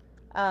be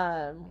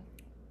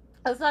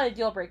that's not a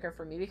deal breaker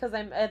for me because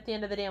I'm at the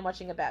end of the day I'm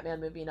watching a Batman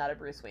movie, not a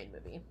Bruce Wayne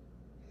movie.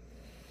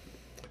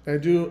 I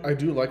do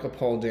like a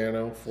Paul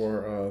Dano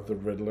for the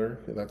Riddler.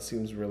 That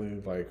seems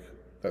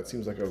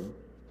like a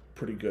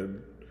pretty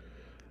good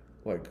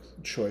like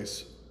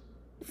choice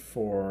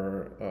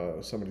for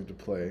somebody to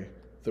play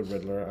the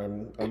Riddler.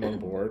 I'm on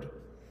board.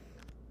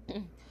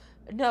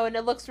 No, and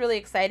it looks really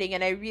exciting,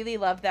 and I really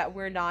love that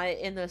we're not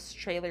in this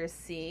trailer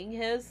seeing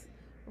his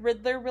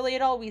Riddler really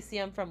at all. We see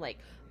him from like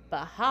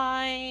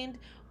behind,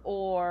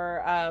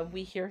 or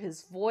we hear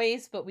his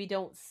voice, but we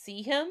don't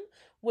see him,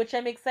 which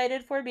I'm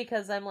excited for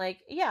because I'm like,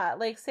 yeah,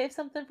 like save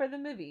something for the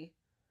movie.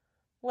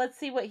 Let's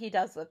see what he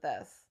does with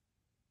this.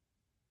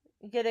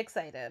 Get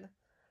excited.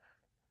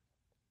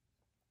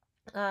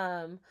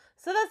 So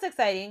that's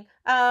exciting.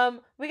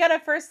 We got a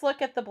first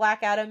look at the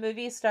Black Adam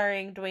movie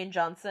starring Dwayne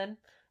Johnson.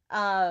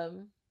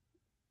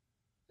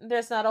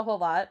 There's not a whole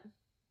lot,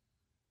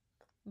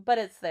 but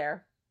it's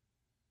there.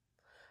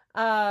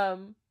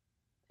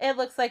 It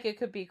looks like it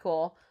could be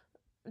cool.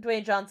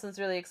 Dwayne Johnson's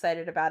really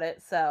excited about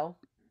it, so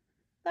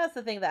that's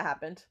the thing that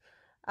happened.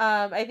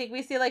 I think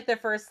we see like the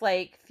first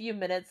like few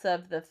minutes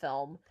of the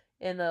film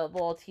in the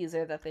little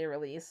teaser that they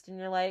released, and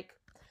you're like,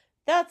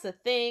 that's a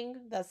thing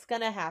that's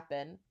gonna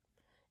happen,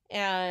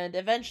 and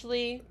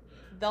eventually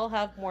they'll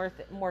have more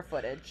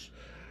footage.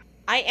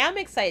 I am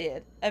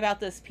excited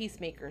about this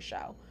Peacemaker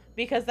show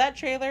because that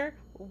trailer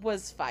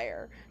was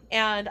fire.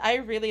 And I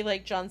really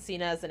like John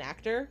Cena as an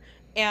actor.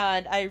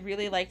 And I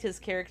really liked his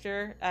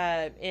character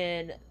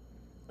in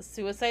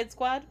Suicide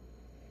Squad.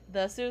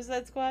 The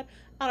Suicide Squad?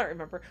 I don't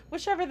remember.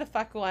 Whichever the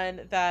fuck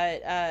one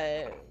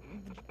that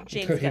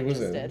James Gunn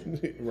just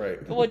did.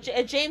 Right. Well,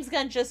 James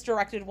Gunn just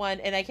directed one,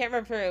 and I can't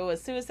remember if it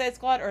was Suicide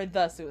Squad or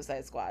The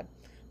Suicide Squad.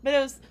 But it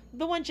was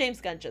the one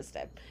James Gunn just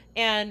did.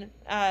 And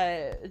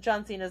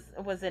John Cena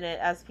was in it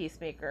as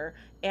Peacemaker.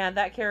 And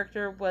that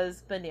character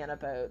was Banana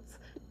Boats.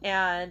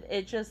 And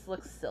it just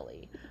looks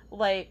silly.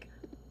 Like,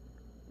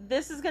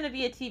 this is going to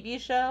be a TV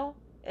show.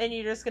 And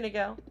you're just going to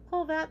go,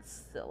 oh,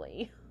 that's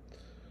silly.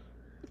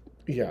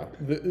 Yeah.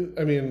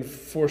 I mean,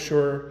 for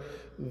sure,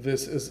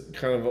 this is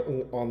kind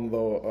of on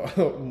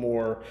the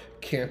more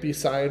campy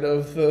side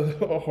of the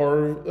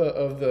horror,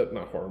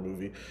 not horror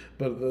movie,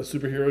 but the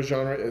superhero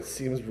genre. It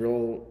seems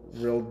real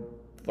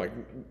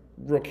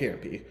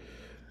campy.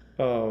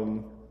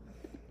 I'm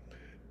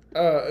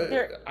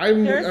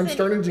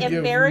starting to give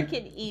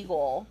American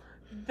Eagle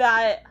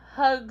that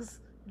hugs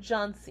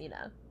John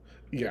Cena.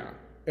 Yeah,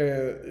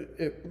 And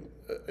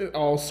it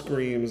all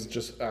screams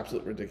just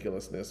absolute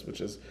ridiculousness,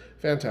 which is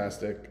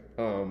fantastic.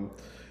 Uh,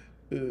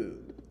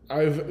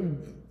 I've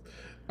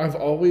I've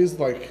always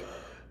like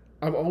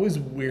I'm always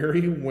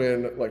weary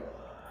when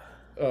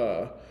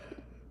uh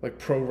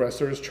pro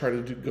wrestlers try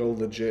to go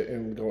legit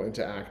and go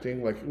into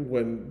acting. Like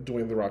when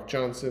Dwayne the Rock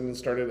Johnson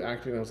started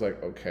acting, I was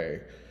like,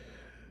 okay,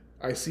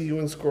 I see you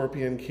in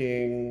Scorpion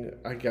King.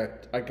 I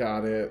got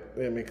it.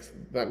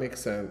 That makes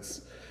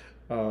sense.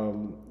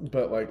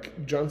 But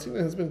like John Cena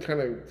has been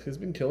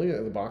killing it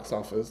in the box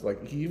office.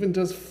 Like he even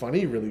does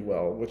funny really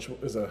well, which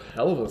is a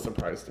hell of a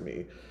surprise to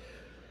me.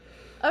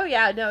 Oh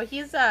yeah, no,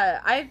 he's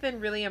I've been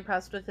really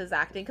impressed with his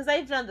acting because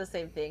I've done the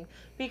same thing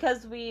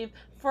because we've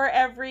for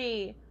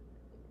every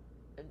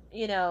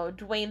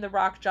Dwayne the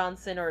Rock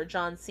Johnson or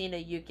John Cena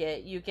you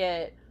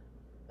get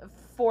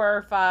 4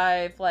 or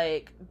 5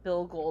 like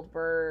Bill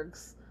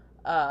Goldbergs,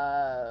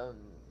 um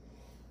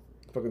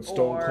Fucking or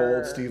Stone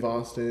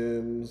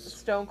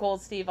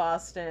Cold Steve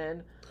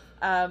Austin,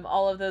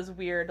 all of those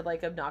weird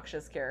like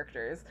obnoxious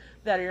characters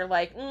that are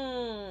like,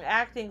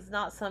 acting's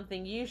not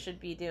something you should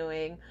be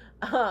doing,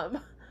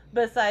 um,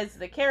 besides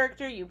the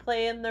character you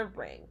play in the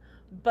ring.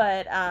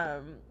 But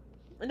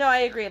no, I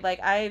agree. Like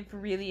I've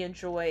really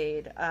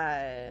enjoyed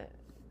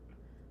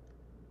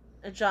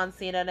John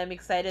Cena, and I'm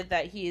excited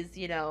that he's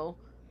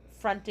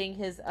fronting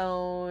his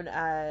own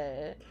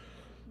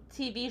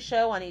TV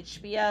show on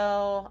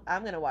HBO.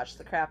 I'm gonna watch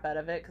the crap out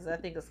of it because I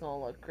think it's gonna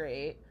look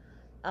great.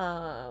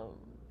 Um,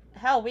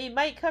 Hell, we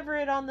might cover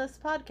it on this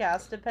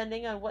podcast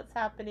depending on what's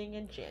happening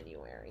in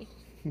January.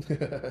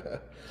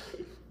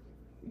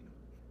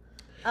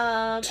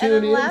 And Tune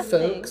then in, last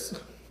folks.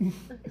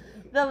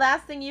 the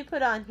last thing you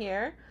put on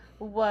here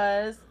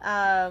was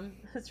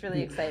it's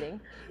really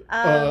exciting.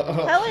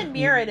 Helen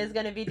Mirren is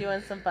going to be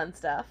doing some fun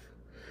stuff.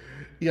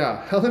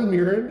 Yeah, Helen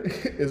Mirren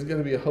is going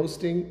to be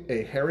hosting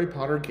a Harry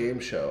Potter game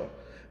show.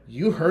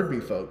 You heard me,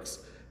 folks.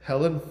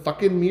 Helen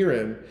fucking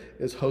Mirren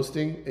is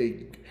hosting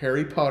a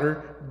Harry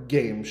Potter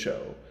game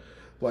show.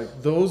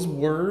 Like, those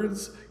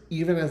words,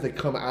 even as they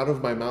come out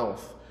of my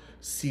mouth,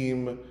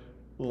 seem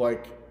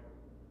like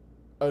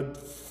a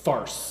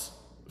farce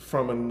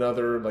from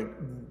another, like,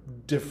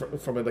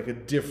 a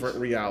different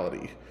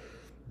reality.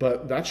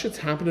 But that shit's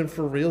happening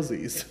for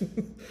realsies.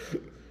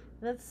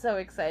 That's so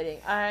exciting.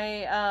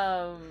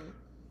 I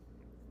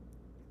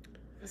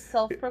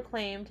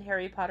self-proclaimed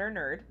Harry Potter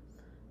nerd.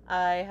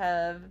 I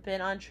have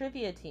been on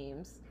trivia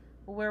teams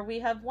where we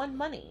have won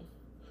money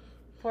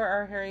for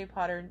our Harry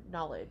Potter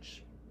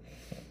knowledge.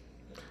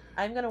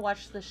 I'm gonna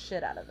watch the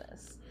shit out of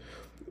this.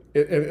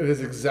 It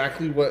is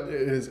exactly what it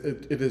is.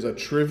 It is a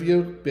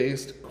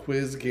trivia-based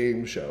quiz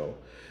game show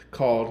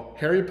called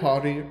Harry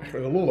Potter.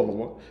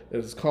 It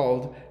is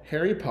called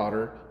Harry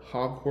Potter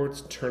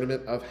Hogwarts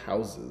Tournament of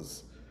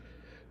Houses.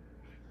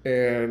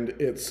 And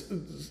it's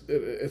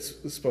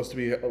supposed to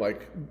be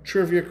like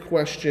trivia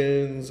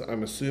questions,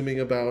 I'm assuming,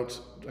 about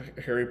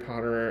Harry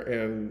Potter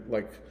and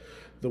like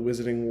the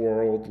Wizarding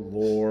World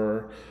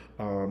lore.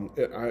 I'm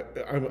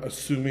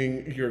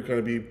assuming you're going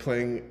to be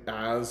playing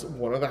as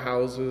one of the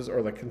houses,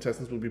 or like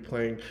contestants will be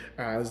playing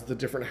as the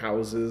different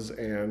houses,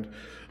 and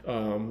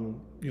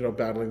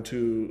battling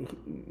to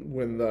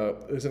win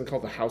isn't it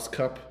called the House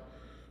Cup?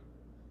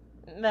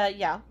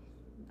 Yeah.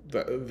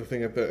 The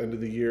thing at the end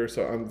of the year.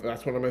 So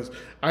that's what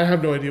I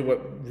have no idea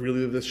what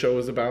really this show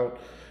is about.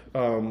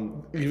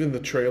 Even the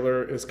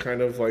trailer is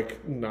kind of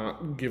like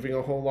not giving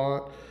a whole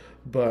lot,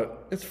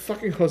 but it's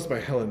fucking hosted by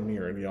Helen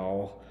Mirren,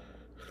 y'all.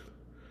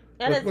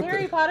 And it's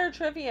Harry Potter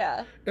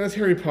trivia. And it's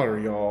Harry Potter,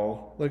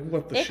 y'all. Like,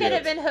 what the shit?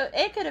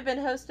 It could have been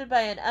hosted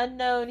by an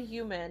unknown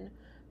human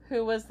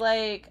who was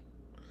like,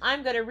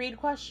 I'm going to read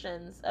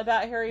questions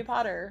about Harry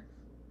Potter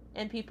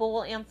and people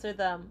will answer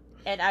them.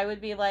 And I would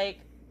be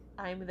like,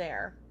 I'm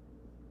there.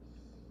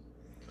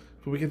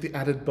 But we get the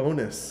added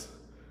bonus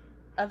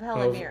of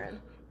Helen Mirren.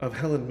 Of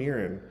Helen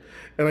Mirren.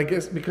 And I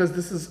guess because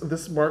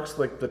this marks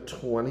like the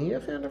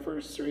 20th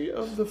anniversary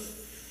of the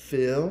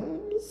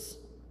films?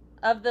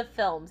 Of the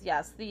films,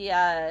 yes.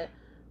 The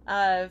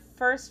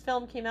first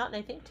film came out in,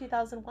 I think,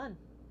 2001.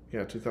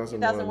 Yeah, 2001.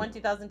 2001,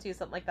 2002,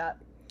 something like that.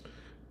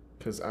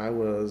 Because I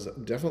was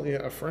definitely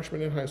a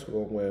freshman in high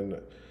school when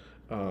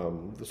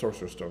The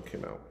Sorcerer's Stone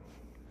came out.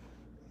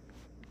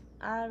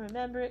 I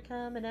remember it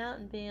coming out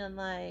and being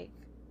like,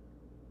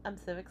 I'm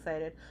so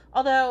excited.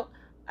 Although,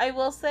 I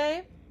will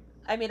say,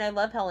 I mean, I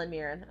love Helen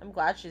Mirren. I'm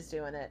glad she's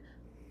doing it.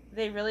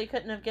 They really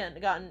couldn't have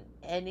gotten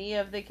any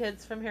of the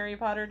kids from Harry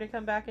Potter to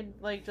come back and,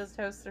 like, just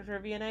host a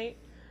trivia night.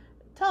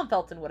 Tom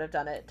Felton would have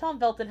done it. Tom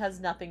Felton has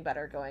nothing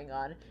better going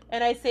on.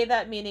 And I say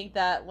that meaning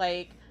that,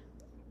 like,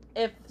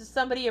 if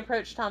somebody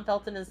approached Tom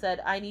Felton and said,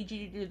 I need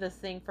you to do this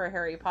thing for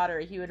Harry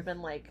Potter, he would have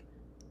been like,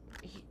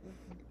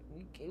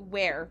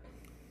 where?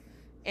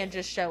 And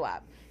just show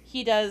up.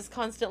 He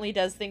constantly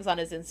does things on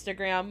his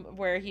Instagram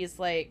where he's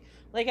like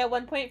at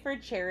one point for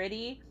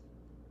charity,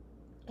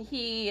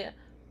 he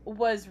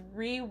was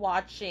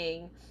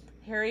rewatching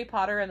Harry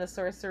Potter and the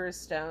Sorcerer's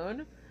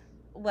Stone,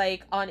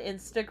 like on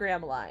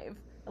Instagram Live.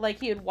 Like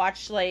he would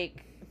watch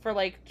like for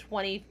like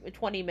 20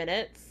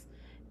 minutes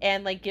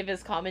and like give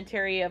his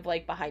commentary of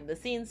like behind the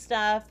scenes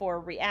stuff or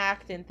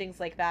react and things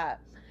like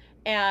that.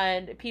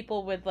 And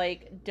people would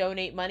like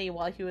donate money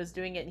while he was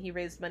doing it, and he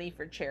raised money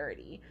for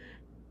charity.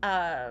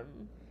 Um,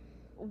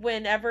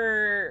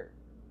 Whenever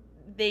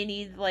they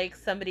need like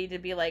somebody to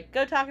be like,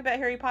 go talk about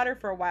Harry Potter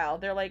for a while,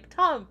 they're like,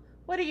 Tom,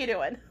 what are you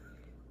doing?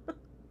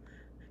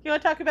 You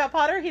want to talk about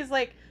Potter? He's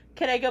like,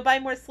 can I go buy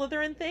more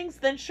Slytherin things?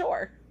 Then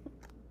sure.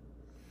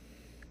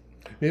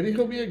 Maybe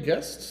he'll be a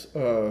guest,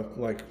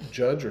 like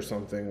judge or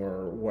something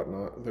or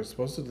whatnot. They're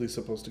supposed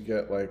to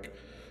get like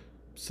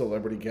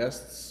celebrity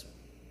guests.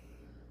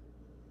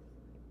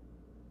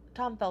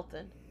 Tom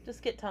Felton.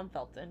 Just get Tom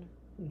Felton.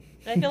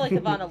 I feel like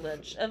Ivana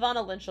Lynch.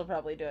 Ivana Lynch will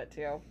probably do it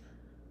too.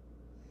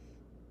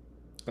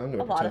 I'm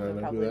gonna A lot of pretend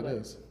them I know who that probably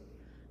would. is.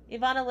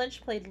 Ivana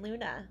Lynch played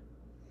Luna.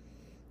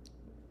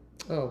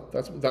 Oh,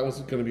 that was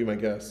gonna be my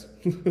guess.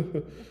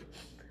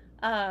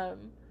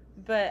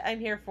 But I'm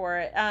here for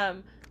it.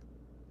 I'm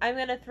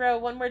gonna throw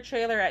one more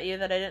trailer at you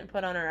that I didn't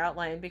put on our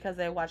outline because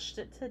I watched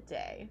it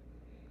today.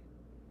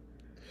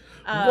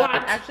 What?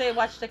 Actually, I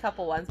watched a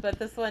couple ones, but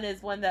this one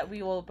is one that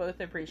we will both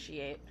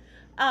appreciate.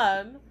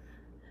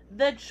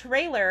 The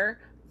trailer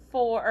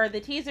or the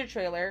teaser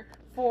trailer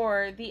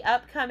for the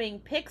upcoming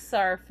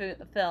Pixar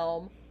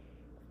film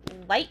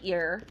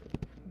Lightyear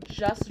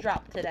just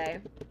dropped today,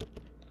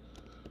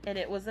 and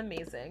it was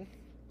amazing.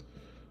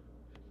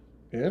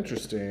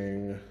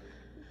 Interesting.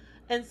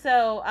 And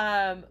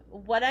so,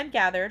 what I'm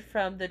gathered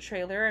from the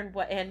trailer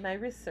and my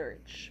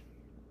research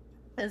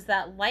is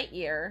that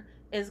Lightyear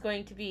is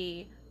going to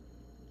be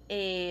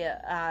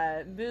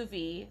a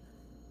movie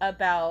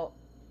about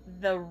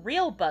the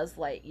real Buzz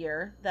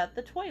Lightyear that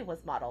the toy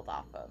was modeled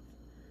off of.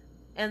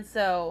 And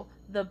so,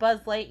 the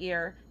Buzz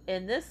Lightyear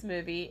in this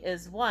movie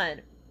is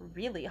one,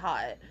 really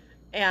hot,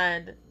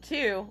 and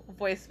two,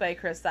 voiced by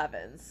Chris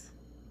Evans.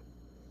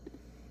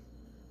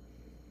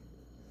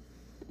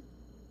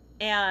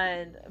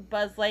 And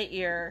Buzz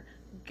Lightyear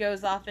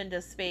goes off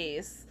into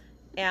space,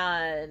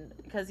 and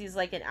because he's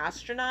like an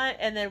astronaut,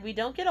 and then we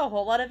don't get a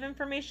whole lot of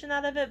information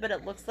out of it, but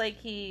it looks like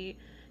he's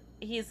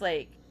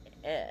like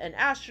an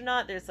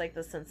astronaut. There's like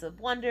the sense of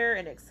wonder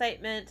and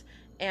excitement,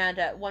 and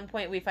at one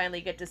point we finally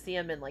get to see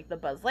him in like the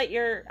Buzz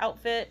Lightyear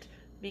outfit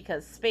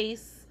because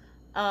space,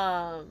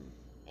 and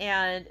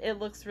it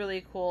looks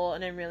really cool,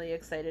 and I'm really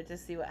excited to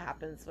see what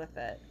happens with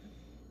it.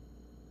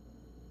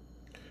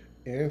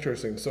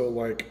 Interesting. So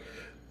like,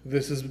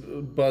 this is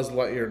Buzz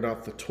Lightyear,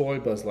 not the toy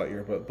Buzz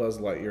Lightyear, but Buzz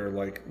Lightyear,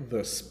 like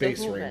the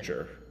Space human.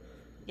 Ranger.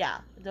 Yeah,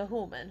 the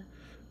human.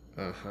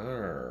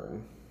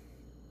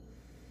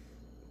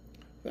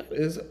 That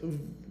is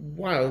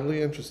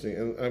wildly interesting,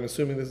 and I'm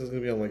assuming this is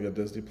going to be on like a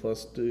Disney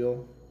Plus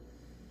deal.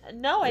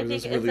 No, I Or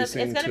is think this it's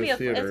releasing going to to be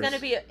theaters?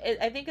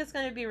 I think it's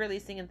going to be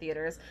releasing in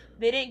theaters.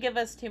 They didn't give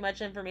us too much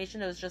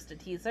information. It was just a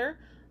teaser.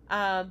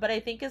 But I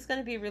think it's going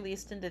to be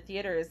released into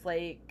theaters,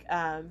 like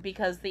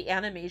because the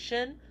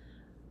animation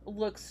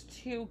looks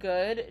too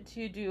good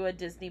to do a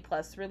Disney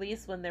Plus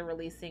release when they're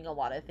releasing a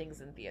lot of things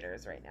in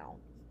theaters right now.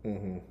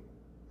 Mm-hmm.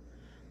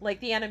 Like,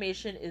 the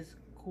animation is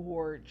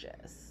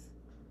gorgeous.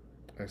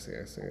 I see.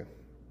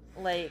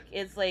 Like,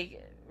 it's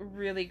like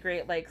really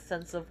great, like,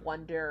 sense of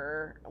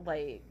wonder,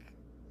 like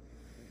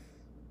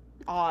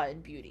awe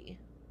and beauty.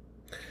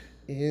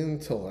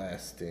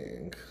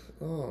 Interesting.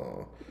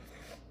 Oh,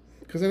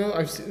 because I know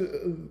I've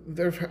seen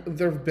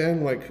there've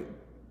been like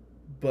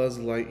Buzz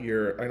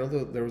Lightyear. I know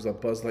that there was a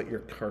Buzz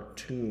Lightyear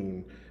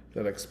cartoon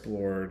that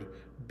explored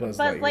Buzz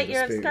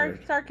Lightyear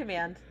Lightyear Star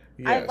Command.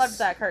 Yes. I loved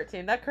that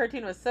cartoon. That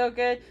cartoon was so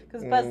good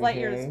because Buzz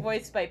Lightyear is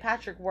voiced by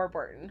Patrick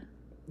Warburton.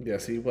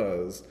 Yes, he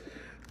was.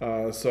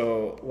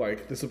 So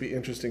like this will be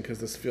interesting because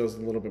this feels a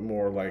little bit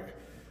more like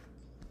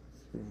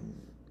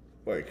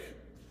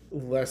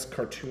less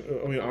cartoon.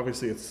 I mean,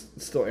 obviously it's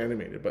still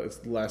animated, but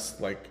it's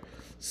less like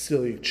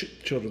silly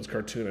children's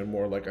cartoon and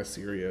more like a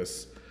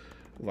serious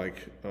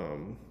like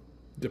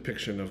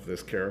depiction of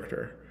this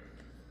character.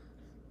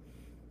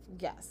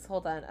 Yes,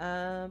 hold on.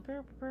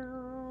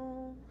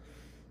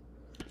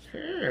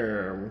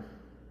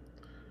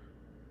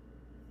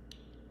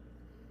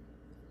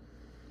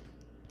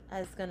 I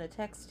was gonna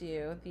text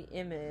you the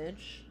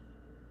image.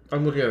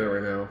 I'm looking at it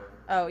right now.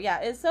 Oh yeah,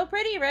 it's so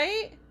pretty,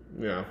 right?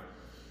 Yeah.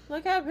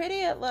 Look how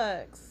pretty it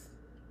looks.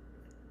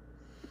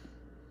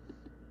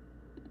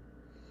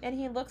 And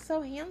he looks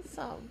so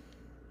handsome.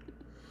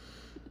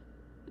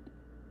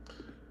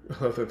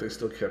 I love that they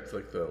still kept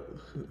like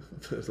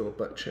his little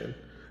butt chin.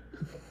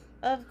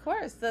 Of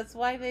course, that's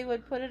why they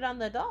would put it on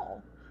the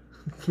doll.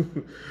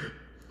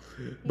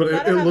 But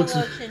it looks a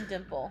little chin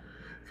dimple.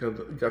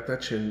 Got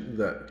that chin,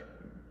 that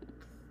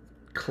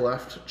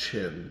cleft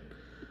chin.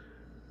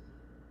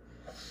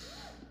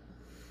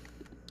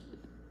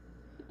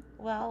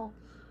 Well,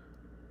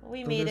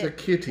 we made it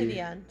to the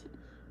end.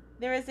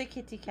 There is a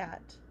kitty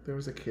cat. There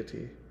was a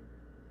kitty.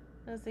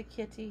 There's a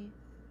kitty.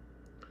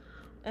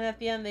 And at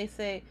the end they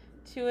say,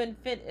 to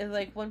infinity,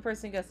 like one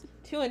person goes,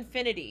 to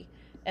infinity.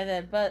 And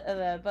then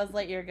Buzz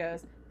Lightyear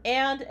goes,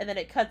 and then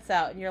it cuts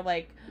out. And you're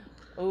like,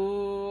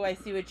 Oh, I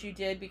see what you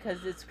did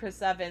because it's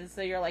Chris Evans.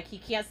 So you're like, he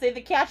can't say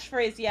the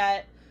catchphrase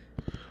yet.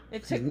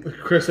 It took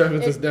Chris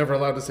Evans is never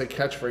allowed to say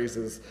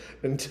catchphrases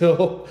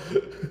until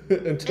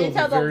until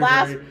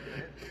the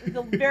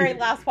very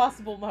last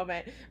possible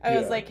moment. I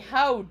was like,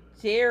 how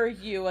dare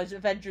you,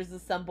 Avengers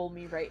Assemble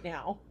me right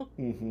now?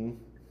 Mm-hmm.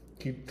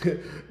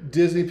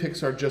 Disney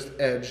Pixar just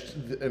edged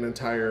an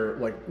entire,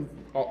 like,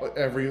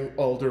 every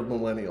older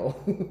millennial.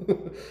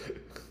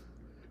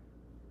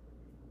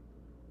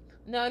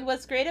 No, and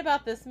what's great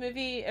about this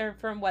movie, or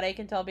from what I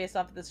can tell based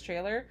off of this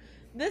trailer,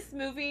 this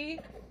movie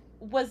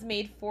was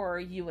made for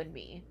you and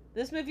me.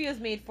 This movie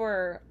was made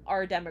for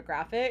our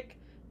demographic,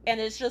 and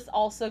it's just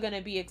also going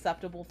to be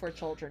acceptable for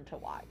children to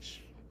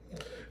watch.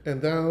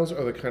 And those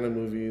are the kind of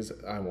movies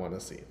I want to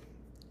see.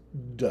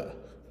 Duh.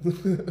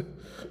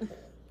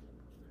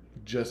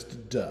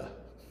 Just duh.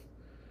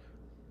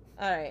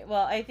 All right.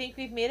 Well, I think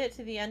we've made it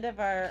to the end of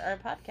our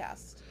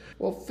podcast.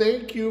 Well,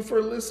 thank you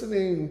for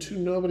listening to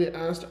Nobody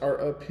Asked Our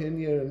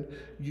Opinion.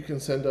 You can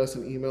send us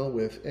an email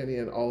with any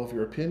and all of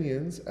your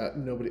opinions at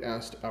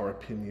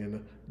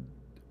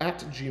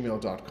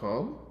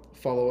nobodyaskedouropinion@gmail.com.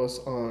 Follow us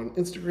on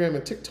Instagram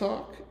and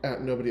TikTok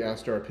at Nobody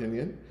Asked Our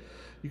Opinion.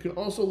 You can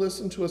also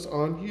listen to us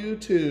on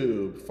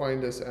YouTube.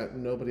 Find us at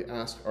Nobody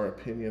Asked Our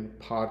Opinion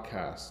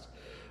Podcast.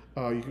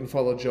 You can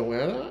follow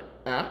Joanna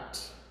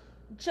at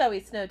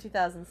Joey Snow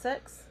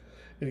 2006.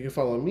 And you can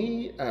follow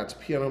me at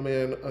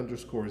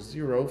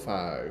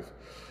pianoman_05.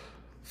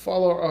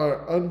 Follow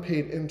our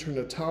unpaid intern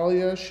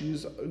Natalia.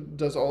 She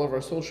does all of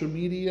our social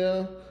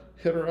media.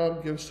 Hit her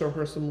up, show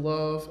her some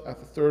love at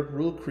the Third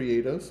Rule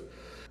Creative.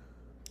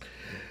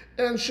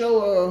 And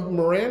show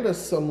Miranda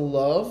some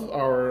love,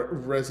 our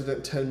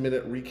resident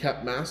 10-minute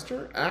recap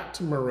master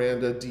at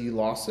Miranda D.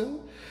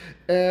 Lawson.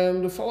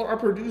 And follow our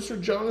producer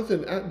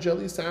Jonathan at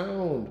Jelly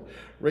Sound.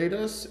 Rate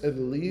us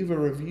and leave a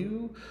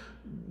review.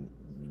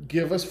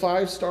 Give us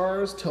 5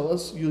 stars. Tell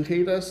us you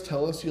hate us.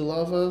 Tell us you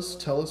love us.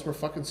 Tell us we're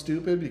fucking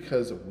stupid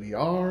because we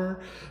are.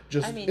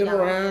 Just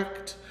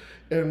interact.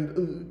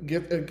 And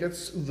it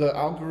gets the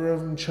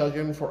algorithm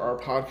chugging for our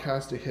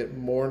podcast to hit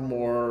more and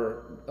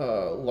more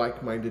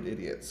like-minded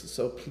idiots.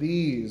 So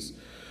please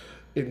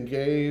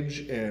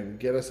engage and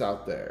get us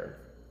out there.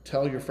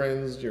 Tell your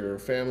friends, your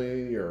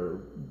family, your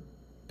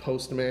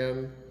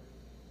postman.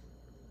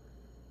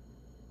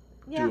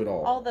 Yeah, do it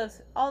all.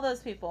 All those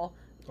people.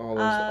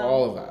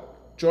 All of that.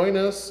 Join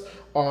us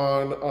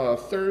on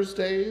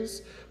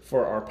Thursdays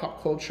for our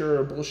pop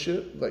culture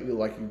bullshit that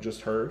you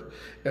just heard,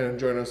 and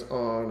join us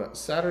on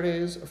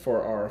Saturdays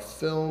for our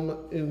film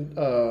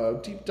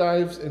deep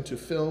dives into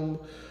film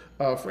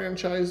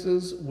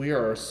franchises. We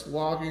are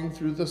slogging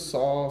through the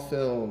Saw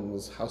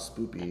films. How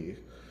spoopy!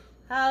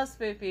 How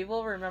spoopy!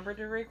 We'll remember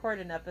to record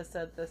an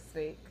episode this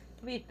week.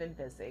 We've been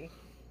busy.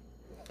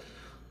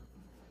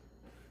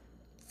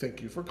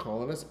 Thank you for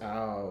calling us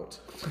out.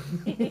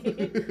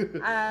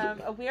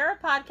 We are a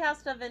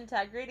podcast of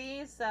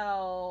integrity,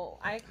 so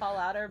I call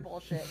out our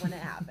bullshit when it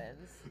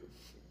happens.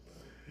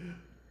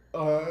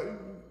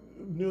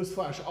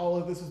 Newsflash, all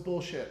of this is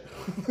bullshit.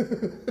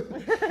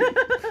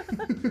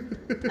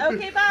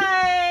 Okay,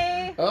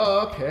 bye!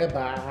 Okay,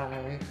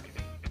 bye.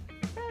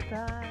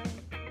 Bye-bye.